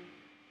in?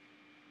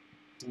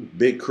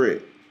 Big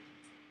Crit.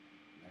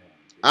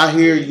 I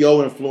hear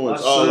your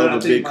influence all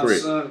over Big My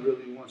Crit. son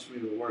really wants me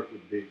to work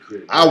with Big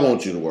Crit. I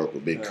want you to work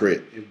with Big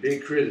Crit. And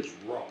Big Crit is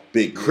raw.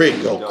 Big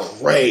Crit go dope.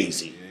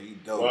 crazy. Yeah, he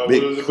Why dope.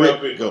 Big was it Crit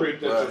about Big go. Crit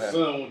that Right. your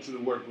son wants you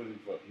to work with him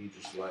for? He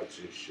just likes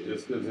his shit.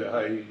 Just because of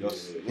how he Yes.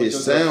 what's His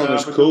your sound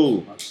is produce?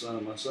 cool. My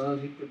son,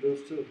 he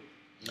produced too.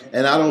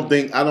 And I don't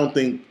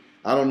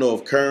know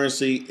if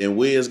Currency and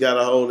Wiz got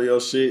a hold of your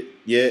shit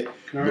yet.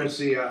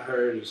 Currency, I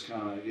heard, is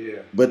kind of, yeah.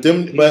 But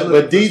them, He's but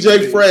looking for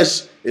DJ some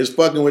Fresh is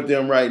fucking with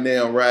them right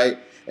now, right?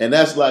 And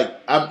that's like,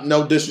 I'm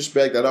no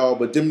disrespect at all,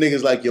 but them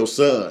niggas like your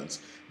sons.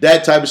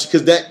 That type of shit,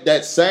 because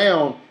that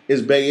sound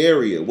is Bay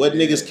Area. What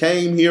Yeah. niggas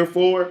came here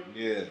for?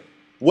 Yeah.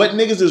 What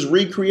niggas is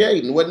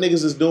recreating? What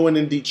niggas is doing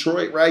in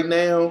Detroit right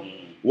now?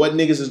 What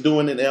niggas is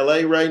doing in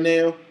LA right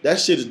now? That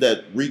shit is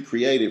that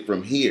recreated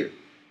from here.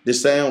 The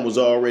sound was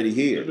already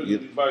here. You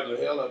be biting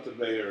the hell out the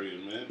Bay Area,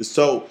 man.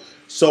 So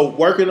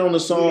working on the We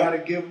song, gotta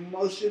give him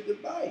more shit to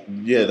bite.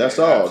 yeah, that's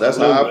all. That's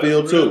how I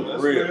feel too.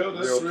 That's Real. real.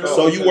 That's Real real. talk.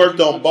 So you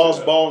worked on Boss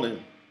Ballin'.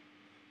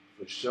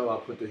 For sure, I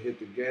put the Hit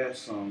the Gas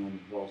song on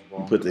the Boss Ball.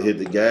 You put the Hit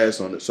the Gas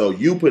on it. So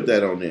you put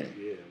that on there.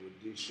 Yeah,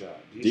 with D-Shot.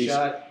 D-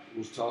 D-Shot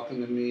was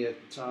talking to me at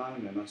the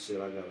time, and I said,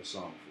 I got a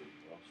song for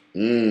you, boss.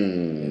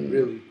 And Mmm.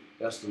 really,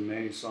 that's the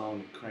main song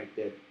that cranked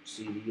that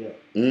CD up.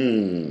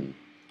 Mmm.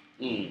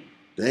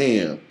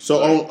 Damn.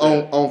 So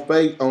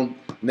on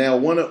now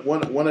one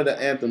of the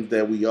anthems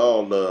that we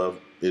all love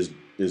is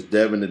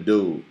Devin the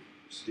Dude,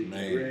 Sticky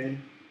Man.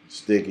 Green.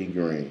 Sticky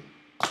Green.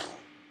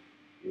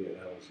 Yeah,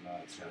 that was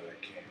nice how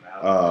that came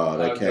Oh,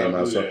 that How'd came y'all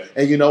out do so. that?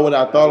 And you know what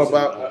I thought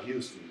about?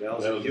 Houston. That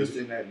was in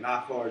Houston at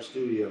Knock Hard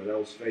Studio. That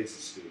was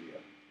Face's studio.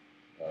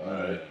 All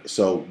right.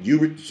 So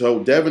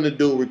Devin the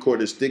Dude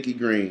recorded Sticky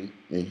Green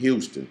in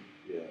Houston.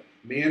 Yeah.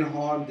 Me and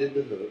Harm did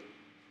the hook.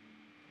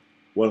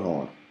 What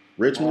Harm?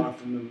 Richmond? Harm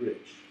from the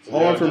Rich.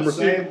 Harm from the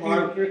same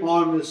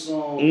Harm this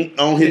song.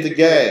 On Hit the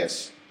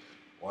Gas.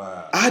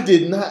 Wow. I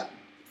did not.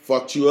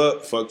 Fucked you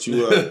up. Fucked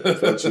you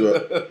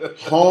up.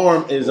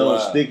 Harm is on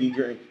Sticky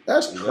Green.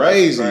 That's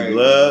crazy,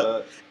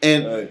 blood.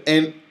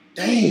 And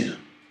damn.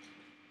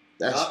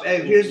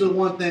 Hey, here's the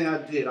one thing I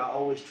did. I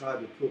always tried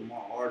to put my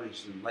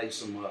artists and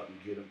lace them up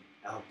and get them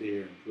out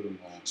there and put them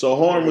on. So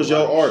Harm was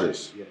your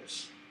artist?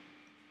 Yes.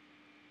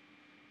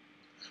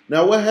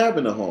 Now what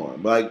happened to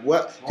Harm? Like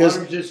what?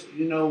 Harm just,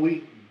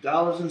 we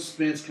Dollars and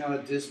Spence kind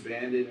of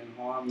disbanded, and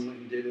Harm went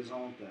and did his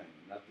own thing.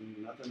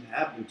 Nothing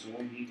happened to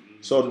him.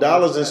 So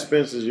Dollars and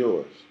Spence is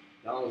yours.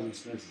 Dollars and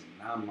Spence is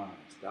not mine.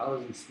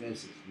 Dollars and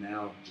Spence is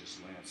now just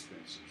Lance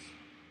Spencer's.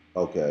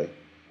 Okay.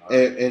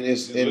 And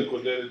it's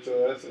liquidated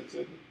your assets.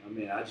 I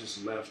mean, I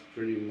just left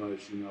pretty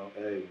much,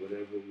 hey,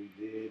 whatever we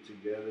did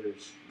together,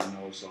 it's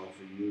all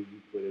for you.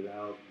 You put it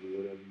out, do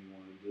whatever you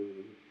want to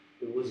do.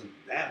 It wasn't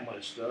that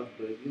much stuff,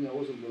 but it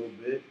was a little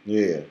bit.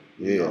 Yeah.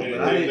 He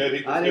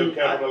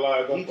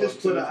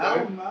just put an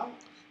album out.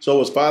 So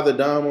was Father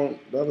Dom on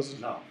Dollars?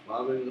 No,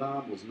 Father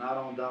Dom was not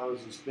on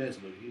Dollars and Spence,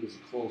 but he was a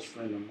close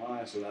friend of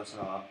mine, so that's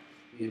how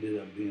he ended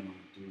up being on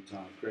 3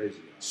 Times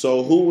Crazy.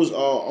 So who was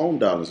all on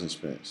Dollars and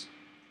Spence?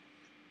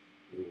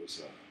 It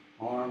was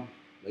Harm,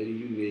 Lady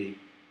Unique,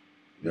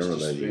 Never Mr.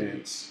 Lady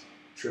Spence,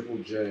 Triple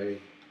J,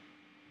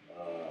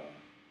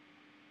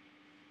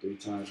 3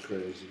 Times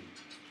Crazy.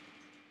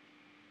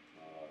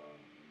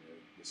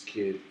 This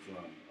kid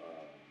from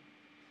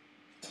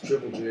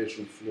Triple J is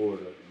from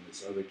Florida, and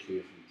this other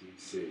kid from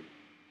DC named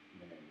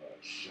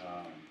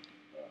Sean.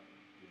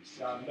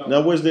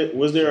 Now was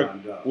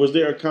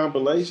there a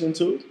compilation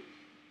too?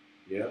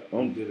 Yeah,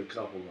 we did a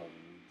couple of them.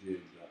 We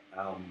did the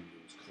album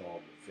that was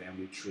called The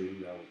Family Tree.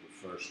 That was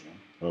the first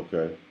one.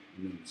 Okay.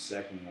 And then the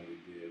second one we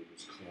did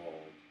was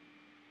called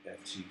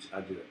FT.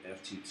 I did an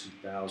FT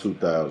 2000.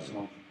 2000.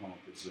 Tone Capone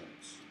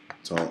Presents.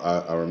 So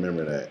I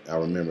remember that. I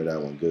remember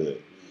that one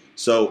good.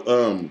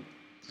 So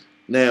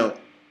now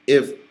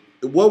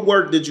what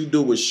work did you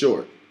do with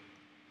Short?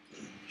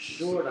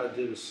 Short, I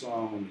did a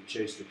song on the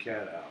Chase the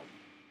Cat album.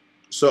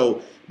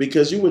 So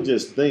because you would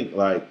just think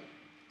like,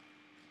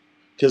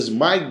 because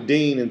Mike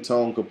Dean and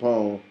Tone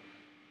Capone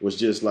was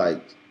just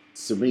like,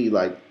 to me,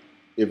 like,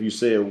 if you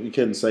said we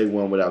couldn't say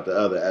one without the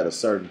other at a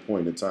certain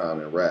point in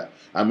time in rap.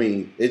 I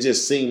mean, it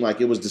just seemed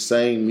like it was the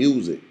same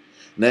music.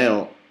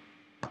 Now,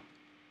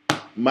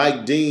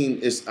 Mike Dean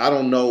is, I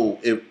don't know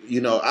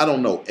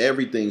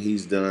everything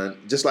he's done,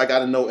 just like I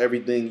don't know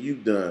everything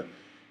you've done.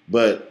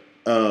 But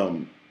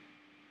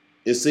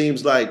it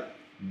seems like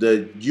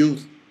the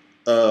youth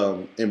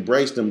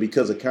embraced him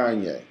because of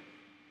Kanye.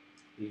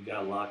 He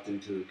got locked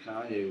into the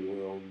Kanye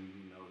world, and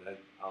that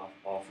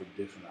offered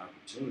different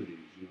opportunities.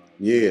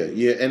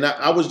 Yeah. And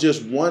I was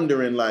just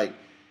wondering, like,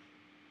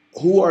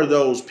 who are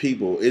those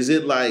people? Is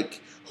it like,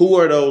 who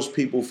are those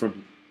people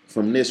from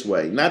this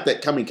way? Not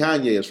that,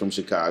 Kanye is from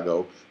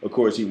Chicago. Of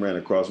course, he ran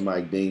across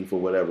Mike Dean for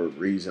whatever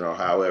reason or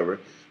however.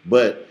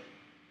 But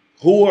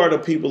who are the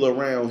people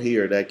around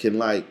here that can,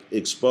 like,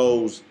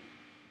 expose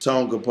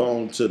Tone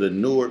Capone to the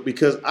newer?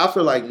 Because I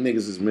feel like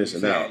niggas is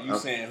missing out. You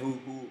saying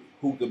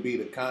who could be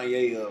the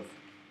Kanye of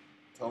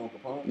Tone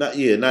Capone?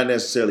 Not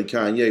necessarily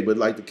Kanye, but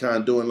like the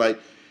kind doing like,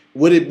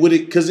 would it?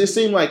 Because it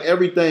seemed like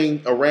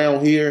everything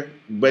around here,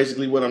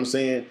 basically what I'm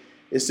saying,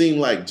 it seemed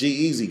like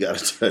G-Eazy got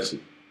to touch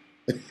it.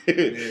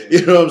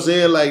 You know what I'm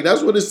saying? Like,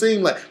 that's what it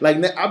seemed like. Like,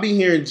 I be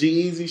hearing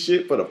G-Eazy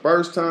shit for the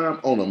first time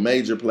on a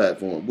major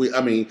platform.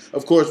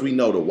 Of course, we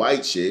know the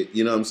white shit.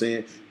 You know what I'm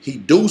saying? He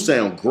do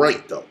sound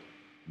great though.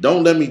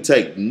 Don't let me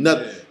take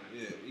nothing.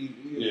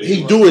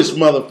 He do his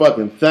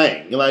motherfucking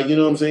thing. Like, you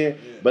know what I'm saying?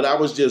 Yeah. But I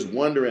was just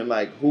wondering,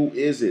 like, who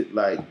is it?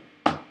 Like,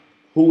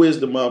 who is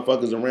the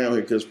motherfuckers around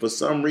here? Because for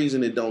some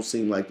reason, it don't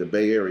seem like the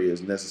Bay Area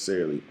is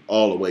necessarily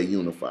all the way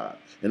unified.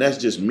 And that's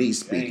just me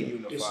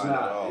speaking. It's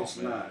not. It's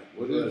not.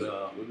 What is it?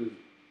 Well,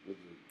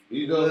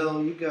 you got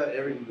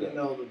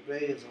the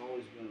Bay has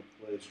always been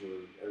a place where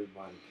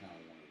everybody kind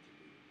of wanted to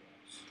be the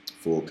boss.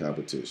 Full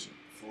competition.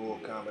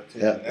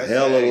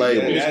 Hella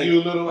label.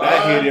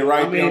 That hit it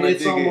right there.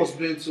 It's almost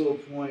been to a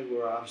point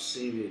where I've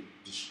seen it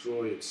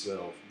destroy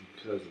itself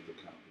because of the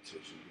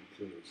competition.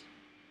 Because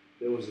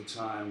there was a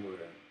time where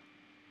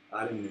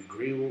I didn't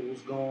agree with what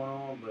was going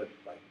on, but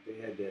like they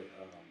had that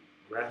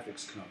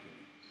graphics company.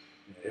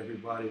 And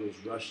everybody was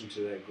rushing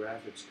to that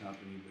graphics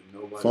company,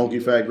 but nobody. Funky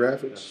Fat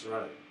Graphics. That's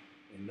right,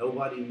 and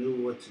nobody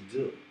knew what to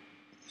do.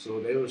 So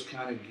they was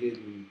kind of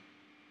getting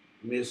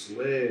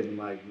misled and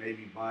like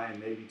maybe buying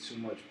maybe too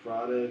much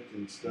product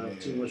and stuff,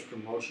 too much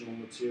promotional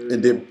material.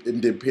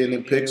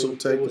 Independent pixel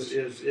takers.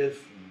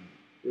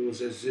 It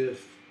was as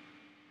if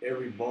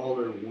every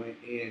baller went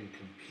in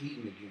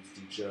competing against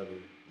each other.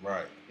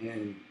 Right.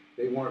 And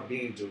they weren't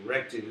being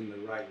directed in the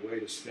right way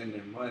to spend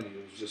their money.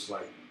 It was just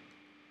like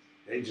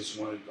they just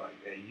wanted like,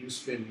 hey, you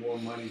spend more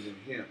money than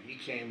him. He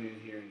came in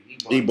here and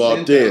He bought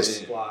bought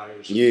this.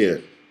 flyers. Yeah.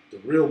 The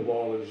real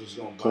ballers was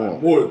gonna buy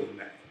Corn. more than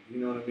that. You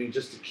know what I mean?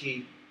 Just to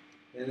keep,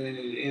 and then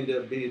it ended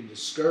up being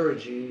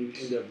discouraging. You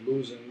end up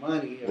losing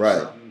money or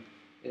Right. something,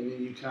 and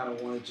then you kind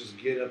of want to just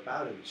get up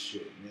out of the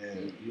shit. Yeah.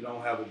 You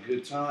don't have a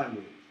good time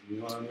with it. You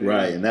know what I mean?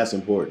 Right, and that's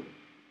important.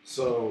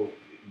 So,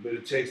 but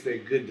it takes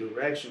that good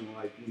direction.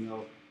 Like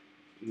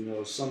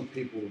some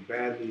people were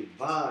badly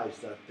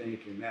advised, I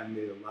think, and that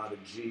made a lot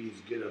of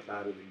G's get up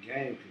out of the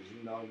game because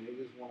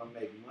niggas want to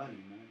make money,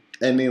 man.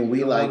 And then we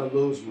don't like want to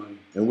lose money.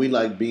 And we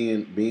like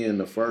being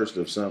the first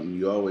of something.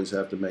 You always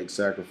have to make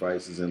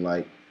sacrifices, and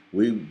like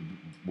we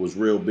was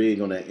real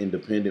big on that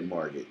independent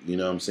market. You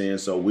know what I'm saying?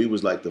 So we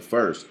was like the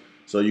first.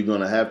 So you're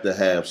gonna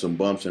have some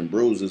bumps and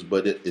bruises,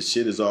 but it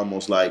shit is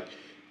almost like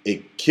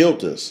it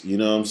killed us. You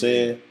know what I'm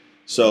saying?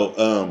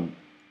 So,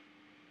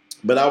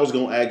 but I was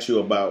gonna ask you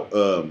about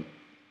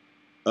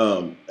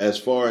as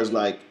far as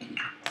like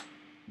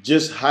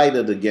just height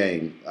of the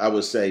game. I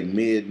would say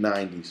mid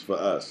 '90s for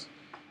us.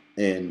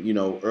 And,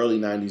 early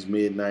 90s,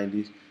 mid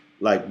 90s.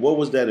 Like, what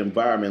was that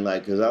environment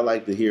like? Because I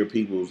like to hear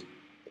people's...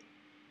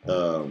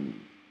 Well,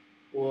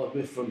 I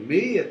mean, for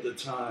me at the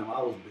time,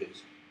 I was busy.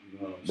 You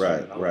know what I'm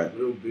saying? I was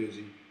real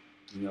busy.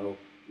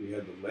 We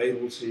had the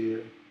labels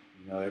here.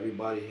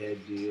 Everybody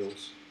had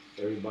deals.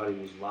 Everybody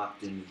was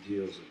locked into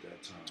deals at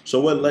that time.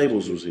 So what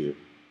labels was here?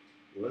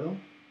 Well,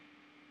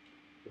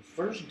 the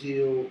first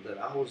deal that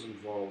I was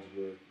involved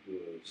with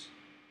was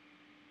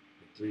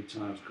the 3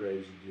 Times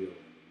Crazy deal and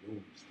the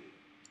Luniz deal.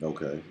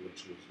 Okay.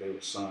 Which was, they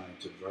were signed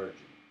to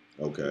Virgin.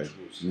 Okay. Which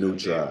was New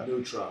Tribe.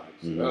 New Tribe.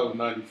 Mm-hmm. That was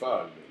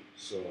 95 then.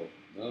 So,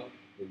 no,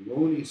 the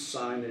Luniz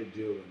signed their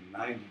deal in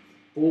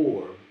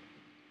 94,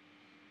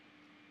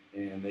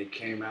 and they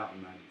came out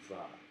in 95.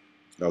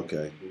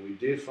 Okay. But we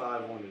did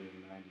 500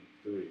 in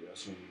 93.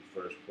 That's when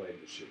we first played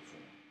the shit for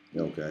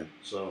them. Okay.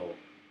 So,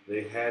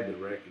 they had the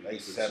record. They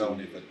sat on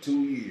it for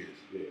 2 years.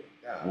 Yeah.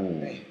 God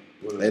damn.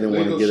 They didn't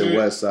want to get a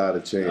West Side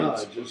a chance.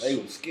 Nah, They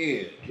were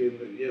scared. Getting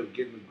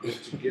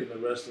the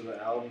rest of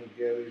the album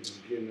together,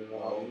 just getting it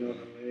all. You know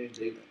what I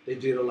mean? They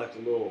did a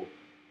little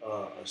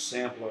a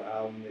sampler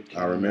album that came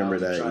I remember out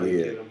to that. try to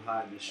Yeah, get them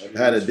hot in the streets.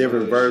 had a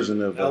different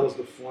version of that. Was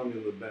the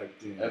formula back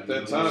then. At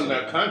that time,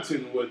 that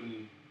content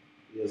wasn't.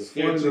 Yeah, the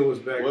formula was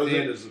back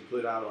then is to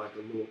put out like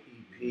a little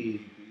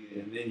EP,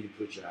 and then you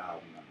put your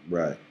album out.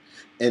 Right,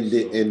 and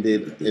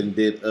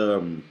did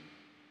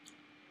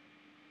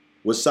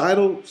was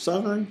Seidel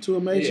signed to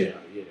a major?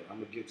 Yeah. I'm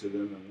gonna get to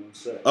them in one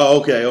second.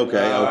 Oh,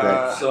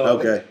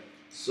 okay.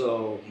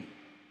 So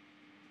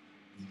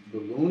the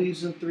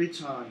Luniz and 3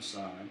 Times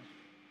signed.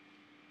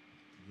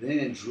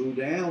 Then Drew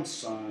Down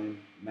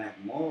signed.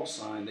 Mac Mall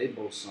signed. They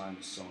both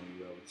signed to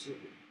Sony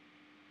Relativity.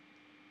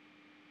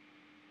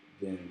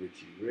 Then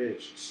Richie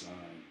Rich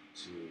signed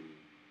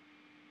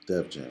to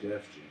Def Jam.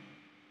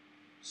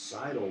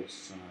 Seidel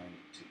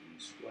signed to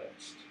East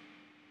West.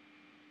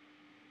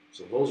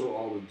 So those were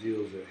all the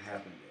deals that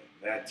happened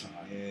at that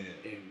time. Yeah.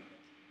 And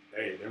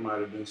hey, there might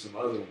have been some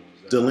other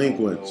ones. That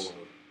Delinquents.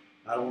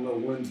 I don't know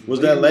when. Was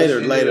that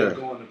later?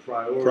 Going to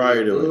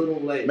prior to a little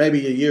later.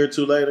 Maybe a year or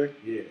two later.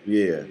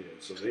 Yeah.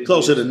 So they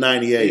Closer to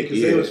 98.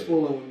 Because they was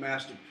fooling with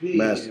Master P,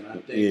 and I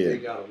think they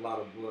got a lot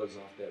of buzz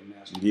off that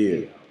Master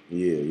P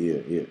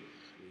album.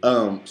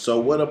 Yeah. So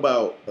what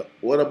about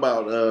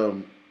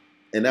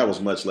and that was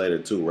much later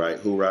too, right?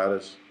 Who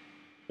Riders?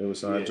 They were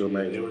signed to a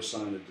major. They were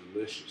signed to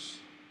Delicious.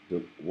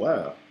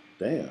 Wow.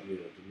 Damn. Yeah,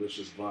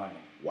 Delicious Vinyl.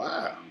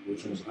 Wow.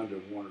 Which was under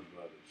Warner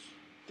Brothers.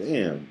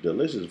 Damn,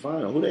 Delicious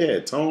Vinyl. Who they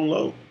had? Tone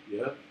Loc.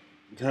 Yep.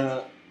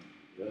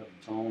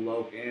 Tone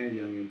Loc and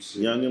Young MC.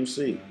 Young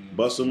MC.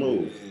 Bust a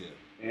Move.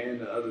 Yeah. And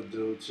the other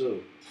dude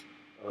too.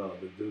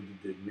 The dude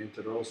that did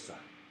Mentirosa.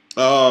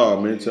 Oh,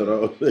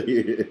 Mentirosa.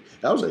 Yeah.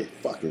 That was a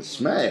fucking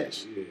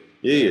smash.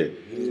 Yeah.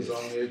 He was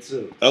on there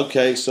too.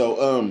 Okay,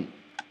 so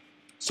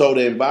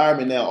the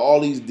environment now, all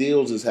these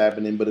deals is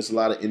happening, but it's a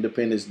lot of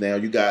independence now.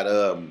 You got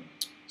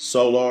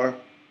Solar,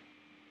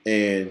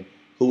 and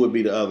who would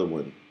be the other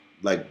one?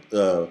 Like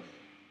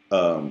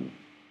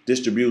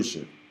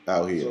distribution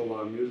out here.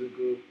 Solar Music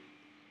Group.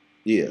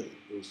 Yeah.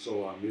 It was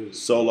Solar Music.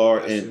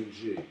 Solar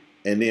SMG.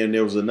 and then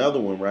there was another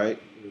one, right?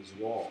 It was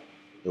Walt.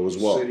 It was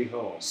Walt. City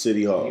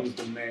Hall. He was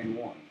the main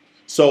one.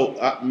 So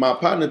my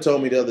partner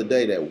told me the other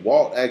day that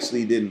Walt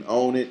actually didn't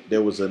own it.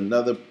 There was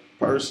another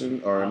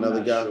person or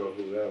another guy. I'm not sure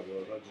who that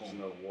was. I just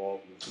know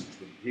Walt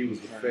he was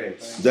the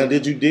face. Now,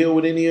 did you deal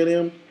with any of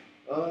them?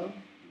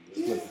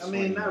 Yeah, I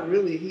mean, not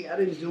really. I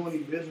didn't do any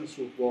business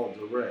with Walt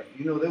direct.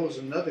 There was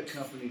another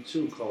company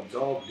too called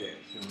Dog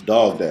Dash.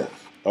 Dog Dash.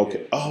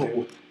 Okay.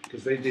 Yeah,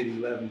 because they did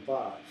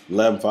 11.5.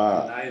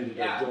 11.5. And I ended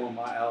up doing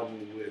my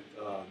album with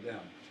them.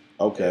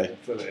 Okay.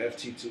 For the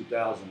FT 2000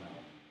 album.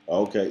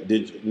 Okay.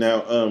 Did you,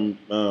 now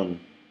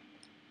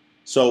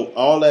so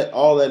all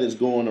that is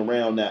going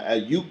around now.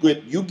 You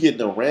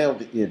getting around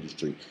the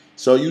industry.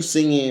 So you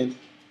seeing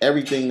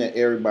everything that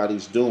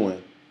everybody's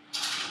doing.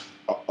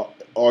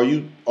 Are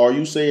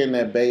you saying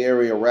that Bay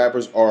Area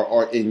rappers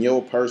are in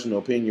your personal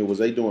opinion, was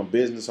they doing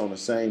business on the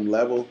same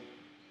level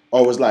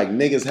or was like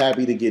niggas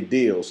happy to get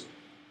deals?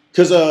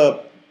 Cause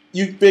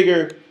you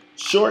figure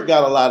Short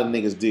got a lot of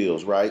niggas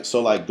deals, right?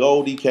 So like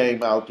Goldie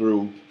came out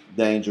through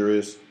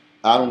Dangerous.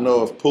 I don't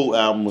know if Pooh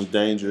album was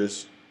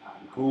Dangerous.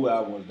 Cool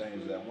album was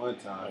dangerous at one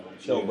time on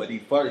the show, but he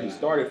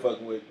started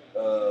fucking with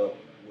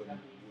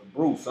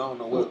Bruce. I don't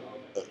know what.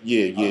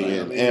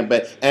 Yeah.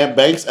 And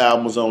Banks'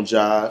 album was on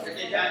Jive.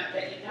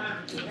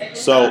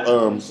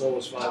 So So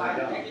was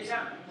Father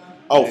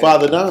Dom.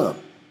 Father Dom.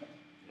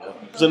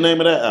 What's the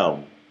name of that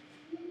album?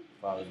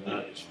 I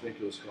think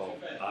it was called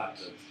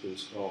Octa. It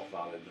was called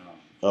Father Dom.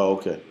 Oh,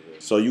 okay.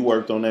 So you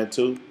worked on that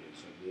too?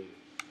 Yes, I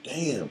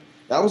did. Damn,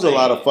 that was a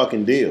lot of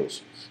fucking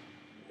deals.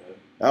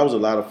 That was a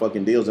lot of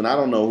fucking deals, and I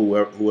don't know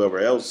whoever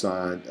else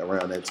signed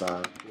around that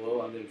time.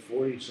 Well, I did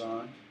 40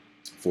 signed.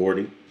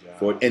 40,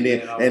 and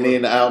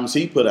then the albums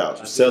he put out,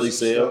 Selly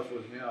Cell. Stuff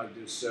with him. I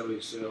did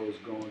Selly Cell was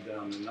going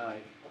down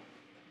tonight.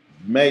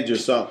 Major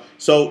song.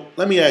 So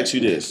let me ask you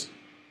this: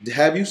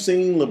 have you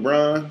seen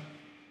LeBron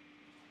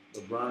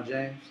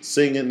James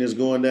singing "Is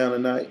Going Down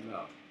Tonight"? No.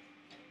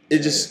 It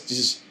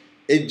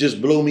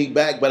just blew me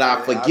back. But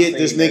I forget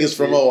this nigga's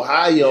from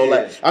Ohio. Yeah.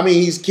 Like, I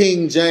mean, he's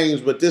King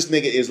James, but this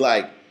nigga is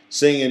like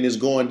singing "Is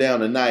Going Down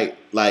Tonight."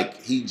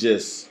 Like he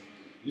just.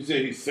 You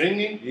said he's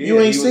singing? Yeah, You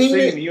ain't seen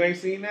it? You ain't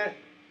seen that?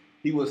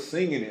 He was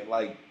singing it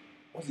like.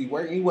 Was he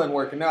working? He wasn't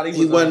working out.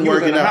 He wasn't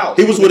working in the out. house.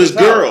 He was with his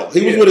girl. House.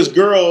 He was with his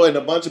girl and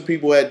a bunch of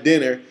people at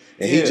dinner,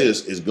 and he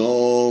just is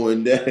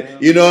going down.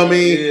 You know what I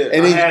mean? Yeah.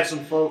 And I he, had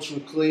some folks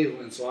from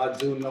Cleveland, so I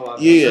do know.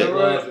 Yeah. In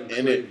and,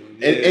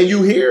 Cleveland. and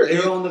you hear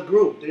They're on the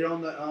group. They're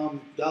on the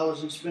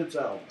Dollars and Spence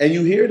album. and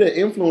you hear the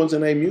influence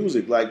in their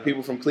music, like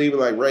people from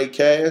Cleveland, like Ray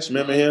Cash.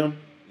 Remember him?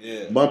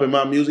 Yeah. Bumping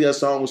My Music. That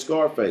song with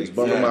Scarface.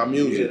 Bumping My Yeah,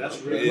 Music.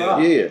 that's real Yeah.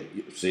 rock. Yeah.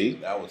 See.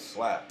 That was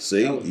slap.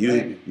 See. That was You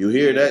banging. you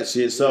hear that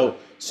shit. So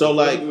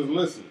like.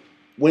 Listen.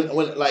 When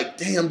like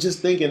damn, just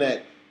thinking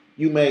that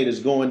you made is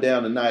going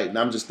down tonight, and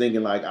I'm just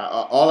thinking like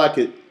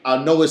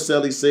I know it's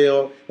Selly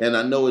Cell and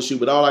I know it's you,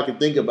 but all I can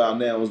think about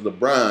now is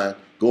LeBron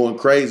going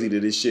crazy to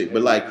this shit.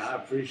 But like I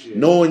appreciate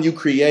knowing you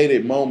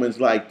created moments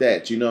like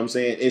that, you know what I'm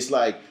saying? It's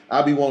like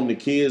I be wanting the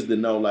kids to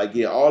know like,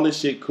 yeah, all this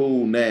shit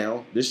cool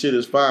now, this shit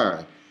is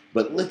fine.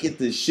 But look at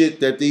the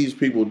shit that these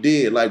people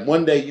did. Like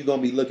one day you're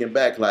gonna be looking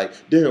back like,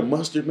 damn,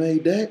 Mustard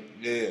made that?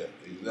 Yeah,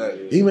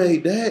 exactly. He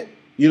made that?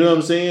 You know what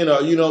I'm saying? Or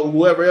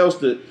whoever else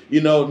the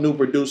new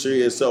producer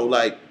is. So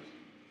like,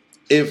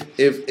 if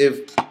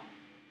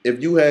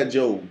you had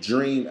your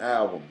dream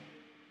album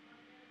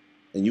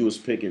and you was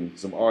picking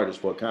some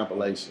artists for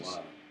compilations,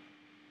 Wow.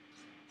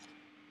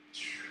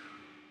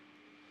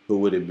 who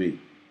would it be?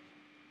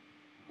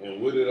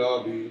 And would it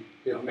all be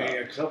I mean,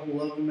 a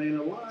couple of them ain't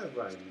alive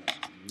right now.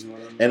 You know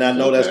what I mean? And I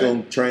know that's Okay.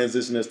 going to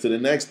transition us to the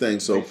next thing.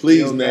 So They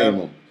please still name have-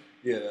 them.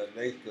 Yeah,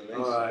 they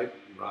All right,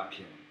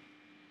 Rakim.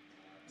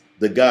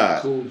 The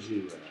God, Cool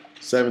G-Rap.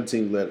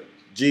 17 letter,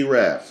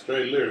 G-Rap,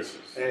 straight lyricist?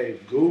 Hey,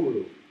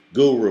 Guru.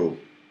 Guru.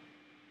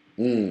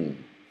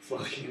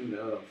 Fucking,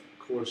 of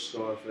course,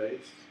 Scarface.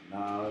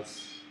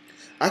 Nas.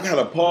 I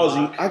gotta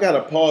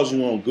pause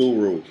you on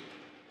Guru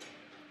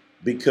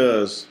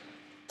because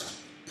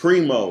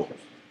Primo,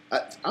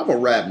 I'm a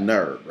rap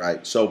nerd,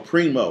 right? So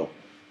Primo,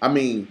 I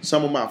mean,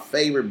 some of my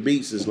favorite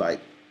beats is like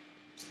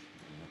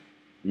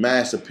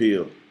Mass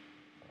Appeal,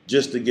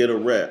 Just to Get a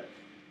Rep,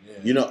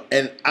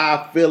 and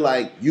I feel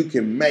like you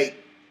can make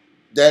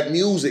that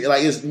music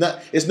like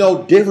it's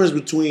no difference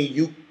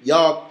between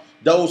y'all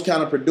those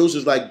kind of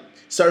producers. Like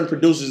certain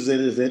producers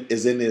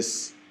is in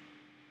this.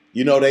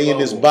 They in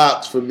this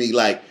box for me.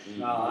 Like,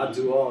 Nah, I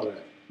do all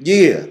that.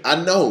 yeah,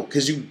 I know,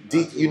 cause in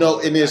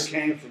this I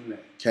came from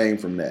that. came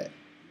from that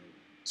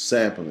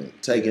sampling,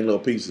 taking little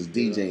pieces,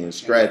 DJing, Yeah,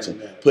 scratching, I came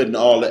from that. putting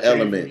all the I came from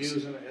elements.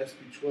 using an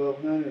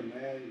SP1200,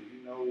 man.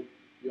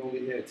 You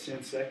only had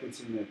 10 seconds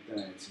in that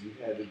thing, so you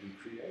had to be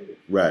creative.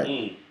 Right,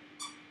 Mm.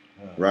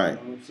 right, You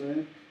know what I'm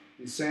saying?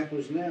 These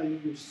samplers now, you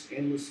can just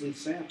endlessly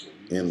sample.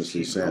 You just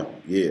endlessly keep sample.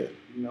 going. Yeah,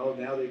 Now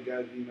they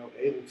got,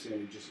 Ableton,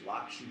 it just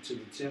locks you to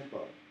the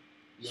tempo.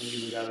 You don't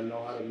even got to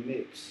know how to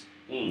mix.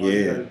 All you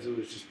Yeah. got to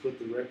do is just put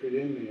the record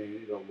in there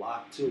and it'll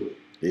lock to it.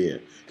 yeah.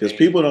 Because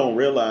people don't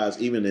realize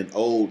even in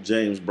old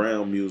James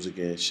Brown music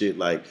and shit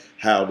like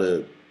how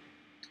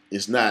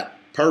it's not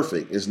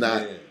perfect. It's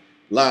not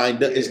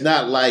lined up. It's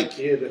not like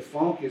Yeah, the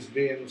funk is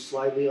being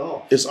slightly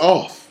off. it's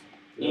off.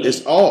 Mm.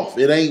 It's off.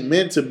 It ain't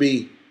meant to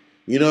be.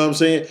 You know what I'm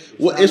saying?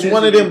 Well, not it's meant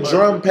one to of be them perfect.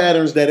 drum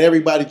patterns that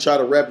everybody try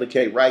to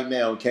replicate right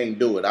now and can't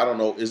do it. I don't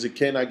know.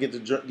 Can I get a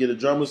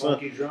drummer? Son?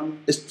 Funky drummer.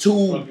 It's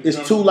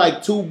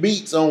two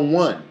beats on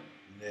one.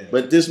 Yeah.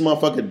 But this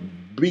motherfucker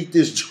beat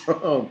this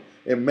drum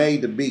and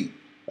made the beat.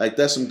 Like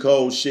that's some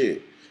cold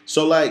shit.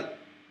 So like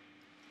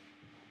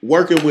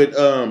working with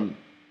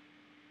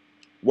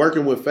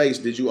Face,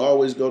 did you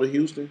always go to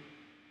Houston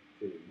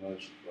Pretty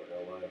much for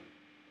LA.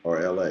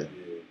 or LA?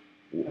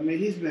 Yeah. I mean,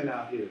 he's been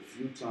out here a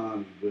few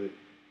times, but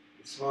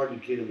it's hard to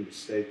get him to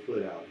stay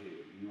put out here.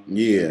 You know what I'm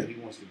Yeah. saying?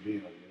 He wants to be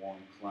in a warm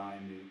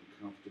climate,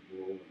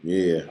 comfortable. And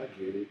Yeah. I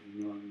get it.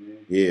 You know what I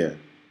mean? Yeah.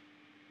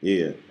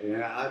 Yeah.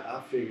 And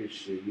I figured,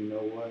 shit, you know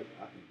what?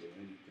 I can do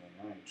anything.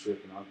 I ain't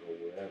tripping. I'll go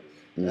wherever.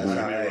 Mhm.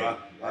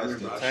 I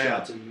remember I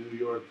shot to New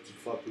York to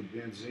fuck with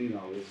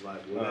Benzino. It was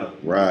like whatever.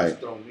 Right.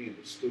 Just throw me in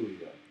the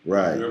studio.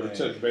 Right. You ever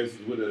touch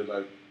bases with it,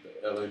 like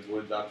the LA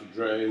boy Dr.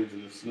 Dre's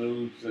and the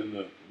Snoops and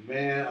the...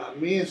 Man,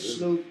 me and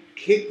Snoop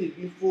kicked it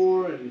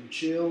before and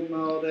chilled and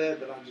all that,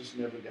 but I just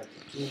never got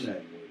to tune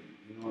that with him.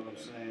 You know what I'm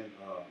saying?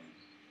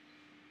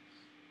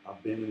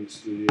 I've been in the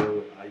studio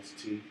with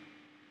Ice-T.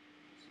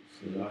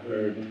 I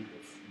heard the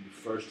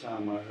first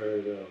time I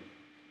heard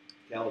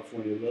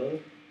California Love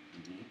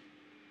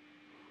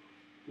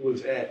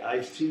was at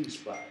Ice-T's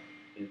spot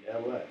in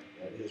LA.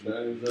 At his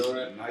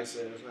nice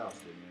ass house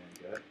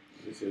there, man.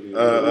 They said he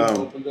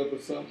opened up or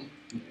something.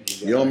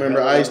 You don't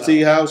remember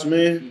Ice-T house,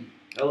 man?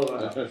 Hell of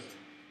a house. I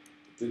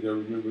think I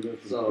remember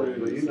that. So,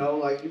 but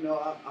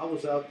I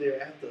was out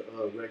there at the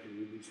record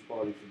release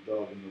party for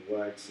Dog and the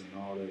Wax and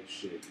all that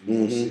shit.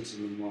 6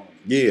 in the morning.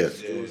 Yeah.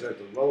 It was at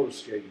the roller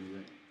skating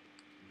rink.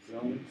 You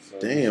feel me? So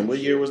Damn, what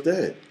year was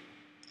that?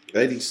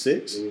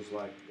 86? It was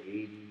like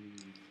 80.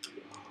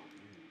 Oh,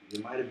 man.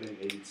 It might have been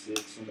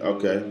 86, somewhere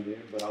around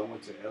there. But I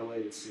went to LA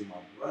to see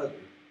my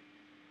brother,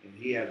 and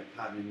he had a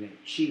partner named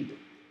Chiba.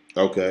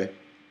 Okay.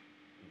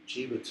 And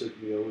Chiba took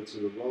me over to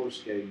the roller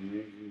skating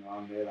rink. You know,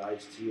 I met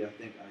Ice-T. I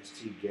think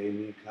Ice-T gave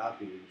me a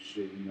copy of the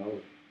shit. You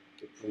know,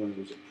 when it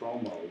was a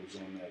promo, it was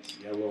on that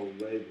yellow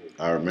label.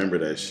 I remember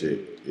that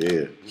shit.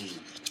 Yeah.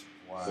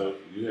 Wow. So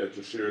you had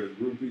to share the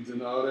groupies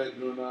and all that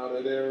during all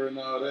that era and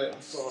all that? I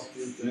saw a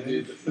few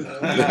You things. You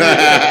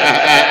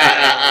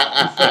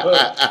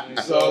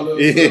saw a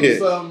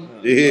little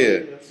something? Yeah.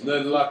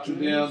 Nothing locked you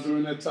down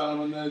during that time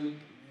or nothing?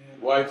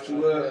 Wifed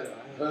you up?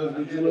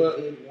 Husband you up? I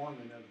had a good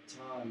woman at the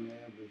time,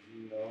 man, but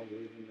you know,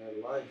 living that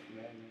life,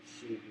 man, that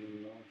shit,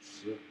 you know,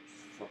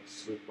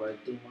 slipped right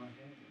through my hands.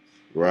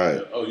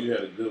 Right. Oh, you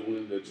had a good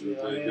one that you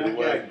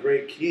I got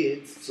great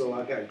kids, so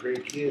I got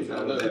great kids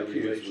out of that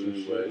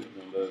relationship.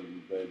 I love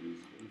you, babies.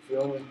 You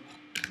feel me?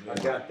 I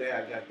got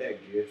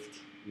that gift.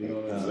 You know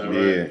what I'm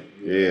saying?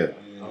 Yeah.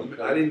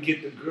 I didn't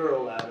get the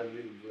girl out of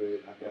it,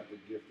 but I got the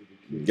gift of the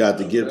kids. Got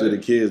the gift of the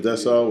kids.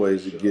 That's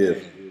always a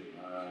gift.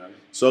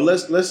 So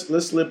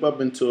let's slip up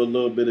into a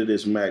little bit of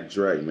this Mac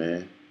Dre,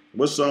 man.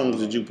 What songs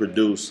did you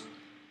produce?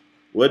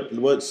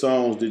 What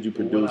songs did you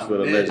produce for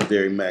the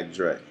legendary Mac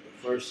Dre?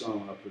 The first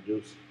song I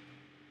produced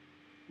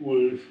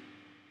was,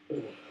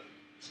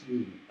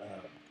 excuse me,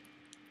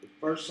 the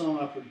first song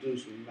I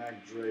produced with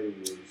Mac Dre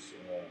was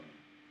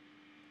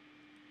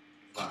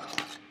Fire.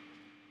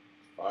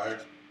 Fire?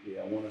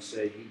 Yeah, I want to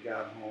say he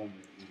got home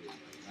in either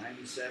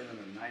 97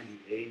 or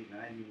 98,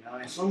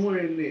 99, somewhere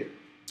in there.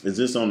 Is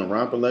this on the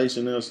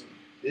Rompilation?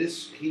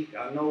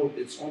 I know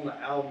it's on the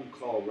album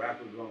called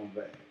Rapper Gone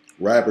Bad.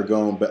 Rapper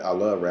Gone Bad. I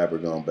love Rapper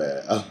Gone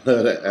Bad. I love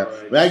that.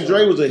 Right, Mac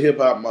Dre was a hip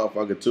hop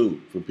motherfucker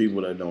too, for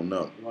people that don't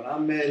know. When I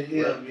met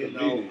him, you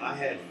know, I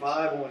had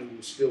 5 on it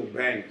was still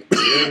banging.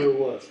 Whatever it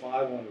was,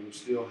 5 on it was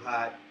still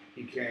hot.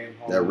 He came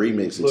home. That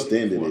remix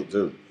extended it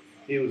too.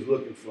 He was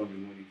looking for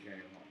me when he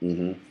came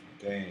home.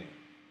 Mm-hmm. Damn,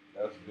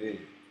 that's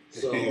big.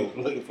 So he was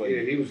looking for you.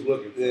 Yeah, he was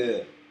looking for me.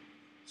 Yeah.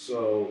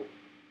 So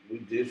we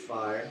did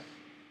Fire.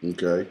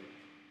 Okay.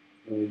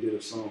 And we did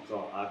a song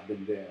called I've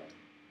Been Down.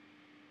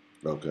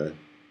 Okay.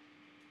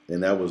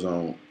 And that was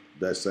on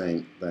that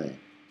same thing,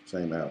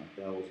 same album.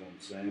 That was on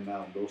the same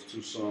album. Those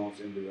 2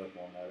 songs ended up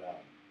on that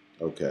album.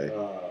 Okay.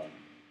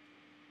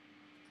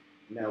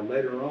 Now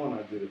later on,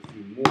 I did a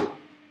few more,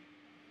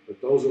 but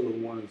those are the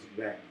ones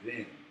back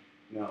then.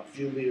 Now a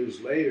few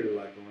years later,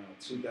 like around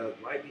 2000,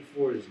 right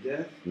before his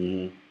death,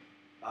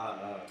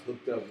 I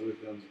hooked up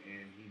with him,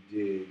 and he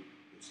did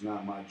 "It's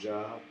Not My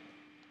Job."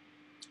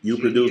 You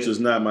produced "It's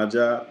Not My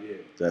Job"? Yeah.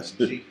 That's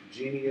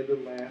Genie of the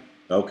Lamp.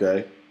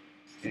 Okay.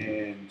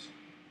 And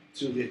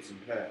 2 Hits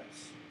and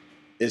Pass.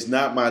 It's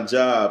Not My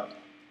Job.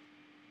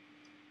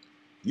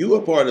 You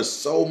a part of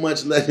so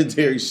much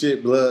legendary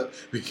shit, blood,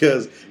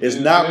 because it's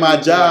not my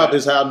job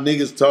is how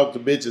niggas talk to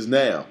bitches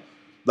now.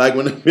 Like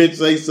when a bitch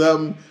say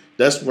something,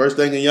 that's the first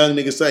thing a young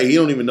nigga say. He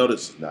don't even know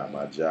this is not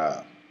my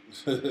job.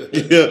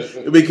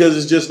 Yeah, because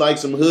it's just like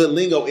some hood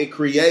lingo. It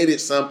created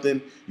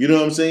something, you know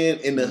what I'm saying,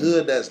 in the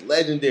hood that's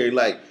legendary.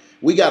 Like,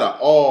 we gotta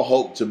all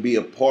hope to be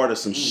a part of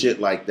some shit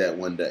like that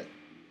one day.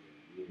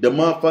 The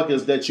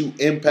motherfuckers that you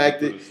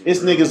impacted,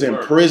 it's niggas in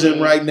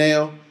prison right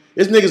now.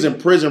 It's niggas in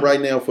prison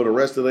right now for the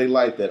rest of their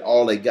life that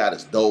all they got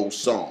is those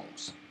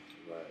songs.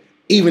 Right.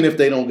 Even if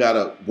they don't got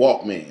a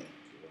Walkman.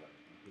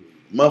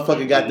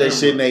 Motherfucker got that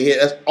shit in their head.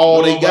 That's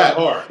all they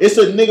got. It's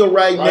a nigga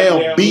right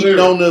now beating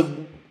on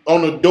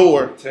the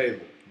door.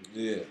 Table.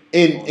 Yeah.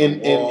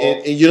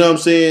 And you know what I'm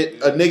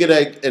saying? A nigga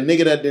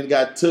that then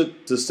got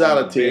took to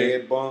solitary. On the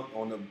bed bunk,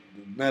 on the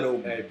metal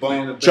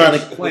bunk.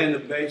 Playing the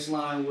bass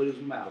line with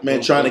his mouth. Man,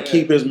 trying to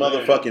keep his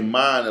motherfucking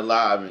mind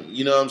alive, and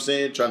you know what I'm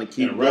saying? Trying to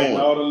keep and going. writing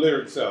all the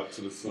lyrics out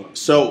to the song.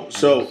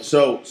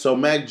 So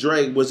Mac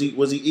Dre, was he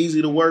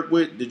easy to work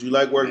with? Did you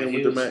like working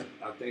with the Mac?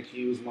 I think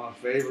he was my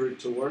favorite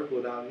to work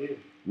with out here.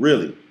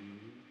 Really?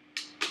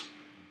 Mm-hmm.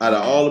 Out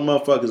of all the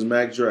motherfuckers,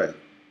 Mac Dre.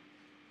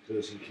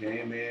 Because he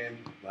came in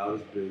about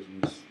his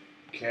business,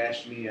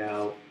 cashed me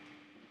out.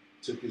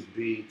 took his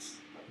beats,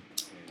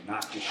 and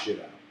knocked his shit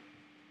out.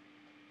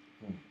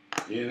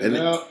 In and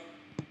out.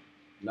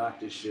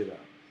 Knocked his shit out.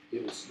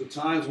 It was the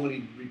times when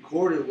he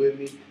recorded with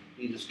me,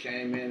 he just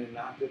came in and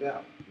knocked it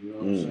out. You know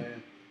what I'm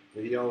saying?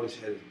 But he always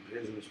had his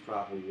business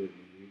proper with me. You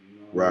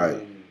know what I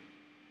mean?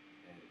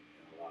 And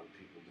a lot of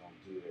people don't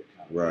do that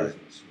kind of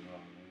business. You know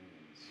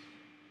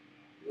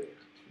what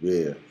I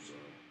mean?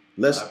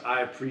 Yeah. So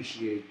I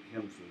appreciate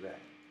him for that.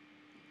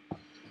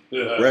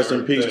 Rest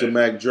in peace to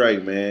Mac Dre,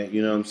 man.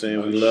 You know what I'm saying?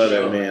 We love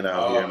that man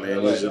out here,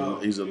 man.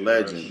 He's a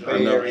legend.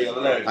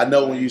 I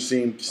know when you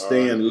see him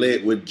staying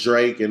lit with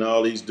Drake and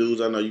all these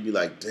dudes, I know you be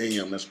like,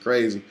 damn, that's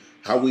crazy.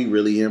 How we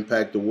really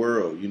impact the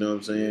world. You know what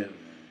I'm saying?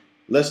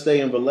 Let's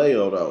stay in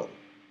Vallejo, though,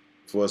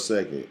 for a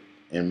second.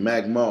 And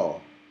Mac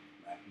Mall.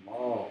 Mac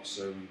Mall,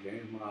 serving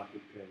games my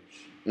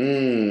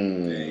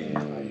occupation.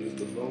 I used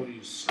the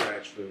Luniz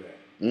scratch for that.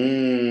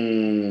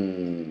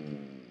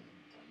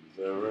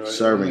 Right?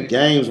 Serving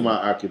games, my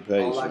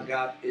occupation. All I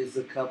got is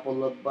a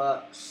couple of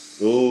bucks.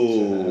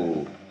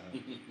 Ooh.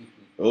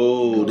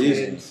 Go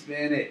ahead and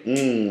spin it.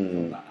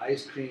 From the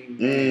ice cream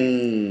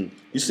man.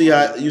 You see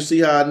how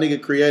a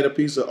nigga create a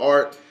piece of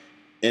art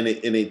and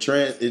it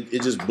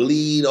just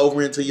bleed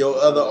over into your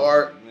other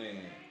art.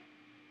 Man.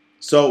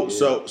 So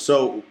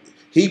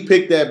he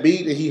picked that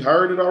beat and he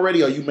heard it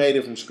already, or you made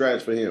it from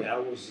scratch for him?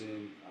 That was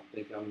in. I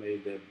think I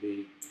made that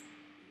beat. It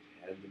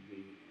had to be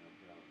in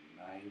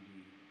about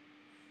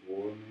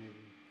 94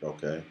 maybe.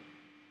 Okay.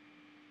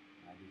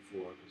 94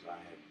 because I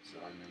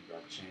remember I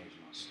changed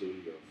my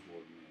studio for a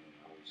minute.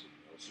 I was in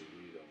El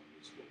Cerrito in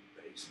this little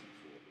basement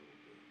for a little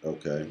bit.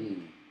 Okay.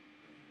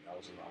 I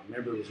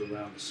remember it was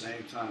around the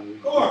same time we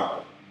did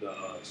the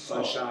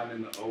Sunshine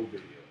in the O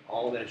video.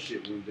 All that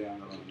shit went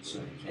down around the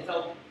same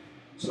time.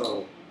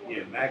 So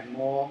yeah, Mac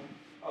Mall,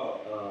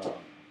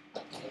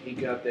 he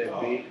got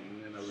that beat,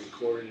 and then I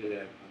recorded it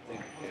at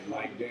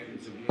Mike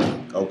Denton's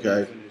again. Okay.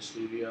 Infinite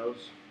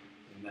Studios,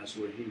 and that's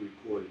where he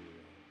recorded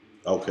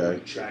it. Okay.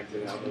 He tracked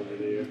it out over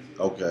there.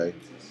 Okay.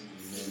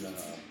 And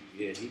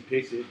then he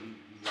picked it. He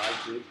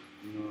liked it.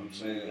 You know what I'm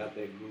saying? Got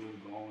that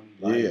groove going.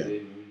 He liked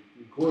it. And we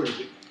recorded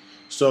it.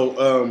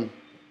 So,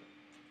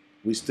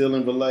 we still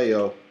in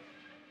Vallejo,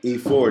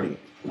 E40.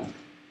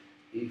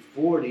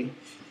 E40.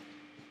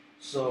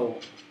 So,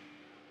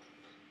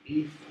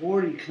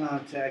 E40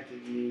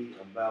 contacted me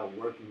about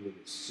working with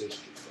his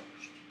sister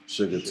first.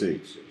 Sugar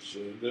T.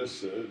 Sugar.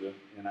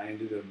 And I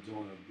ended up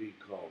doing a beat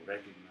called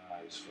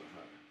Recognize for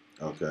her.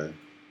 Okay. And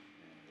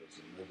there's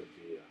another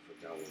beat, I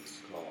forgot what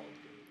it's called. I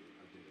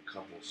did a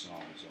couple of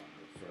songs on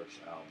her first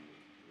album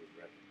with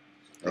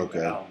Recognize. I think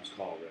the album's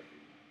called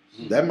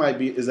Recognize. That might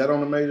be, is that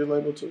on a major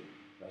label too?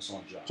 That's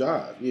on Jive.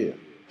 Jive, yeah.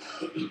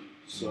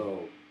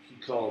 So he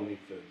called me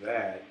for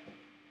that,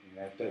 and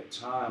at that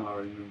time, I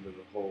remember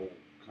the whole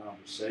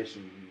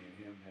conversation me and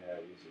him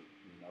had was,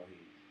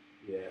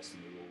 he asked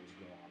me what was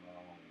going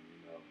on,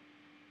 and the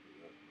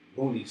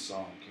Luniz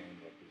song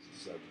came up as a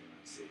subject, and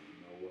I said, you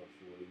know what,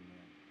 40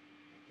 man,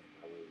 I think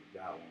I really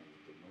got one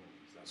with the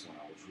Luniz. That's when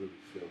I was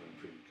really feeling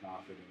pretty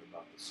confident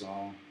about the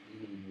song.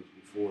 It was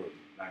before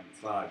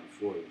 95,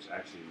 before it was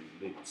actually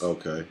released.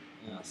 Okay.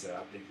 And I said,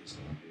 I think it's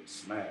gonna be a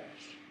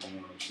smash. You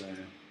know what I'm saying?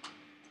 And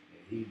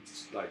he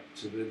just like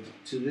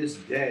to this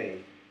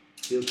day,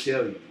 he'll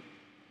tell you,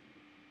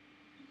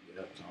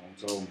 yeah, Tone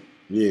told me.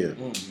 Yeah. You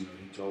know,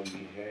 he told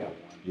me he had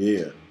one. Yeah.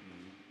 You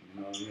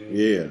know what I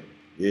mean?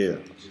 Yeah.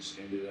 And it just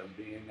ended up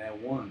being that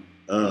one.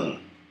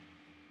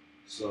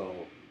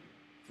 So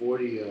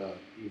 40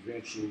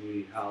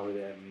 eventually hollered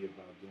at me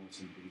about doing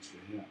some beats for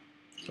him.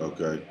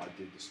 Okay. I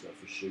did the stuff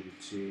for Sugar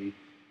T.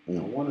 I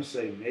want to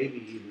say maybe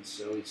even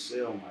Silly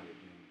Cell might have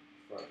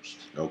been first.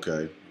 Okay.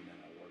 And then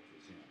I worked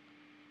with him.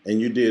 And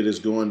you did this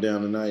Going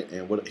Down Tonight,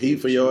 and what Heat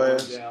for Your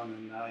Ass? Going Down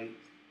Tonight,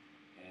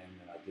 and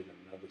then I did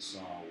another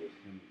song with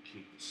him and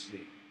Keep the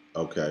Sneak.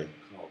 Okay.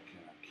 Called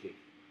Can I Kick It?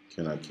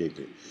 Can I Kick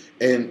It?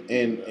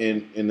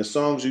 And the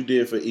songs you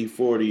did for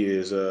E40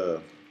 is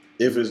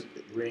if it's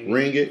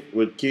Ring It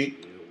with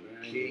Keek.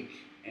 Yeah, Keek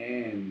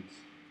and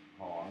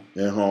Harm.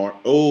 And Harm.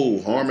 Oh,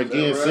 Harm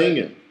again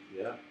singing.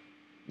 Yeah.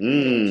 I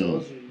Mmm.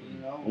 told you,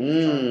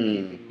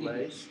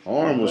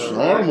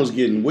 Harm was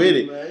getting with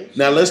it.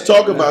 Now let's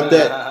talk about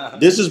that.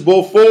 This is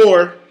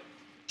before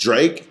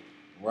Drake,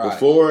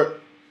 before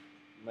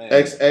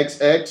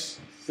XXX,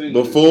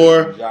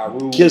 before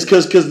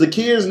because the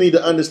kids need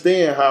to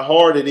understand how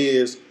hard it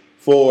is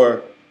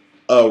for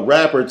a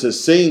rapper to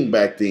sing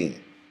back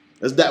then.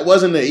 That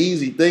wasn't an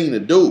easy thing to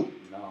do.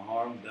 No,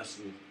 Harm. That's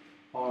what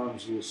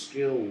Harm's little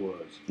skill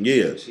was.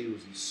 Yeah. Because he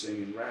was the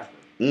singing rapper.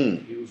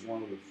 He was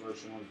one of the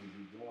first ones to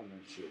be doing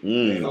that shit.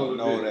 They don't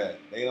know that.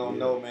 They don't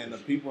know, man. The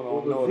people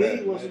don't know that.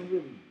 He wasn't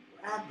really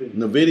rapping.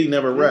 Navidi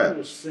never rapped. He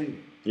was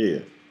singing. Yeah.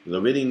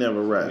 Navidi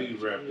never rapped. He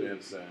rapped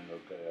and sang,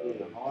 okay.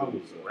 Yeah, Harm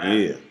was a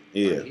rapper.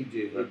 Yeah. Like he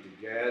did Hit the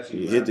Gas.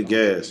 He hit the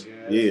gas.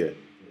 Yeah.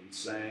 He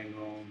sang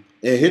on.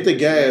 And Hit the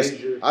Gas,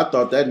 Major. I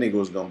thought that nigga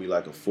was going to be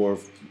like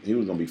he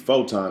was going to be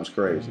 4 times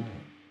crazy.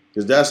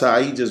 Because that's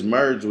how he just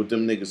merged with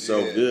them niggas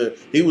so good.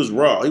 He was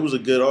raw. He was a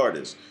good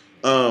artist.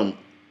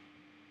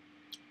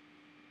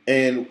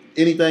 And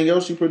anything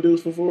else you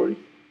produced for 40?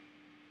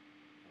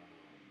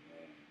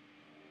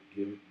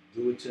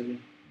 Do It To Me.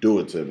 Do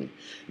It To Me.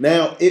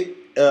 Now,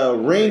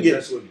 Ring It.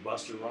 That's with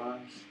Busta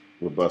Rhymes.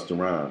 With Busta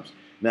Rhymes.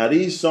 Now,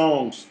 these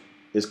songs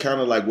is kind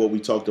of like what we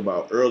talked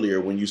about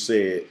earlier when you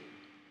said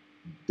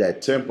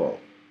that tempo,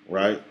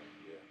 right?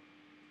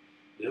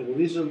 Yeah, well,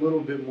 these are a little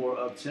bit more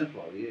up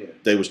tempo, yeah.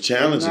 They was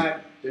challenging.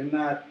 They're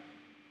not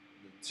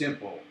the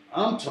tempo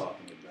I'm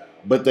talking about.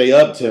 But they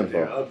up tempo.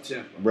 They're up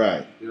tempo.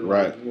 Right, they're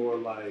right. Like more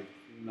like,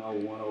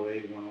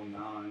 108, 109,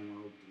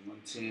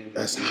 110.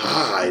 That's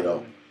high,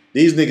 though.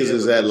 These niggas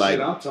is at like...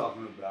 Shit I'm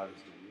talking about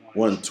is the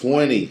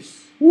 120.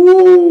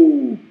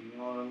 Woo! You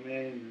know what I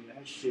mean?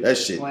 And that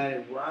shit.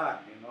 Planet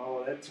Rock and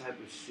all that type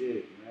of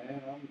shit,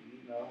 man.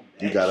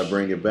 You gotta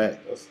bring it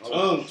back. That's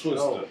tongue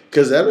twister.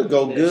 Cause that'll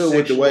go good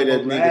with the way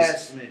that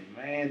harassment,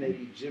 man, that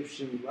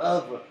Egyptian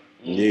lover.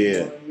 Yeah, you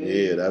know what I mean?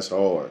 Yeah, that's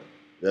hard.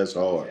 That's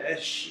hard.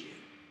 That shit.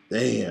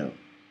 Damn.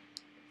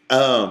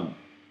 I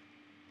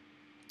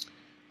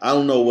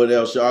don't know what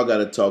else y'all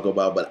gotta talk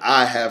about, but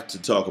I have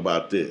to talk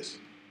about this.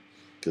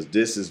 Cause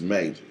this is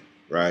major,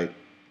 right?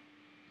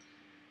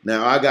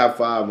 Now I got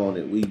 5 on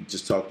it. We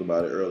just talked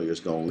about it earlier. It's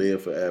gonna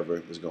live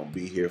forever. It's gonna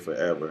be here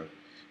forever.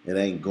 It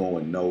ain't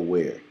going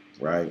nowhere,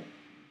 right?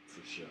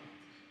 For sure.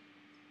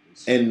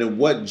 And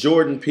what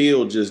Jordan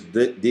Peele just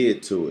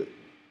did to it,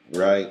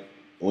 right?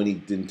 When he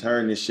didn't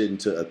turn this shit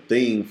into a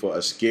theme for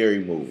a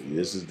scary movie.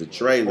 This is the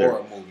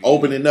trailer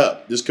opening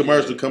up. This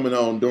commercial coming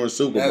on during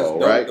Super Bowl,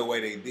 dope, right? The way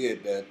they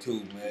did that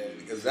too, man.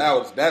 Because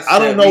that's. I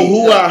don't know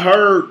who I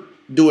heard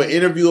do an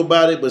interview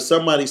about it, but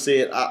somebody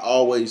said I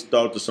always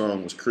thought the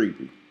song was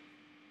creepy.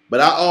 But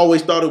I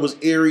always thought it was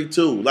eerie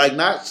too. Like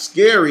not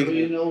scary, but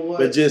you know what?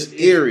 But just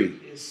eerie.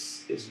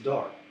 It's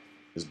dark.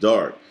 It's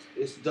dark.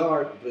 It's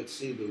dark, but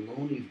see, the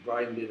Luniz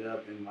brightened it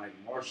up, and Mike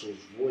Marshall's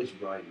voice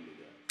brightened it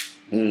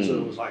up. So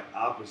it was like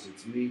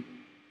opposites meeting.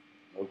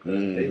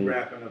 Okay, they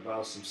rapping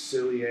about some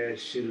silly ass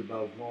shit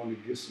about going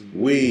to get some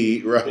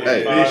weed, right,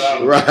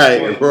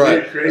 right,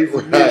 crazy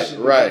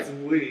right,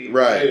 some weed,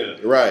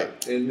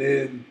 right. And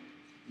then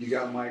you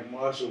got Mike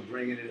Marshall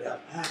bringing it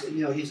up.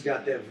 He's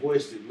got that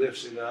voice that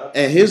lifts it up.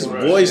 And his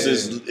voice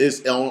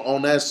is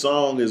on that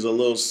song is a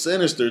little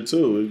sinister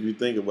too, if you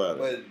think about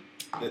it.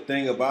 But the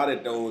thing about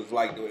it though is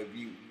like if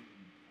you,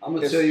 I'm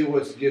gonna tell you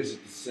what gives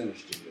it the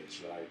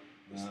sinisterness, right?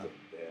 It's the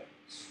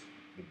bells.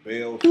 The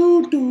bells.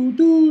 Do, do,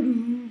 do,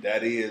 do.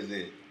 That is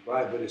it.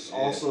 Right, but it's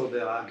also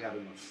that I got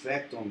an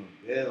effect on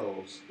the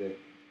bells that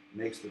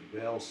makes the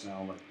bells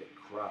sound like they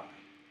cry.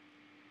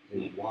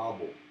 They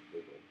wobble. They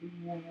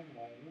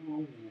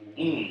go.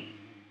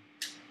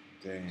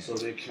 Damn. So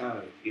they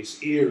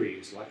it's eerie.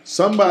 It's like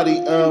somebody.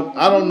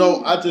 I don't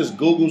know. I just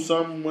Googled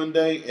something one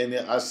day and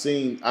then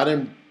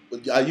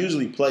I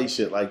usually play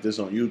shit like this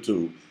on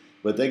YouTube,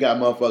 but they got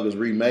motherfuckers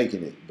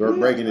remaking it,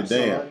 breaking it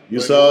down. You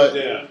saw it?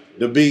 Yeah.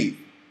 The beat.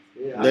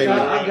 Yeah,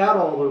 I got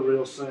all the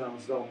real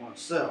sounds though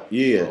myself.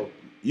 Yeah. So,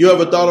 you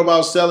ever thought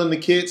about selling the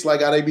kits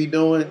like how they be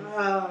doing?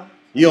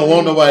 You don't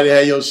want nobody to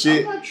have your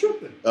shit. I'm not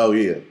tripping. Oh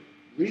yeah.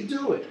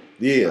 Redo it.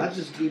 Yeah. I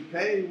just get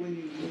paid when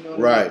you know.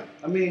 Right.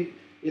 I mean,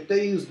 if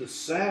they use the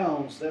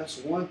sounds, that's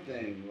one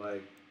thing.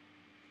 Like,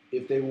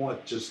 if they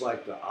want just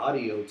like the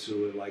audio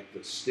to it, like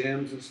the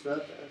stems and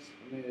stuff,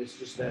 it's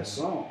just that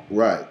song.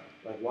 Right.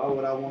 Like, why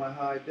would I want to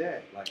hide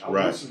that? Like, I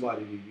want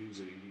somebody to use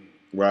it again.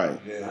 Right.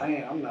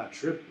 Yeah. I'm not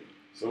tripping.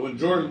 So when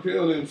Jordan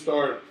Peele didn't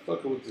start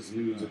fucking with this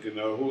music and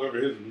whoever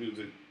his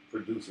music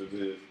producers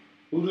is,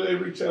 who do they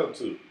reach out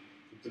to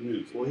with the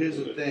music? Well, here's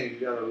the thing: you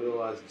got to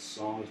realize the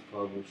song is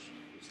published.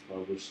 It's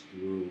published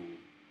through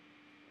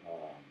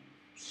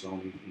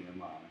Sony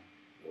EMI,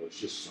 or it's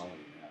just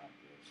Sony now, I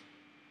guess.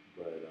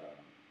 But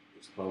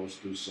it's published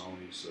through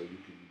Sony, so you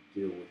can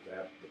deal with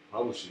that, the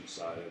publishing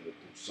side of it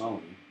through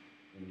Sony.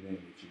 And then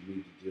if you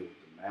need to deal with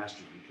the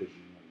master because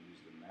you want to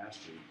use the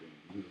master,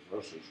 then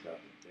Universal's got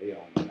they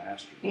own the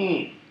master.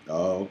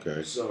 Oh,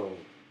 okay. So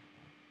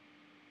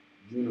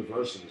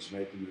Universal was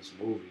making this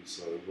movie,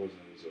 so it was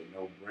a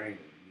no-brainer.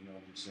 You know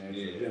what I'm saying?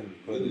 Yeah, for them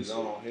put it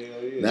on.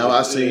 Hell yeah. Now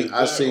I seen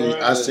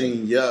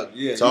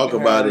Yuck talk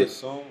about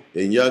it,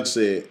 and Yuck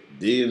said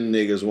these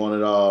niggas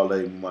wanted all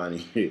their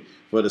money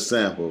for the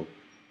sample.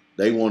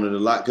 They wanted a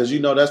lot because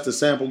that's the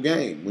sample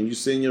game. When you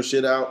send your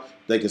shit out,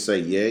 they can say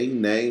yay,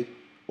 nay,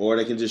 or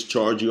they can just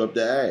charge you up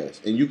the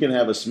ass, and you can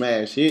have a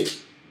smash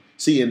hit.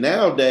 See, and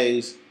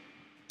nowadays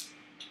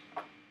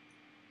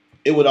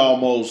it would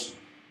almost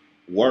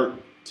work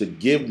to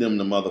give them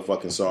the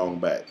motherfucking song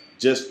back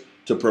just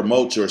to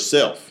promote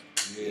yourself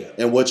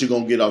and what you're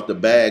going to get off the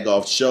bag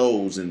off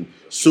shows and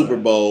Super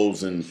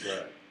Bowls and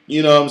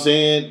you know what I'm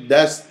saying?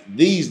 That's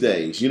these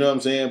days, you know what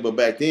I'm saying? But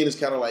back then it's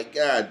kind of like,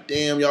 God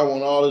damn, y'all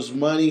want all this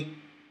money?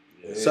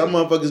 Yeah. Some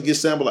motherfuckers get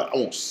sampled like, I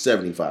want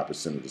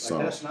 75% of the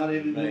song. That's not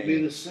even going to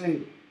be the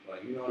single.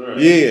 Like, you know what I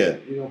mean? Yeah.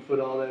 You're going to put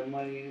all that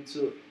money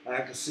into it.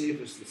 I can see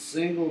if it's the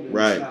single, then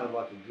it's kind of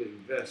like a good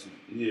investment.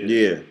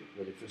 Yeah.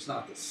 But if it's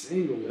not the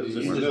single, you're just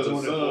doing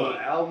it for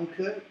an album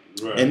cut.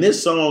 Right. And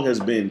this song has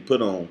been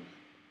put on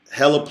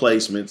hella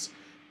placements,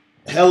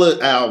 hella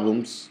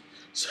albums.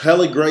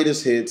 hella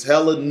greatest hits,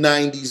 hella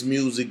 90s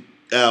music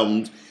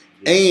albums,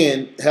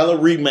 and hella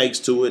remakes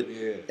to it.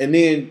 Yeah. And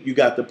then you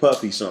got the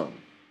Puffy song,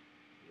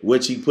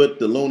 which he put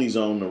the Luniz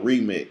on the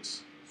remix.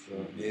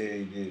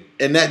 Yeah.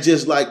 And that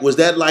just like was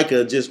that like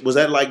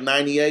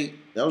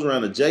 98? That was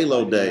around the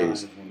J-Lo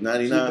days.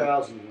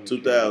 99?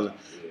 2000.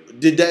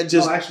 Did that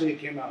just No, actually it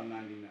came out in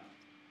 99.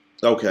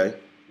 Okay.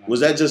 Was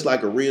that just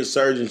like a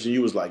resurgence and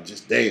you was like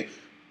just damn,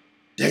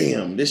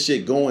 this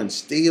shit going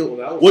still?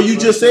 Well, you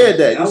just said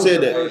that. You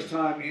said that. That was the first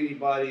time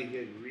anybody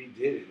had redid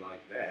it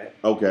like that.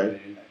 Okay.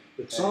 And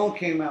the song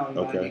came out in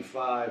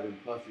 95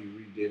 and Puffy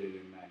redid it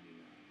in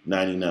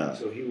 99.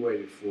 So he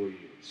waited 4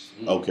 years.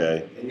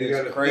 Okay. And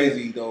it's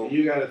crazy though.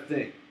 You got to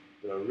think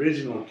the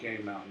original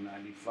came out in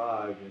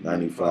 95 and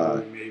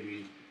 95.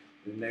 Maybe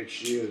the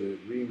next year the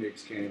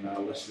remix came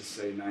out, let's just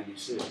say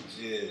 96.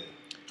 Yeah.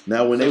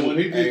 Now when when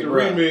he did the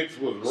remix,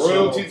 was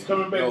royalties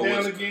coming back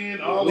down again,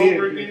 all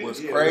over again?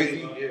 What's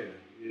crazy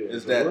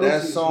is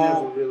that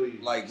song, really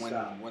like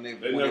when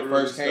it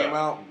first came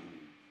out,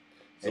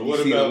 and you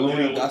see the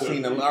Luniz, I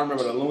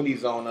remember the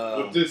Luniz on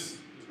with this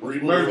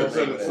reemergence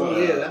of the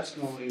song. Yeah, that's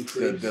going to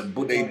increase.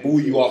 They boo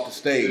you off the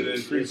stage. Did it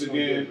increase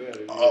again?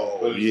 Oh,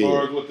 but as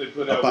far as what they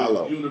put out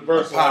Apollo. with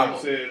Universal, like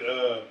you said,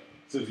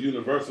 since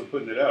Universal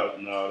putting it out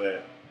and all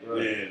that,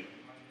 then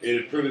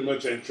it pretty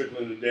much ain't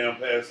trickling it down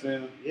past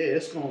them. Yeah,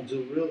 it's going to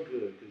do real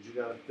good because you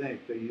got to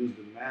think they used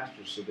the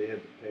master, so they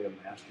had to pay a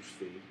master's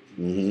fee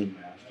to use the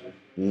master.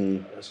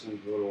 That's going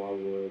to go to our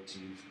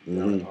royalties.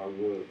 Our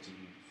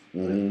royalties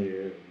right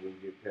there, and we'll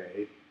get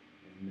paid.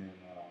 And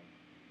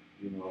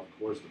then, of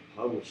course, the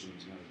publishing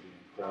is going to be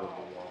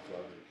incredible off of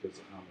it because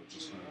of how much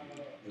it's going to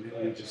be. And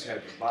then we just had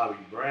the Bobby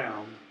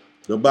Brown.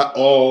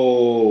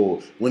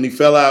 When he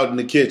fell out in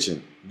the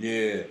kitchen.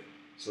 Yeah.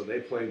 So they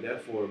played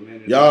that for a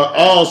minute. Y'all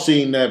all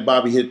seen that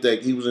Bobby hit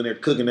that. He was in there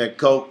cooking that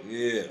coke.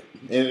 Yeah.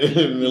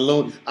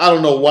 And I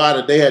don't know why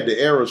that they had the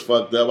arrows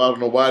fucked up. I don't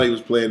know why they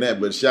was playing that,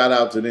 but shout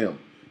out to them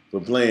for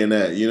playing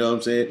that. You know what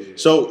I'm saying? Yeah.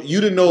 So you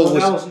didn't know it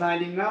was. That was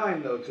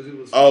 99 though, because it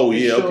was. Oh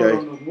yeah, okay.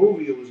 On the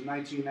movie, it was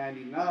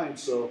 1999,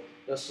 so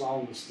that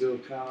song was still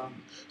kind of.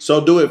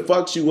 So do it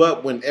fucks you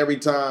up when every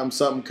time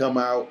something come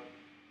out,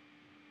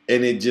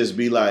 and it just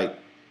be like,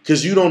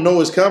 because you don't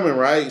know it's coming,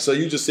 right? So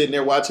you just sitting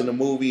there watching the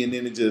movie, and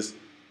then it just.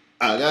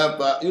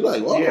 You're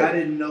like, whoa. Yeah, I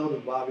didn't know the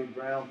Bobby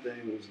Brown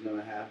thing was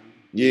gonna happen.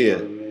 Yeah, I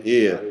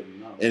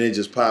didn't know. And it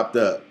just popped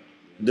up.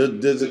 Go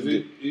ahead.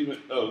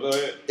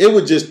 It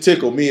would just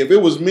tickle me if it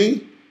was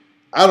me.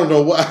 I don't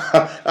know why.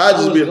 I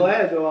was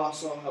glad though. I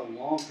saw how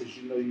long, because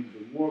the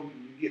more you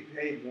get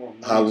paid, more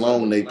money. How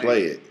long they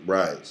play it,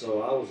 right?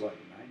 So I was like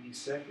 90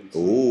 seconds.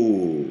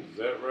 Ooh, is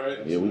that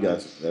right? Yeah,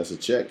 that's a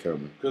check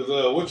coming. Because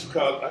what you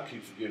call? I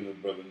keep forgetting the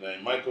brother's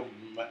name. How you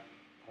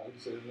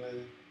say his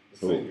name? The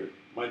singer.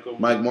 Mike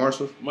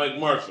Marshall? Mike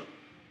Marshall.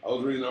 I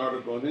was reading an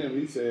article on him.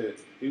 He said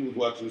he was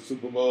watching the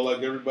Super Bowl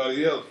like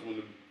everybody else when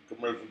the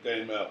commercial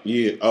came out.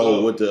 Yeah.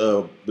 With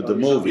the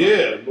movie.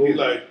 Yeah. He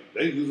like,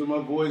 they using my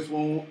voice for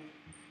him.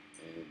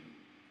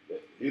 And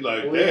he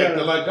like, they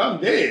acting like I'm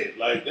dead.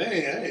 Like, dang,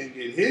 I ain't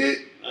get hit.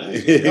 I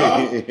ain't get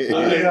caught.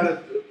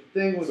 The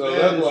thing with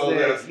that is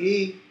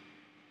that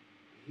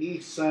he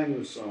sang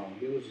the song.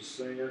 He was a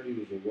singer. He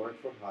was a work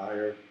for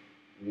hire.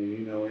 And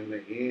in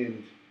the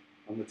end,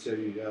 I'm gonna tell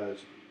you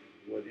guys.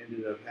 What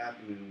ended up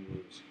happening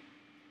was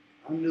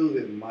I knew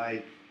that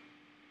Mike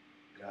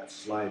got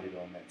slighted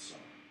on that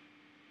song.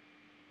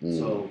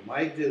 So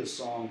Mike did a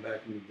song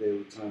back in the day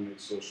with Time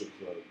X Social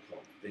Club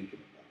called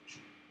Thinking About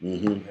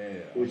You,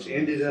 which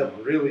ended up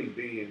really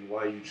being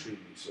Why You Treat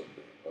Me So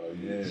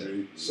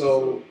Bad.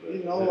 So,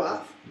 I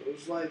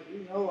was like,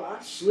 I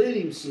slid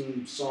him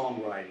some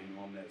songwriting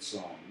on that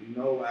song.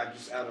 I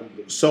just out of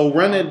the. So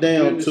run it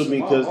down to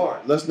me, because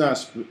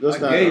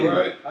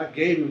I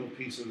gave him a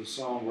piece of the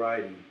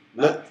songwriting.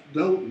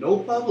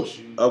 No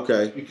publishing.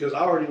 Okay. Because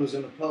I already was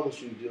in a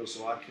publishing deal,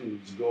 so I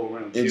couldn't just go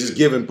around and just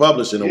giving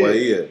publishing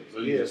away.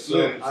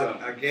 So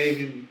I gave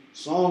him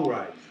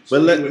songwriting. So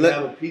but he would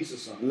have a piece of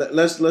something.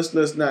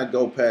 Let's not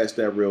go past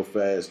that real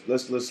fast.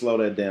 Let's slow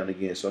that down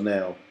again. So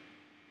now,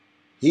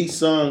 he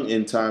sung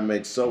in Time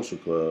X Social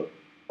Club,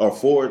 or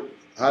for.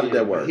 How did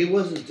that work? He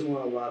wasn't doing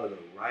a lot of the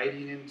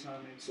writing in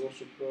Time X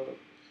Social Club.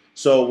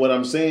 So what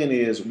I'm saying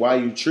is, Why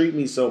You Treat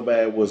Me So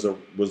Bad was the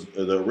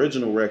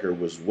original record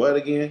was what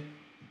again?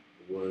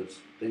 Was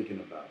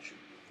Thinking About You.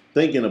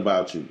 Thinking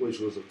About You. Which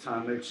was a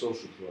Time X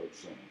Social Club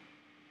song.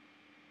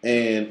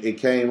 And it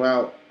came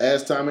out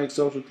as Time X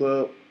Social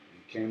Club?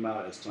 It came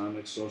out as Time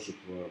X Social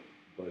Club,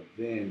 but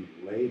then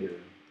later,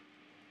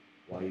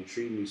 Why You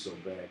Treat Me So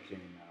Bad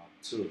came out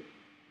too.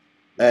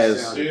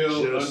 As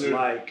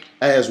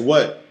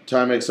what?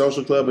 Time X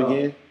Social Club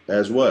again?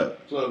 As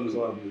what? Club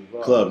Nouveau.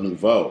 Club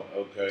Nouveau.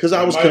 Okay. Because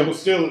I was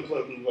still in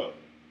Club Nouveau.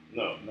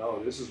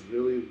 No, this is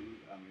really.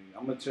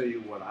 I'm gonna tell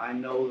you what I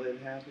know that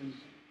happened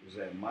is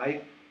that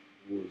Mike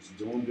was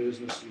doing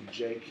business with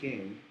Jay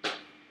King,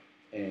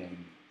 and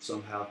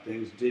somehow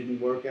things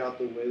didn't work out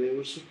the way they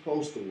were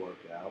supposed to work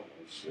out.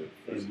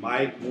 And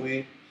Mike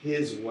went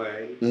his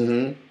way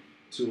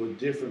to a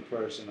different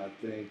person, I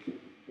think,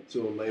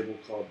 to a label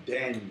called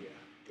Danya.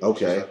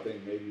 Okay. Is, I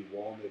think maybe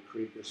Walnut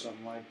Creek or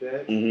something like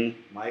that. Mm-hmm.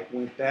 Mike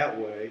went that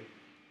way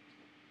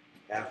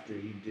after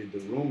he did the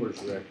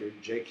Rumors record.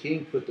 J.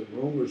 King put the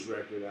Rumors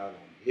record out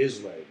on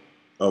his label.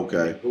 Okay.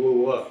 And it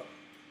blew up.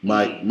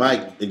 Mike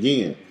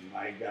again. And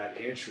Mike got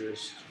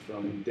interest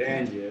from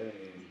Danya,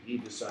 and he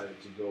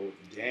decided to go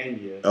with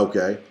Danya.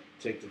 Okay.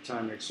 Take the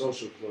Timex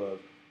Social Club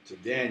to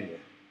Danya.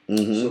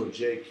 Mm-hmm. So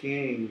J.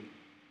 King,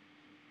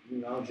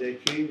 J.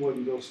 King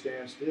wouldn't go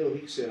stand still.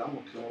 He said, I'm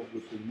going to come up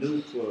with the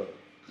new club,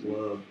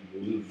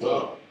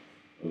 Luniz.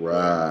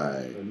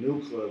 Right. A new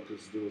club,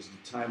 because there was the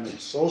Timex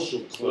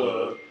Social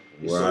Club.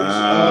 Right. So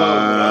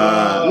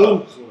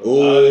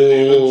I didn't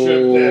even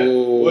trip that.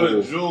 What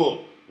a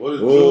jewel. What a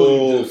jewel.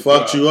 Oh,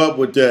 fucked you up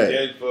with that.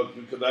 Yeah, fucked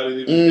me because I didn't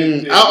even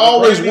think that. I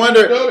always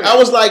wondered, I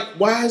was like,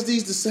 why is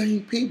these the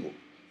same people?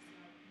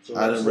 So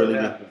I didn't really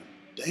happen.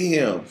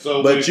 Damn.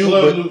 So when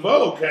Club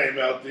Nouveau came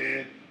out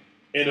then,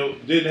 and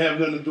it didn't have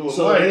nothing to do with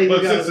Mike,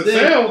 but since the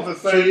sound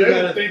was the same, you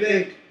gotta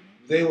think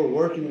they were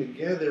working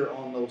together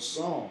on those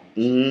songs.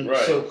 Mm-hmm.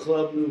 Right. So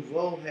Club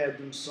Nouveau had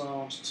them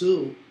songs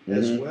too,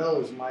 as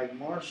well as Mike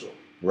Marshall.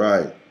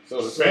 Right.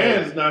 So the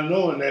fans not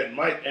knowing that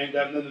Mike ain't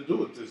got nothing to do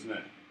with this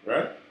now,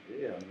 right?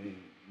 Yeah, I mean,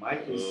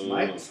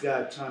 Mike's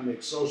got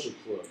Timex Social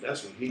Club.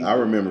 That's what he. I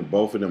remember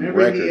both of them remember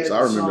records.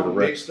 I remember the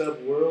records. Mixed Up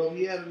World.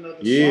 He had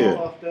another song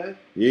off that.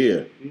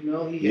 Yeah.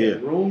 He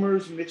had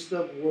Rumors, Mixed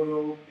Up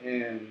World,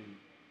 and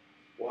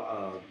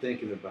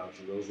Thinking About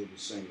You. Those were the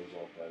singles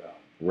off that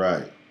album.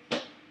 Right.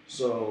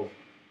 So,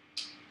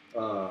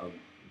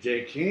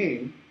 J.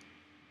 King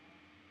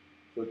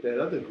put that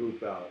other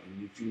group out,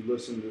 and if you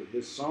listen to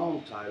his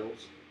song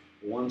titles,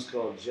 one's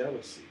called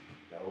Jealousy.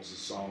 That was a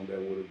song that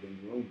would have been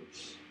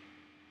Rumors.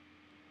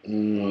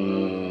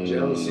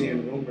 Jealousy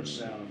and Rumors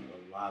sound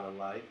a lot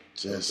alike.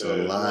 Just Why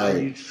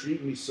alike. You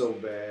Treat Me So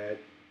Bad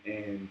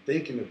and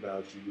Thinking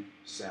About You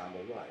sound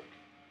alike.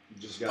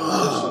 You just gotta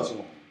listen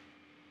to them.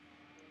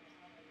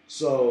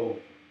 So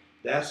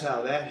that's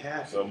how that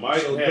happened. So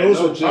Mike had those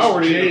no are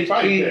power just to J.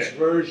 fight King's that.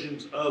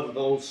 versions of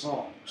those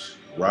songs.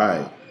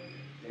 Right.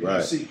 And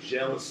you see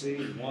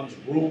Jealousy, one's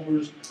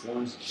Rumors,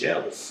 one's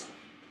Jealousy.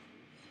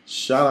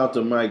 Shout out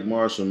to Mike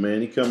Marshall,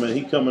 man. He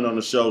coming on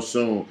the show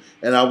soon,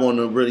 and I want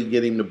to really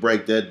get him to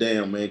break that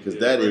down, man, because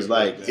that is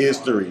like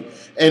history.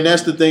 And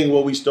that's the thing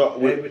where we start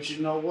with. Hey, but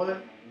you know what?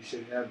 You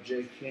should have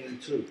J. King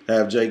too.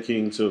 Have J.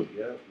 King too.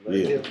 Yeah.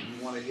 You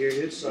want to hear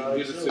his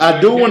side too.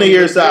 I do want to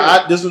hear his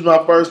side. This is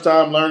my first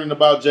time learning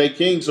about J.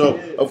 King, so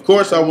of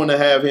course I want to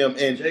have him.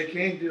 And J.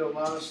 King did a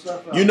lot of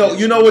stuff. You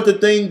know what the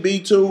thing be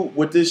too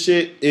with this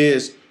shit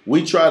is.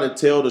 We try to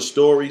tell the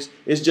stories.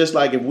 It's just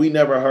like if we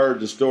never heard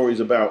the stories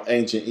about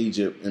ancient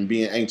Egypt and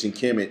being ancient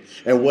Kemet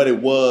and what it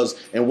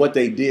was and what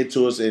they did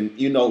to us and,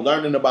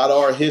 learning about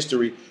our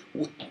history.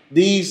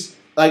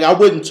 I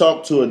wouldn't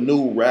talk to a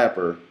new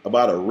rapper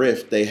about a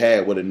riff they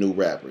had with a new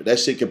rapper. That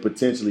shit could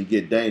potentially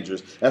get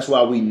dangerous. That's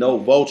why we know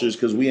vultures,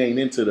 because we ain't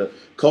into the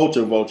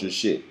culture vulture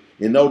shit.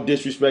 And no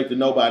disrespect to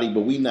nobody,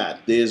 but we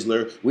not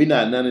Thizzler. We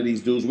not none of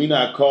these dudes. We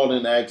not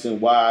calling asking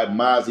why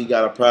Mozzie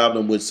got a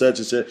problem with such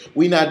and such.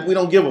 We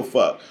don't give a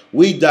fuck.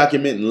 We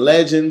documenting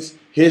legends,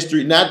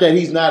 history. Not that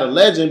he's not a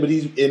legend, but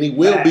he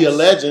will be a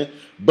legend.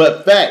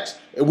 But facts.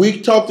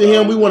 We talk to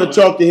him. We want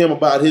to talk to him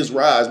about his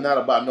rise, not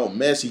about no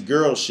messy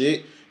girl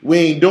shit. We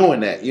ain't doing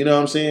that. You know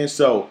what I'm saying?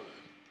 So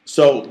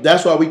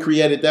that's why we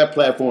created that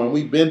platform.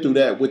 We've been through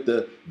that with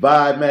the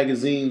Vibe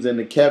magazines and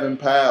the Kevin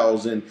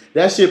Powell's, and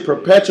that shit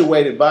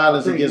perpetuated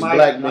violence against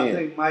black men. I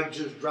think Mike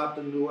just dropped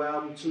a new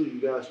album too.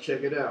 You guys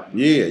check it out.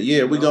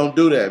 Yeah, we're going to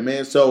do that,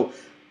 man. So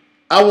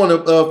I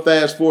want to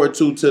fast forward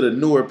to the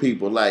newer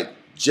people like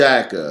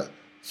Jacka,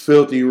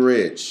 Filthy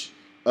Rich,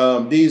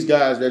 these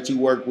guys that you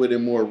work with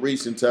in more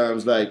recent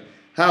times. Like,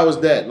 how is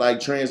that like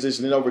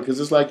transitioning over? Because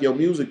it's like your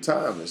music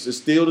timeless. It's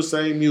still the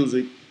same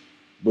music,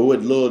 but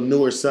with little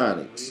newer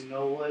sonics. Well, you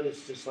know what?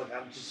 It's just like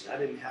I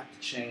didn't have to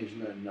change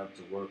nothing up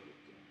to work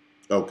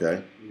with them.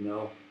 Okay.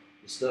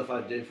 The stuff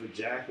I did for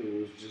Jacka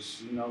was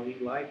just,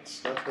 he liked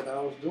stuff that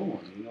I was doing.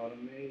 You know what I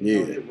mean?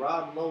 Yeah.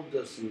 Rob Lowe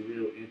does some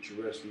real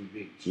interesting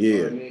beats. You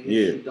know what I mean?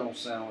 He don't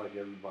sound like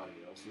everybody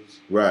else's.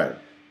 Right.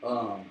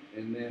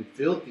 And then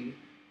Filthy,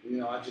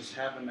 I just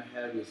happened to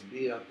have this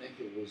beat. I think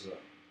it was a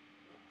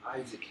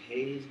Isaac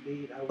Hayes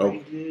beat I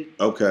redid.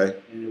 Okay.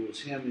 And it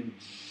was him and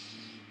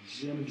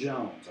Jim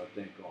Jones, I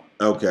think, on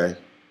it. Okay.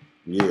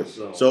 Yeah.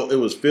 So it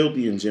was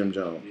Filthy and Jim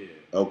Jones. Yeah.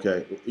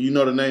 Okay. You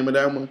know the name of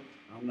that one?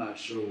 I'm not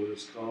sure what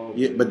it's called.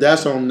 Yeah, but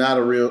that's on Not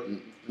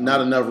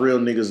Enough Real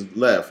Niggas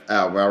Left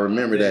album. I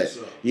remember that.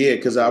 So. Yeah,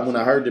 because when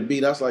I heard the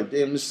beat, I was like,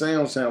 damn, this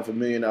sound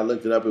familiar. And I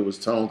looked it up. It was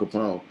Tone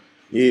Capone.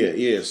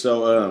 Yeah.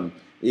 So,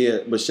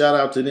 but shout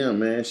out to them,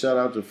 man. Shout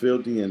out to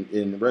Filthy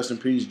and rest in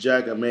peace,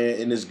 Jacka,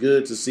 man. And it's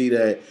good to see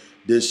that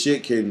this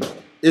shit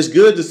it's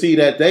good to see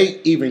that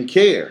they even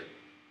care.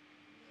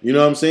 You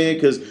know what I'm saying?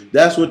 Because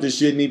that's what this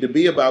shit need to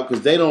be about,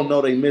 because they don't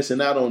know they missing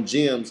out on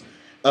gems.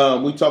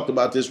 We talked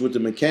about this with the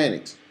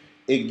mechanics.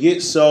 It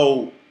gets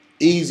so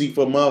easy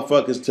for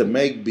motherfuckers to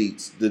make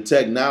beats. The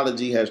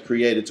technology has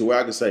created to where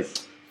I can say,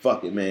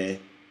 fuck it, man.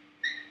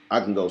 I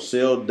can go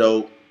sell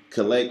dope,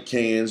 collect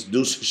cans,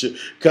 do some shit,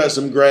 cut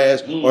some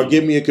grass, or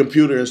give me a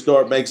computer and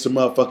start making some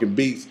motherfucking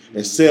beats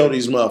and sell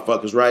these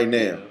motherfuckers right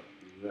now.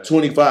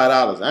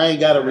 $25. I ain't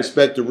gotta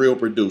respect the real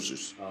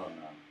producers. Oh,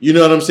 no. You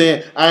know what I'm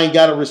saying? I ain't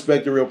gotta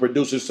respect the real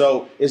producers.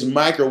 So it's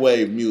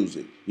microwave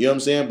music. You know what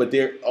I'm saying? But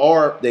there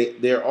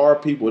are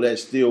people that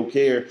still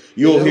care.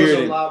 You'll hear it.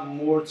 There was a lot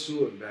more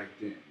to it back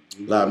then.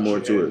 A lot more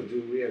to it.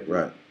 We had to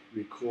Right.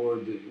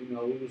 record it. You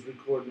know, we was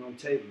recording on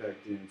tape back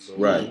then, so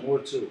Right. there was more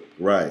to it.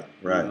 Right.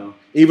 You know?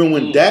 Even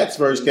when Dats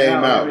first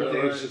came Now out.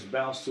 everything's just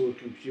bounced to a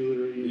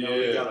computer. You know,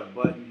 you got a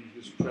button,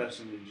 you just press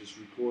and it just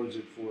records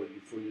it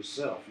for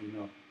yourself. You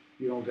know,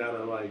 you don't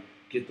gotta like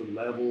get the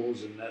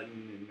levels and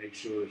nothing and make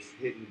sure it's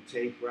hitting the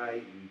tape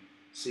right and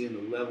seeing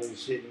the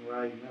levels hitting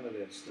right. None of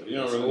that stuff. You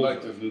don't really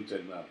like this new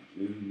technology.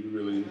 You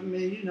really. I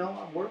mean, you know,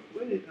 I work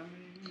with it. I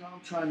mean, you know,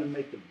 I'm trying to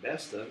make the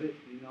best of it.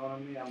 You know what I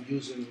mean? I'm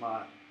using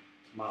my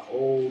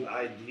old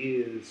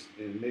ideas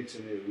and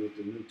mixing it with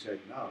the new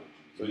technology.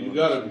 So you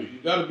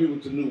gotta be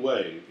with the new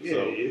wave. Yeah,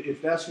 so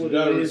if that's what you it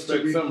gotta is to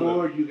respect some of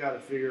record, you got to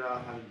figure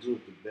out how to do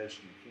it the best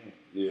you can.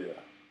 Yeah.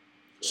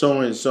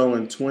 So in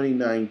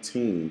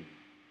 2019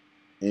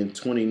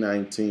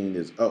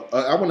 is. Oh,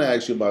 I want to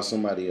ask you about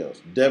somebody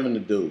else. Devin the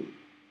Dude.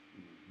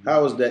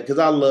 How is that? Because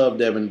I love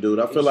Devin the Dude.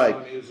 I feel like,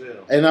 funny as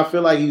hell. and I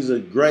feel like he's a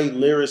great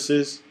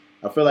lyricist.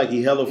 I feel like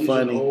he's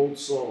funny. An old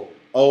soul.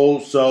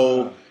 Old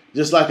soul,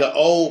 just like an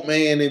old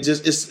man, and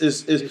just it's.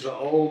 He's an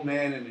old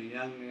man in a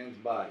young man's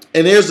body.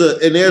 And there's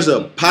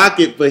a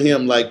pocket for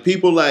him. Like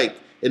people like,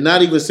 and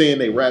not even saying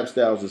they rap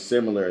styles are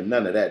similar or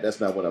none of that. That's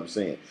not what I'm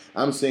saying.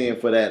 I'm saying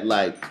for that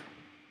like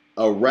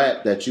a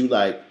rap that you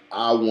like.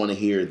 I want to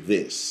hear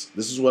this.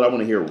 This is what I want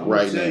to hear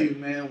right now. I tell you,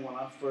 man. When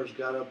I first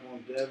got up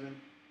on Devin,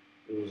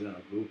 it was in a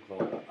group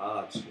called the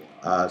Odd Squad.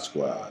 Odd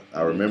Squad.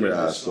 I remember the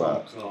Odd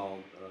Squad.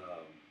 Called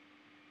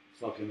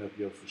 "Fucking Up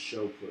Your For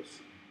Show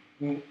Pussy."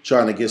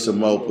 Trying to get some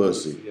more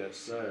pussy. Yes,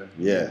 sir.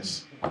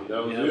 Yes. That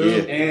was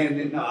Yeah.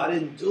 And no, I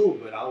didn't do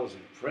it, but I was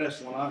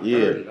impressed when I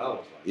heard it. I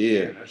was like,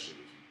 man, that shit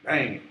is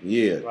banging.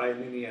 Yeah. Right,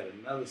 and then he had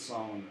another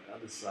song on the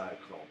other side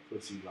called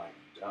 "Pussy Like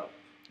Dope."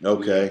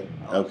 Okay.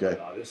 I was Okay.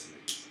 like, oh, this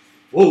nigga's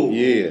fool.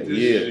 Yeah.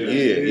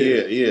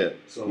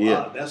 So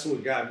that's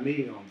what got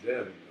me on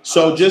Devin.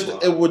 So just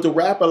with the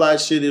rapper like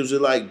shit, it was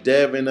like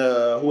Devin.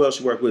 Who else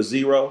you work with?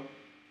 Zero.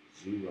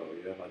 Zero.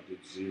 Yeah, I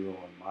did Zero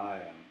and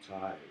Maya. I'm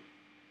tired.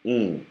 I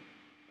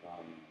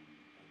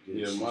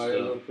did some Maya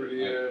stuff. look pretty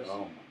ass.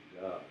 Oh my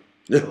god.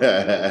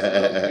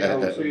 That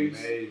was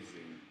amazing.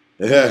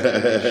 She's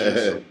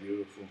so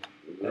beautiful.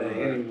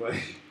 Anyway,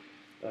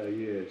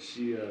 yeah,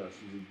 she's a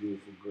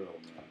beautiful girl,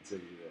 man. I'll tell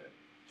you that.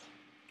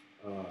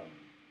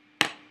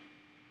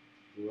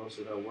 Who else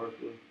did I work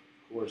with?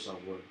 Of course, I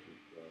worked with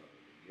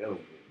Ghetto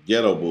Boys.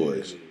 Ghetto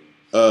Boys.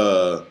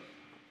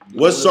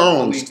 What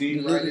songs? Did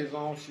he write his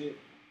own shit?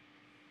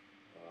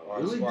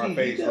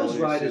 He does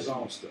write his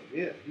own stuff.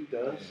 Yeah, he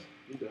does.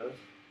 He does.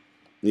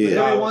 Yeah.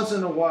 But every once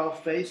in a while,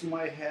 Face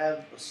might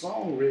have a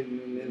song written,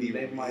 and then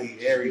they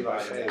might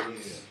everybody.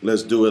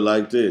 Let's do it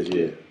like this.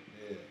 Yeah.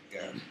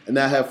 Yeah. And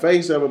now, have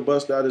Face ever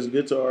bust out his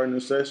guitar in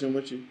a session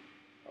with you?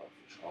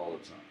 All the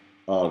time.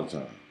 All the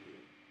time.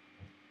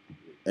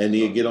 And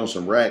he'd get on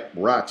some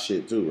rock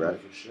shit too, right?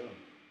 For sure.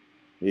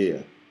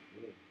 Yeah.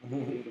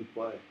 He can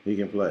play. He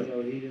can play. You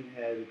know, he done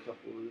had a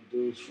couple of the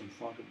dudes from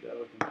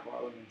Funkadelic and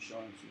Parliament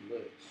showing some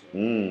licks. So,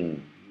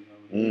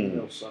 he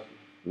knows something.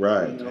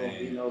 Right.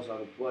 He knows how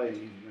to play. He's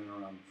been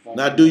around funky.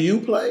 Now, do you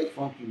play?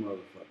 Funky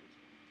motherfuckers.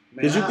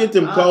 Because you get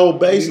them cold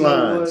bass you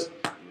know lines.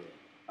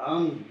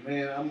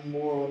 I'm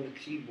more on the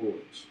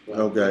keyboards.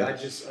 But I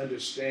just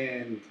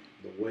understand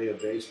the way a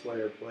bass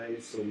player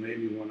plays. So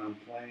maybe when I'm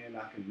playing,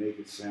 I can make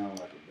it sound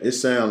like a bass. It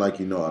sounds like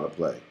you know how to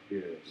play.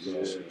 Yeah.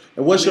 So,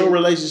 and what's your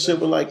relationship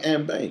with like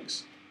Ann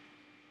Banks?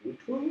 We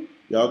cool.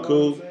 Y'all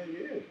cool?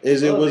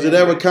 Yeah. Was it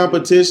ever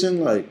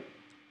competition? Like,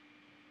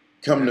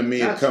 come to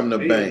me or come to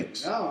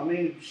Banks? No, I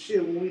mean,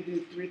 shit, when we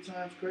did 3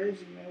 Times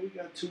Crazy, man, we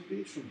got 2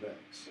 beats from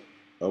Banks.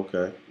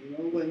 Okay. You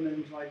know, wasn't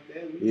nothing like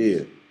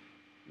that.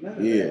 None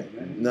of that,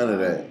 man. None of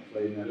I that. don't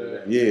play none of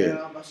that. Yeah.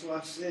 Man, that's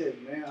what I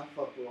said, man. I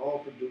fuck with all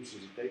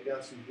producers. If they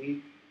got some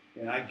heat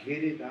and I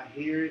get it and I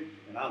hear it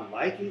and I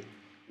like it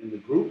and the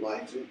group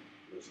likes it,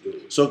 let's do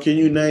it. So can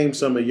you name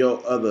some of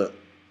your other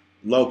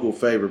local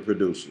favorite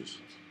producers?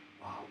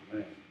 Oh,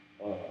 man.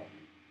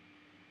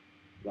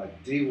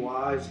 Like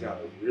DY's got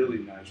a really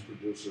nice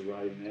producer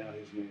right now.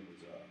 His name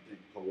is, I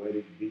think,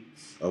 Poetic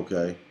Beats.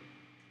 Okay.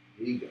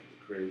 He got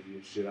the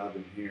craziest shit I've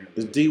been hearing.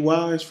 Is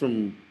DY's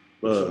from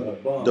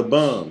the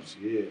Bums?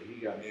 Yeah,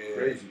 he got a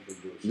crazy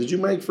producer. Did you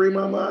make Free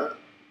My Mind?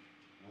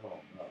 Oh,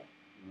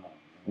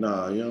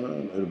 No, you don't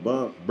know. The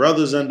Bums.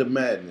 Brothers Under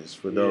Madness,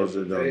 for those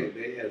that don't know.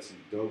 They had some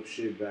dope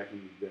shit back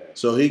in the day.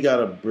 So he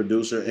got a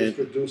producer. His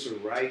producer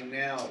right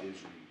now is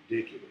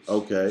ridiculous.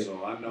 Okay.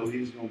 So I know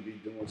he's going to be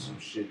doing some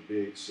shit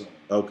big soon.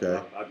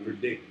 Okay. I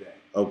predict that.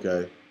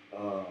 Okay.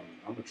 I'm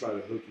going to try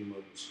to hook him up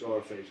with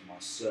Scarface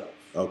myself.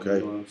 Okay. You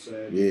know what I'm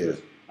saying? Yeah.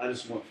 Because I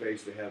just want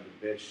Face to have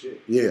the best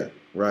shit. Yeah.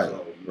 Right.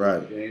 So,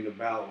 right. It ain't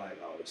about like,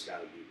 oh, it's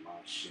got to be mine.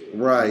 shit.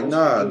 Right,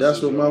 nah,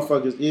 that's what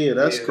motherfuckers. Yeah,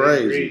 that's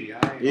crazy.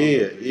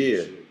 Yeah.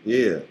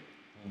 You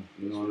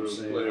know what I'm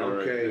saying? Player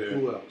Okay, right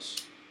who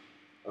else?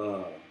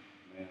 Man,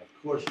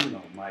 of course you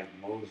know Mike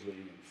Mosley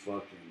and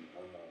fucking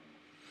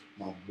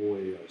my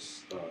boy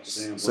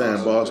Sam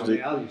Bostic. I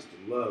mean, I used to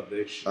love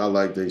that shit. I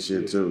like that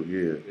shit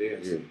too. They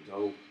had some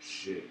dope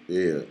shit.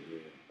 Yeah.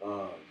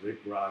 Rick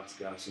Rock's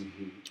got some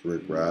heat.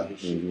 Rick Rock. His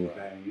shit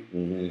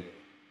banging.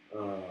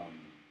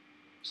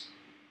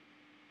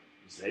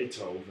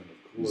 Zaytoven,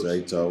 of course.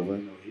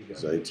 Zaytoven. He got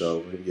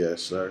Zaytoven,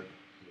 yes, sir.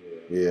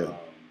 Yeah.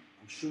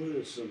 I'm sure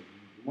there's some,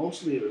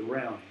 mostly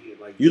around here.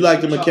 Like you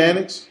like the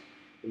Mechanics?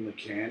 The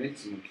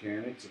Mechanics,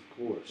 of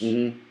course.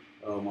 Mm-hmm.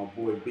 My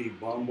boy B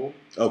Bumble.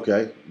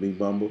 Okay, B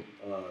Bumble.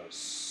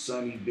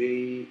 Sonny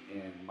B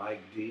and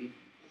Mike D.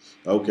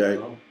 Okay. You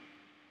know,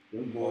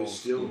 them boys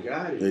still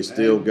got it. They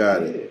still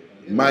got it.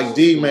 Mike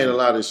D made a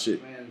lot of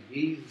shit. Man,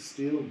 he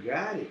still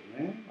got it,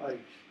 man. Like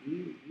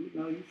you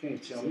know, you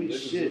can't tell me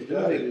shit.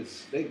 Them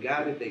niggas, they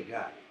got it.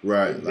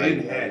 Right, they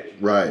like had it.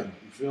 right. You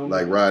feel me?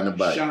 Like riding a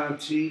bike. Sean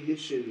T, his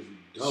shit is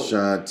dope.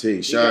 Sean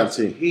T. He got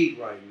some heat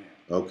right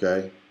now.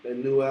 Okay. That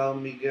new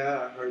album he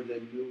got, I heard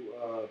that new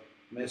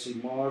Messy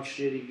Marv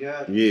shit he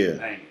got. Yeah.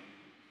 Bang.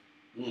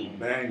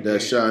 Bang.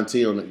 That Sean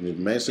T on the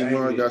Messy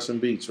Marv got some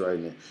beats right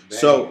now.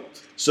 Bang.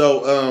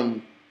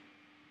 So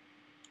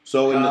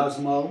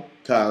Cosmo.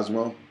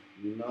 Cosmo.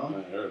 You know?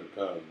 I heard of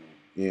Cosmo.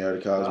 You heard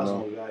of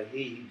Cosmo? Cosmo got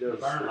he does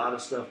a lot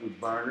of stuff with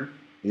Burner.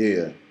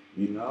 Yeah.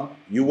 You know?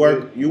 You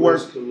work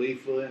Wiz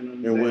Khalifa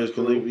and Wiz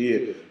Khalifa,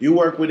 yeah. You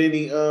work with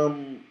any of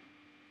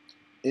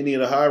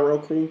the High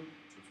Road crew?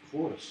 Of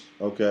course.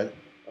 Okay.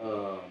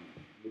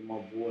 With my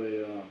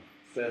boy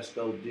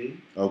Festo D.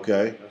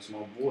 Okay. That's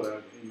my boy,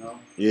 you know.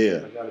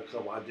 Yeah.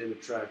 I did a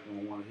track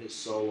on one of his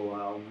solo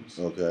albums.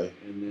 Okay.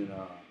 And then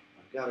I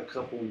got a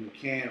couple in the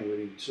can with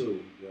him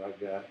too that I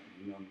got,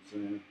 you know what I'm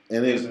saying?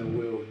 And him and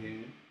Will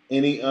Hen.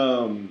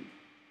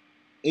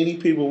 Any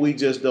people we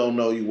just don't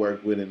know you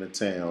work with in the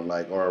town,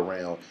 like or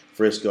around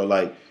Frisco,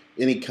 like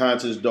any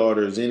Conscious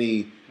Daughters,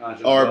 any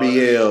Conscious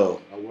RBL,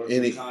 Daughters. I work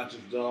with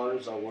Conscious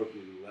Daughters. I work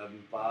with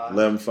 11.5.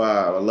 11.5.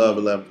 I love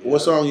 11. Yeah. What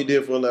song you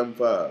did for 11.5?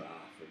 I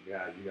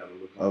forgot. You gotta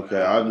look on.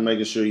 Okay, I was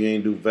making sure you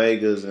ain't do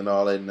Vegas and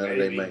all that. None of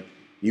they make.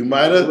 You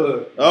might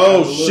have.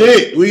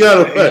 Shit, we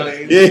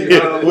gotta.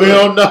 Yeah, we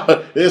don't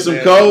know. There's some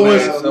cold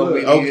ones.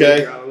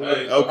 Okay.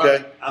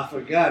 Okay. I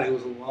forgot. It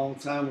was a long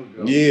time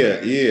ago.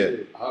 Yeah.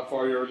 How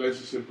far your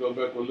relationship go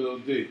back with Lil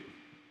D?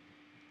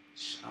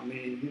 I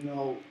mean, you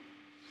know,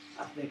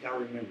 I think I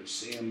remember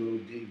seeing Lil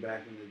D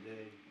back in the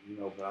day, you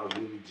know, but I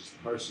really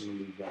just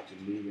personally got to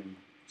meet him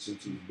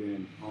since he's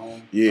been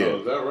home. Yeah. Oh,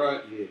 is that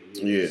right?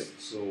 Yeah.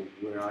 So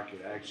where I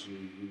could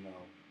actually, you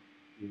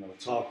know,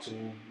 talk to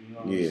him. You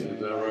know what I'm saying? Is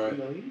that right? You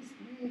know,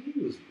 he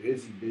was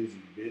busy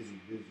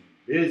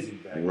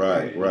back then.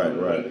 Right. It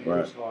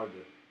was hard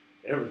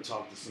to ever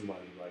talk to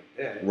somebody like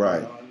that. Right.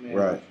 You know what I mean?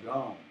 Right. He was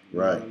gone.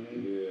 Right. You know what I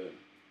mean? Yeah.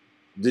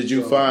 Did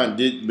you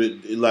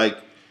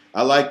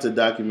I like to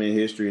document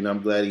history, and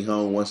I'm glad he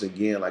home once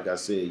again. Like I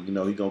said, you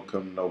know, he gonna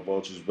come to No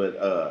Vultures,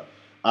 but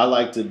I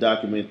like to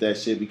document that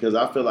shit because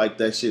I feel like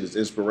that shit is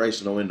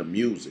inspirational in the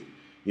music.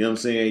 You know what I'm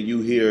saying?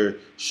 You hear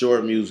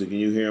short music and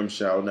you hear them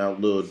shouting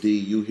out Lil D.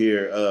 You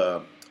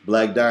hear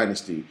Black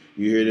Dynasty.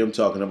 You hear them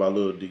talking about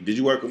Lil D. Did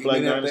you work with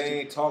Black Dynasty? They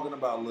ain't talking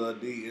about Lil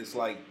D. It's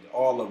like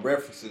all the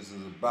references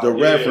is about the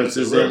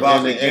references and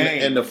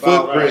the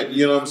footprint. Right.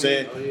 You know what I'm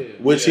saying? Oh, yeah.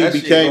 Which he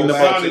became the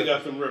Sonny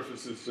got some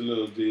references to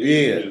Lil D.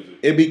 Yeah,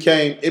 it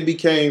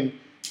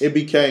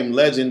became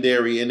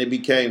legendary and it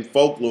became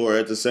folklore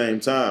at the same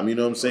time. You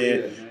know what I'm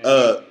saying?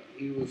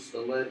 He's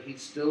still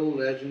a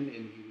legend,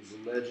 and he was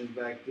a legend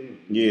back then.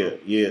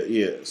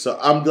 Yeah. So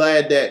I'm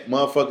glad that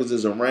motherfuckers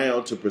is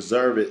around to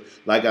preserve it.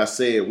 Like I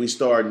said, we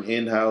starting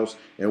in-house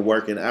and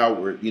working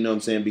outward. You know what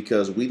I'm saying?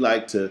 Because we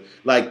like to,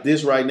 like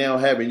this right now,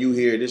 having you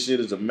here, this shit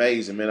is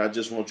amazing, man. I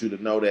just want you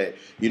to know that,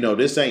 you know,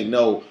 this ain't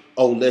no,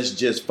 let's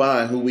just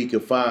find who we can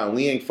find.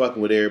 We ain't fucking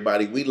with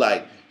everybody. We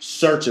like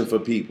searching for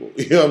people.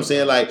 You know what I'm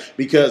saying? Like,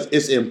 because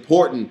it's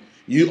important.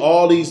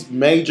 All these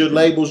major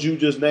labels you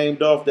just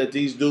named off that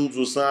these dudes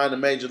will sign to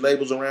major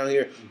labels around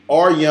here,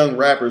 our young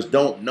rappers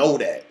don't know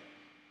that.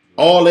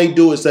 All they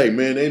do is say,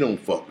 man, they don't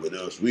fuck with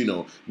us. We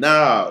don't.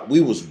 Nah,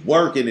 we was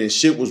working and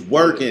shit was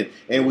working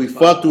and we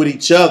fucked with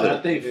each other.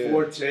 I think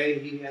Forte,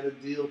 he had a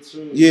deal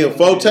too. Yeah,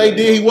 Forte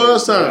did. He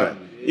was signed.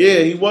 Yeah,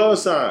 he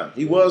was signed.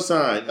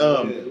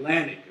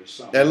 Atlantic or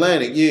something.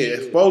 Atlantic, yeah.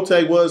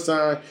 Forte was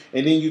signed.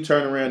 And then you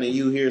turn around and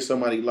you hear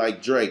somebody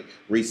like Drake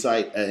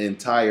recite an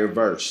entire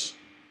verse.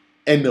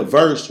 And the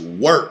verse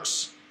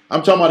works.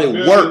 I'm talking about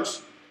it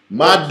works.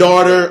 My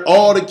daughter,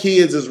 all the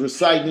kids is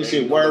reciting this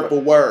shit word for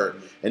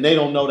word. And they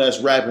don't know that's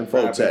rapping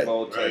Forte.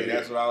 Right.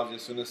 That's what I was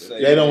just going to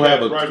say. They don't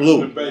have a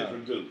clue.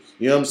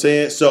 You know what I'm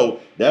saying?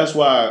 So that's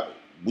why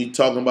we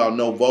talking about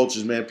No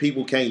Vultures, man.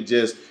 People can't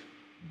just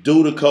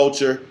do the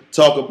culture,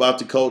 talk about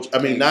the culture. I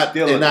mean, not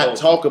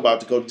talk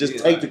about the culture.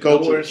 Just take the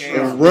culture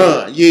and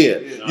run. Yeah.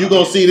 You're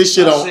going to see this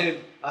shit on.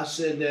 I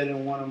said that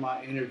in one of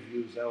my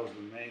interviews. That was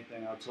the main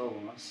thing I told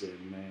him. I said,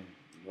 man,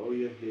 know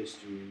your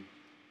history,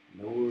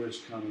 know where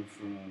it's coming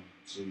from,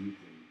 so you can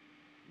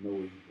know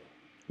where you're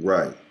going.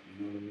 Right.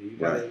 You know what I mean? You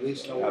gotta at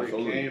least know where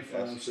Absolutely. it came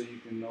from, so you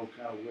can know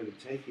kind of where to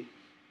take it.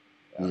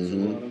 Mm-hmm. You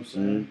know what I'm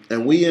saying?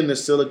 And we in the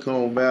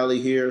Silicon Valley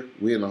here.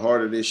 We in the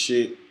heart of this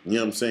shit. You know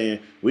what I'm saying?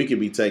 We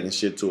could be taking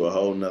shit to a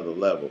whole nother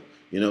level.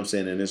 You know what I'm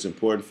saying? And it's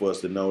important for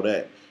us to know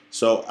that.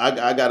 So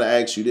I got to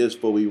ask you this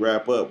before we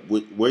wrap up.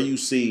 Where you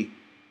see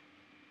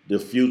the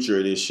future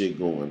of this shit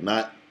going?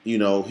 Not,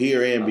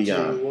 here and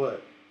beyond. I'll tell you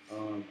what.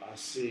 I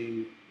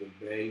see the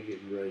Bay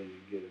getting ready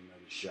to get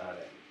another shot at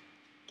it.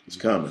 It's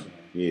coming.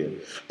 Yeah. Yeah.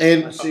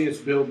 And I see it's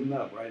building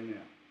up right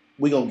now.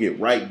 we're going to get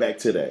right back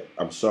to that.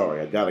 I'm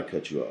sorry. I got to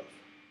cut you off.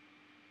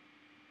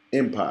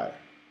 Empire.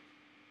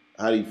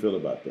 How do you feel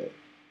about that?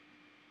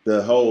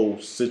 The whole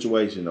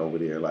situation over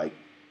there, like.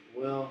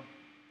 Well,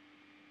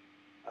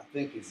 I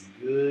think it's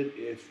good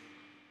if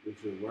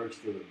it works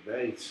for the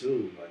Bay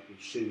too. Like it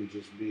shouldn't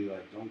just be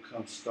like, don't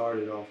come start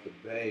it off the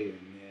Bay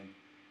and then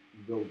you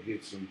go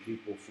get some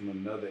people from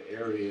another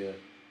area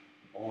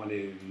on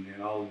it, and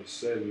then all of a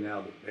sudden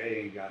now the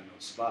Bay ain't got no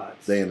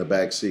spots. They in the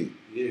back seat.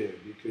 Yeah,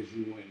 because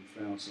you went and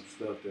found some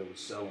stuff that was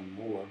selling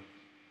more.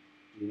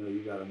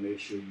 You got to make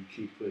sure you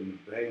keep putting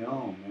the Bay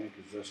on, man,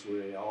 because that's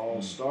where they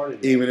all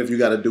started. Even if you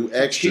got to do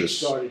extras. You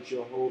started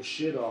your whole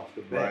shit off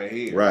the Bay. Right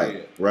here.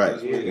 Right.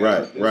 That's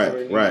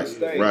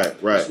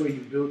where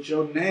you built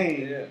your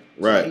name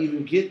to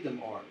even get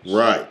them artists.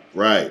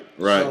 Right.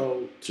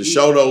 So to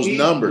show those keep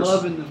numbers.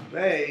 Loving the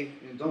Bay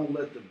and don't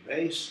let the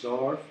Bay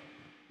starve.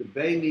 The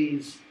Bay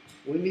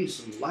we need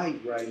some light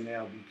right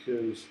now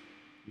because,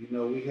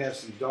 we had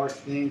some dark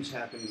things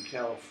happen in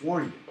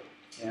California.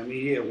 And I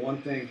mean, one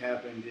thing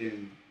happened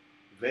in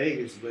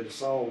Vegas, but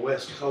it's all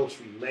West Coast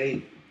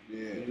related.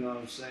 Yeah. You know what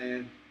I'm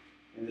saying?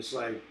 And it's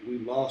like we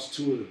lost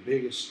two of the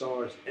biggest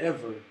stars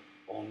ever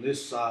on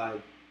this side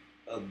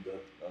of the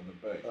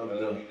Bay.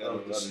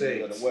 Of the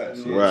states. Of the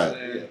West. You know what I'm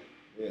saying?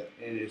 Yeah.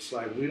 And it's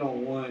like we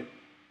don't want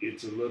it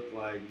to look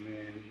like,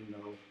 man,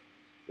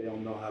 they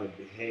don't know how to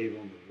behave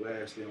on the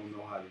West. They don't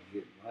know how to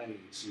get money.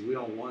 See, we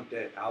don't want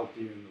that out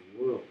there in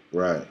the world.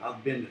 Right.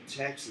 I've been to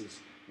Texas,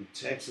 and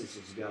Texas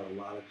has got a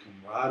lot of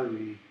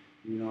camaraderie.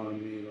 You know what I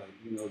mean?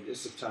 Like,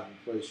 it's the type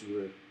of place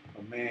where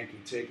a man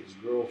can take his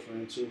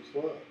girlfriend to a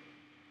club.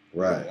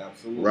 Right. Yeah,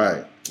 absolutely.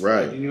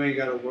 Right. And you ain't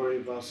got to worry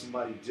about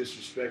somebody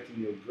disrespecting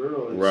your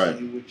girl and right.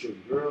 see you with your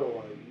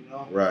girl.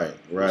 Right.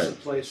 It's a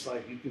place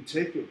like you can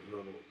take your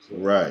girl to a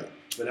club. Right.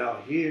 But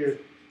out here,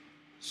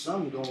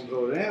 something's gonna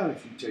go down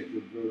if you take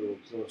your girl to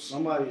a club.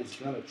 Somebody is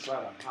gonna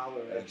try to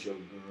holler at your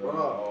girl,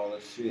 all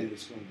that shit, and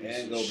it's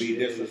gonna be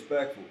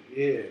disrespectful.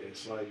 Yeah,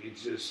 it's like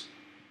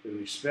the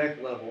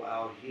respect level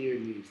out here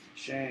needs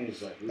to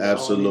change. Like we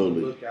Absolutely. all need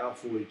to look out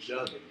for each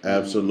other.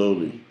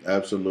 Absolutely.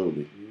 There's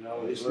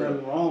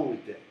nothing wrong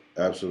with that.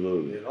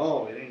 Absolutely. At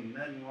all, it ain't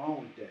nothing wrong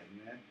with that,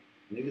 man.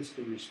 Niggas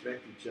can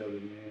respect each other,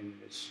 man.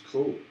 It's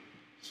cool.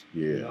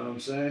 Yeah. You know what I'm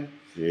saying?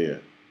 Yeah.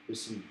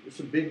 It's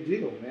a big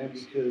deal, man,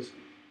 because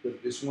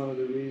it's one of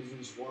the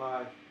reasons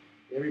why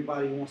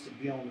everybody wants to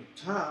be on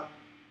the top,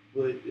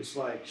 but it's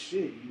like,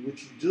 shit, what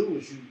you do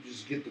is you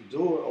just get the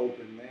door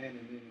open, man,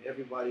 and then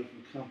everybody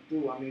can come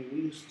through. I mean,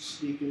 we used to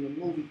sneak in the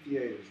movie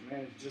theaters,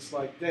 man. It's just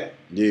like that.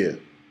 Yeah.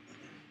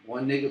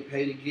 One nigga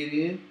pay to get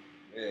in,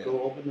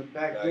 go open the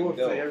back door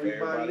for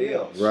everybody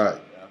else. Right.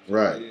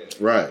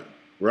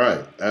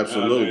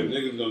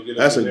 Absolutely. Nah,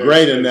 that's a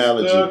great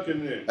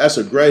analogy. That's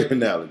a great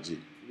analogy.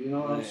 You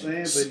know what I'm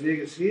saying? But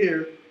niggas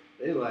here,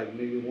 they like,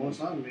 nigga, once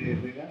I'm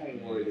in, nigga, I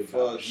ain't worried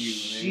about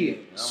shit.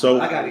 So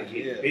I gotta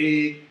get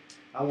big.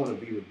 I want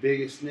to be the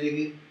biggest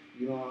nigga.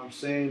 You know what I'm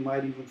saying?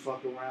 Might even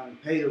fuck around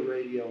and pay the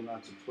radio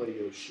not to play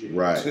your shit.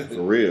 Right,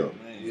 for real.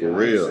 For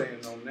real. I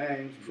ain't saying no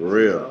names. For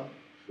real.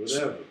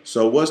 Whatever.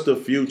 So what's the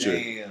future?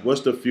 Damn.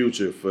 What's the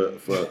future for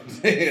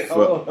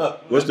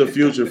what's the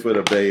future for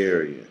the Bay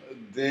Area?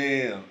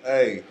 Damn.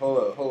 Hey,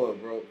 hold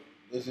up, bro.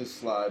 Let's just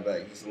slide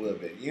back just a little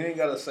bit. You ain't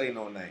gotta say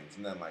no names,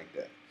 nothing like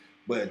that.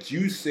 But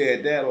you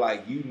said that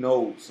like you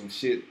know some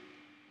shit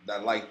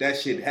that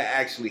shit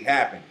actually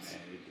happens.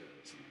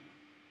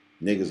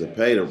 Niggas are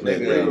paid to play.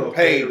 Niggas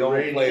pay,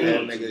 don't play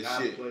that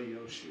nigga shit. Play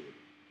your shit.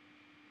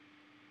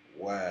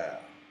 Wow.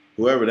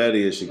 Whoever that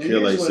is should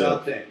kill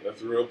themselves.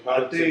 That's real I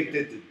politics. think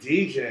that the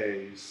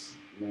DJs,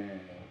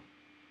 man,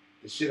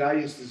 the shit I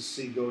used to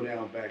see go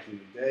down back in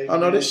the day. Oh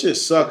no, this shit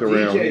suck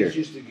around DJs here.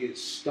 used to get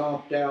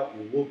stomped out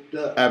and whooped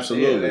up.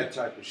 Absolutely. That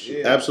type of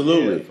shit.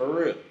 Absolutely. Yeah, for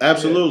real.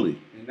 Absolutely. Yeah.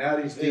 And now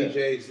these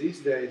DJs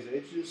these days,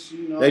 they just,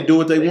 they do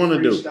what they want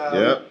to do.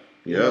 Freestyle.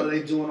 Yep.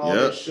 They doing all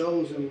their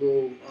shows in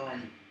little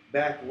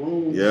back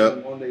rooms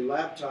and on their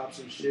laptops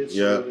and shit,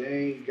 so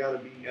they ain't got to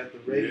be at the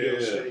radio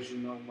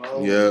station no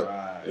more.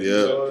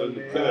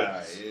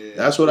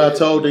 That's what I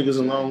told niggas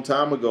a long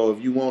time ago.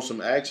 If you want some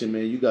action,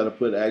 man, you got to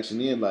put action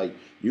in. Like,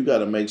 you got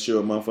to make sure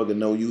a motherfucker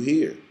know you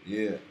here.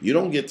 Yeah. You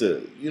don't get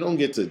to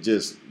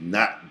just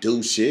not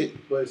do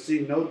shit. But see,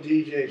 no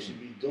DJ should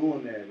be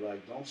doing that.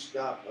 Like, don't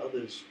stop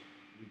others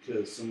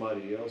because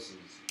somebody else is,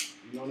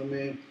 you know what I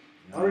mean?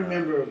 I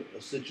remember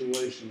a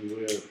situation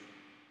where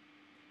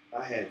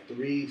I had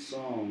 3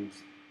 songs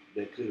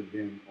that could have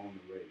been on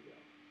the radio,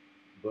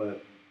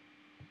 but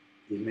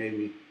it made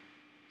me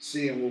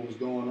seeing what was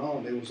going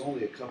on. There was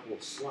only a couple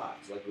of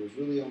slots. Like it was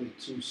really only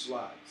 2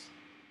 slots.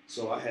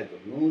 So I had the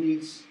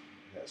Luniz,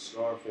 I had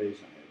Scarface,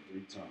 I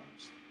had 3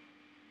 times.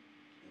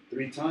 And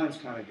 3 times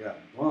kind of got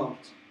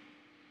bumped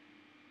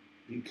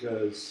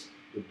because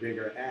the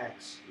bigger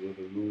acts were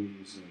the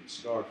Luniz and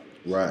Scarface.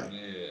 Right.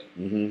 Yeah.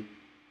 Mm-hmm.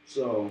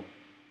 So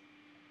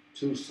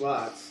 2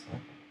 slots,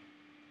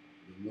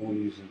 the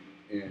Luniz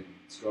and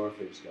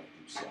Scarface got 2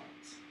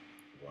 slots.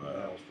 Wow.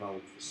 And that was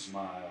probably for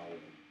Smile and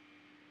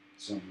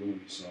some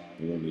Luniz song.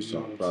 Luniz You know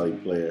song, what probably I'm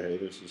saying? Player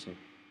Haters or something.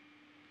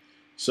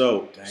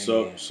 So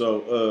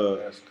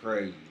That's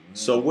crazy. Man.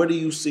 so where do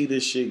you see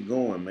this shit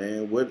going,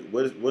 man?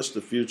 What's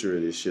the future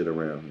of this shit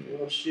around here?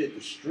 Well, shit,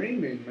 the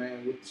streaming,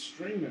 man, with the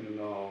streaming and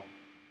all,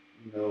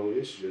 you know,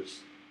 it's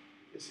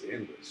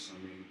endless.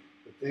 I mean,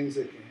 the things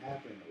that can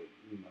happen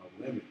are, you know,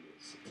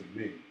 limitless to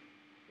me.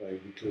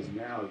 Like, because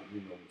now, you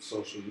know, with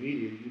social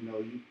media, you know,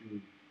 you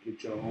can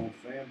get your own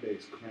fan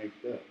base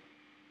cranked up.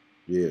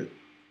 Yeah.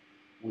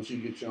 Once you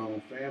get your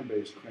own fan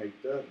base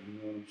cranked up, you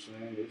know what I'm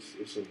saying?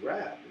 It's a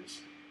wrap. It's,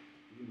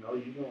 you know,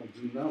 you're going to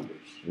do numbers.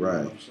 You Right.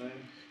 know what I'm saying?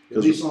 At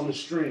least on the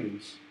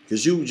streams.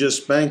 Because you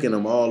just spanking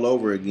them all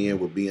over again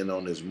with being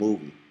on this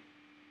movie.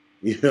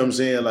 You know what I'm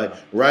saying? Like,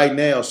 right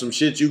now, some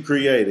shit you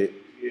created,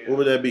 Yeah. what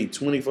would that be,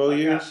 24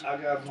 years? I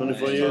got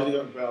 24 money years talking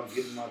ago? about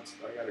getting my,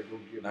 I got to go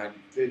get my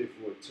fitted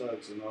for a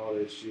tux and all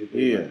that shit.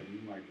 Yeah. You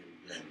might get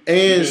it done.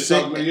 And, You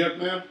talking to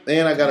Yuck now?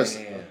 and I gotta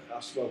Yeah. I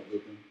spoke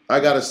with him. I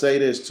gotta say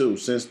this too.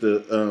 Since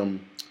the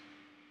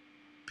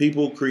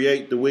people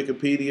create the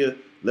Wikipedia,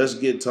 let's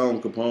get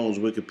Tone Capone's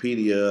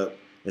Wikipedia up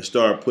and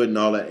start putting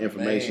all that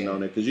information on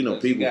there. Because you know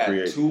people he got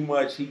create. too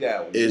much. He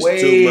got It's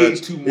way too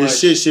much. much. This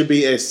shit should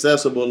be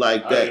accessible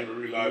like I that. didn't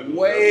even realize it was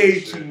Way that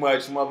too shit.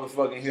 much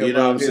motherfucking hip hop. You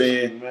know what I'm history,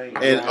 saying? man.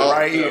 And all-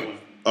 right here.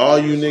 All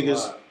you It's a niggas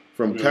lot.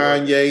 from Yeah.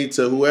 Kanye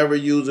to whoever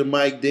using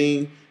Mike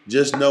Dean,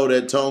 just know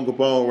that Tone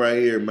Capone right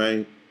here,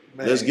 man.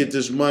 Man. Let's get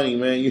this money,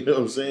 man. You know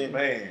what I'm saying?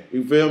 Man.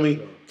 You feel me?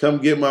 Come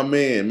get my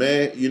man,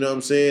 man. You know what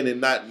I'm saying?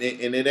 And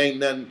it ain't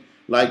nothing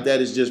like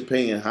that. It's just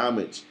paying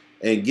homage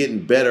and getting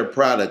better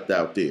product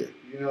out there.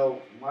 You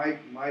know, Mike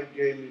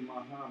gave me my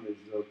homage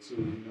though too.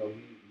 You know,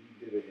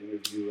 he did an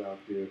interview out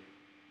there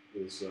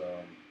that's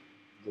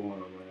going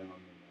around,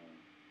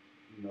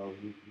 and you know,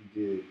 he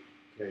did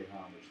pay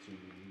homage to me.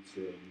 He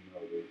said, you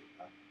know,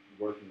 that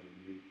working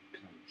with me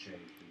kind of changed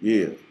me. Yeah,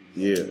 You know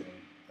yeah. what I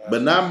mean?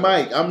 But not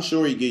Mike. I'm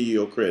sure he give you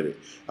your credit.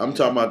 I'm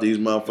talking about these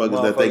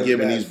motherfuckers that they motherfuckers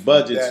giving that's- these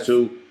budgets that's-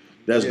 to.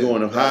 That's Yeah,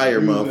 going to hire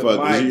using motherfuckers.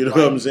 Mike, You know like,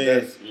 what I'm saying?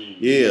 that's-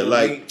 Yeah, you know what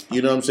I mean? like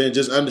you know what I'm saying.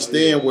 Just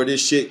understand where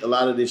this shit, a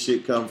lot of this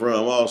shit come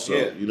from. Also,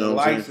 Yeah, you know the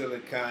what I'm likes saying?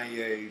 of the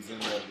Kanyes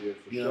and the, Yeah,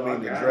 for you know sure. what I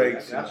mean, the got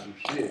Drakes. I got some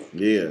shit.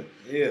 Yeah,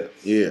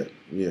 Yeah.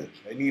 yeah.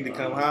 They need to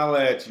come holler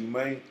at you,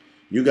 man.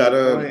 You got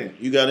Playing.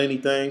 you got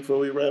anything before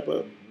we wrap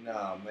up?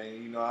 Nah,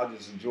 man. You know, I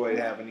just enjoyed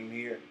having him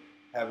here.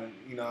 Having,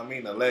 you know what I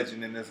mean, a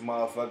legend in this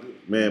motherfucker.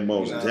 Man,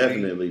 most You know what I mean?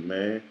 definitely,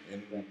 man.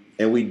 And,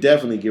 And we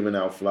definitely giving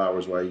out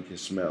flowers while you can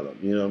smell them.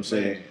 You know what I'm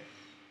saying? man,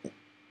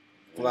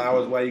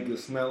 flowers while you could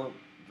smell them.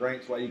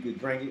 Drinks while you could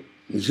drink it.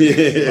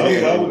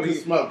 Yeah. Oh, we can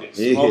smoke it.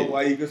 Yeah. Smoke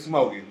while you could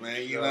smoke it,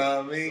 man. You know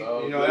what I mean?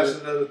 So You know, that's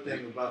good. another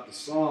thing about the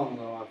song,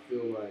 though. I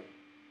feel like,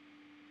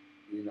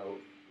 you know,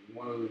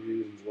 one of the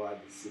reasons why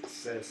the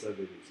success of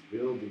it is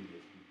building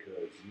is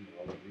because, you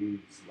know,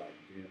 weed's like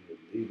being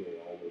illegal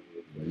all over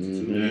the place.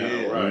 too.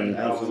 Yeah, right. Mhm.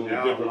 That was a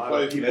Now, different a lot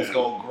place. of people- Let's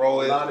go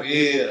grow A it. lot of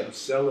people Yeah. can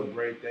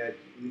celebrate that,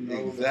 you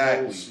know, Exactly.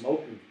 the whole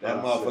smoking That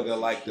process. motherfucker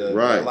like the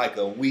Right. like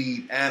a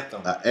weed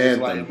anthem. A It's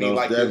anthem, like, I mean, most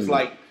like definitely. it's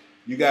like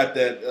you got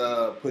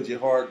that put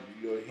your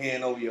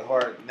hand over your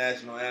heart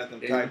national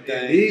anthem type And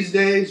thing. these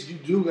days, you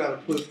do got to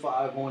put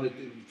 5 on it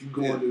if you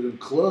go Yeah. into them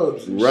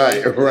clubs. And Right,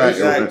 shit. right,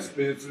 That's right.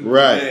 expensive.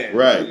 Right, Man,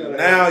 right.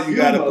 Now you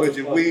gotta You put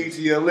your weed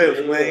to your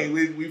lips, Yeah. man.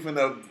 We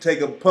finna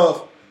take a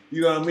puff.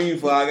 You know what I mean?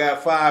 For I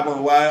got 5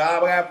 on. Why I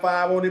got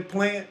 5 on it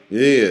plant?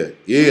 Yeah, You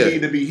yeah,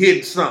 need to be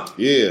hitting something.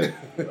 yeah.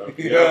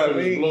 You know what I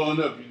It's mean?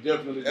 blowing up. You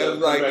definitely That's gotta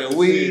like come back the and see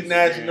weed us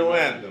national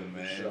again, anthem,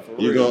 man.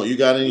 For You real. you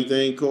got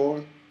anything,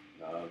 Corn?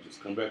 Nah,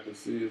 just come back and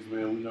see us,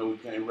 man. We know we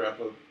can't wrap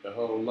up the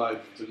whole life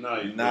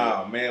tonight.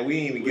 Nah, man, we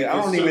ain't even We get. I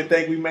can don't sum- even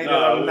think we made it Nah,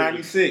 up in we-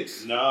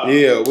 '96. Nah.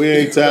 Yeah, we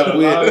ain't Got time. a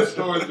We lot of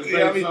stories to Yeah,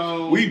 I base mean,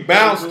 on. we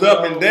bounced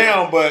up and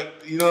down, but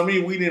you know what I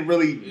mean. We didn't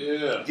really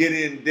Yeah. get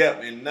in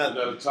depth in I nothing.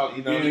 gotta talk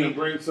You know what I again mean? and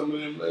bring some of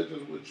them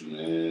legends with you,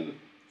 man.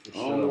 For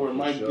I don't know where for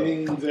Mike sure.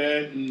 Dean's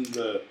at and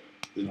the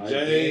Mike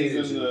Jays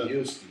Dean is and in the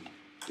Houston.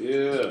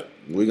 yeah.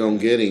 we gonna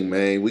get him,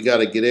 man. We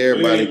gotta get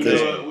everybody we,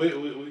 because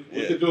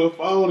we could do a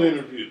phone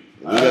interview.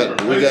 We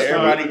got-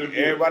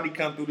 Everybody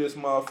come through this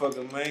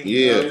motherfucker, man. You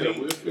Yeah. know what I mean?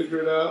 We'll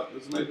figure it out.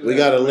 Let's make it we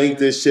gotta happen, link man.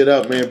 this shit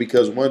up, man.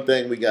 Because one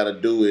thing we gotta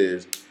do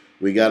is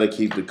we gotta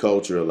keep the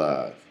culture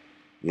alive.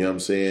 You know what I'm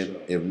saying? Sure.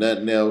 If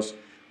nothing else,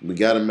 we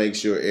gotta make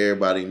sure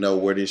everybody know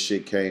where this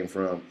shit came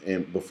from.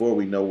 And before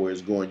we know where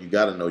it's going, you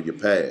gotta know your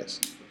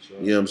past. For sure.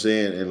 You know what I'm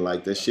saying? And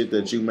like the shit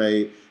that you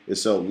made,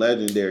 is so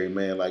legendary,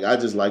 man. Like I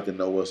just like to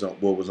know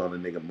what was on the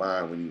nigga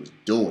mind when he was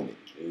doing it.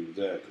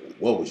 Exactly.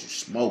 What was you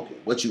smoking?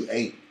 What you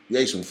ate? You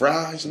ate some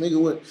fries, nigga?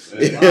 What?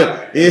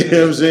 Yeah. You know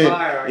what I'm saying?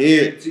 Fire, I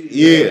Yeah,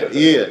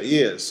 guarantee you.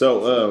 yeah.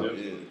 So,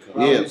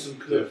 Probably some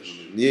kush.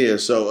 yeah.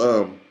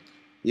 So,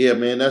 yeah,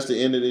 man. That's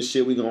the end of this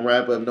shit. We gonna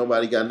wrap up.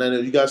 Nobody got nothing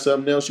else. You got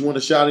something else? You want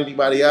to shout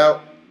anybody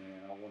out?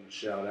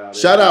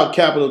 Shout out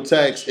Capital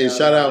Tax and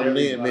shout out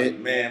Lynn,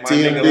 man. Man, my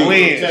TMD. nigga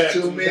Lynn. There's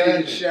too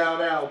many to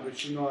shout out,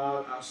 but you know,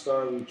 I'll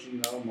start with, you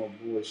know, my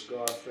boy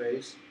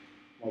Scarface,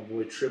 my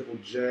boy Triple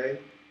J,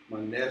 my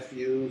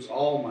nephews,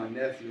 all my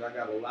nephews. I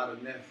got a lot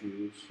of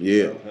nephews.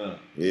 Yeah,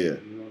 yeah. You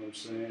know what I'm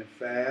saying?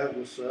 Fab,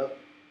 what's up?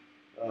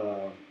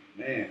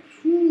 Man,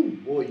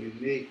 boy,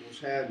 Unique, what's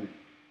happening?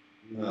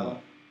 You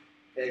know,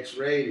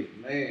 X-Rated,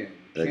 man.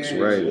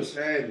 X-Rated. What's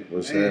happening?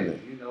 What's man,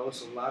 happening? You know,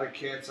 it's a lot of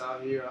cats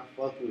out here I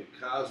fuck with.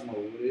 Cosmo,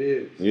 what it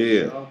is. Yeah.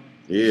 You know?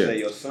 Yeah. Say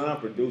your son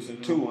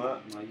producing too, huh?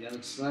 My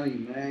young sonny,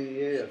 man,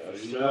 yeah, for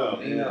Yeah.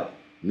 sure.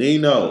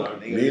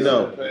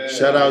 Nino.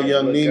 Shout out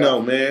young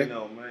Nino, man.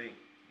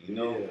 You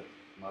know. Yeah.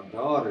 My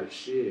daughter,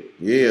 shit.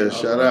 Yeah,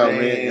 shout out,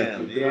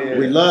 man. Yeah.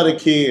 We love the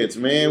kids,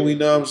 man. We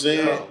know what I'm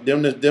saying.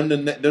 Them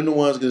the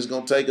ones that's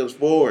gonna take us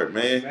forward,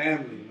 My man.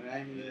 family,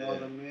 man. You know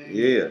what I mean?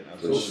 Yeah.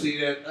 Go see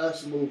that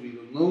Us movie,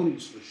 the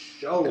Luniz, for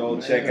sure. Go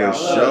man. check For out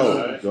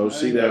sure. Go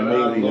see that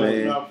movie,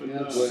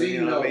 man. See,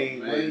 You know what I mean?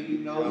 man. You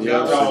know,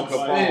 Yeah. Tone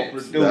Capone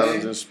produced.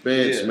 Dollars and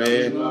Spence, Yeah. You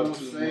man. know what I'm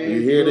saying?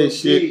 You hear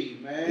this Lil shit? D,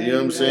 man. You know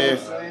what I'm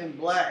saying?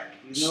 Black.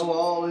 You know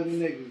all them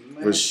niggas,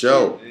 man. For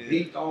sure.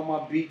 Beat all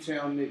my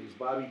B-Town niggas,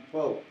 Bobby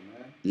Pope,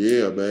 man.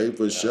 Yeah, man.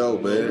 For sure,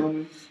 You man. feel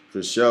me?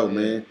 For sure,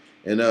 man.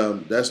 And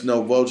that's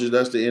No Vultures.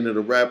 That's the end of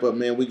the wrap up,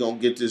 man. We gonna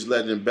get this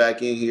legend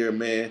back in here,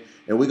 man.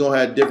 And we gonna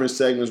have different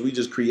segments. We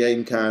just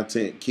creating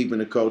content, keeping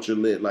the culture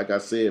lit. Like I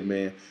said,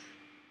 man,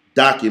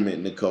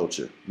 documenting the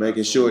culture,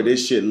 making sure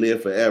this shit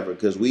live forever.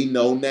 Cause we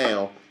know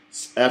now,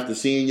 after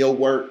seeing your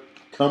work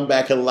come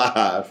back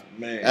alive,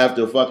 Man.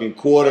 after a fucking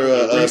quarter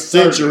a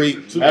century,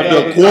 Man.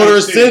 after a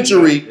quarter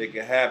century, It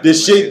can happen.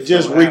 this man. shit It's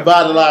just gonna happen,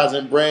 revitalized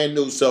and brand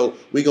new. So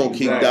we gonna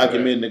keep Exactly.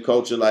 documenting the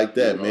culture like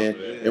that, man.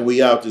 Yeah. And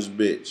we out this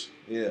bitch.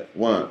 Yeah.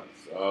 One.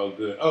 It's all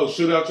good. Oh,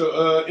 shoot out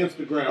your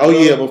Instagram. Oh bro.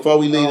 yeah, before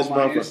we leave this My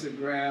motherfucker.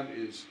 Instagram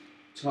is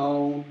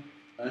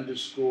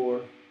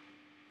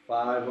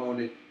Tone_5 on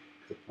it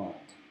Capone.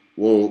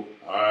 Whoa.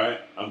 All right.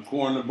 I'm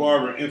Corn the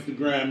Barber.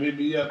 Instagram, hit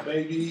me up,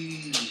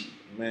 baby.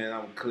 Man,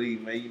 I'm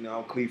Cleve, man. You know,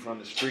 I'm Cleve from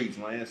the streets.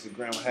 My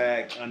Instagram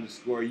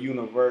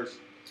 _universe.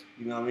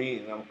 You know what I mean?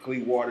 And I'm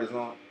Cleve Waters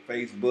on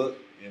Facebook.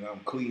 And I'm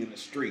Cleve in the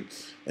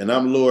streets. And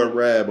I'm Lord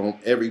Rab on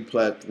every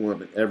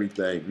platform and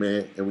everything,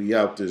 man. And we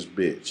out this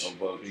bitch.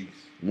 Oh, peace.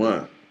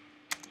 One.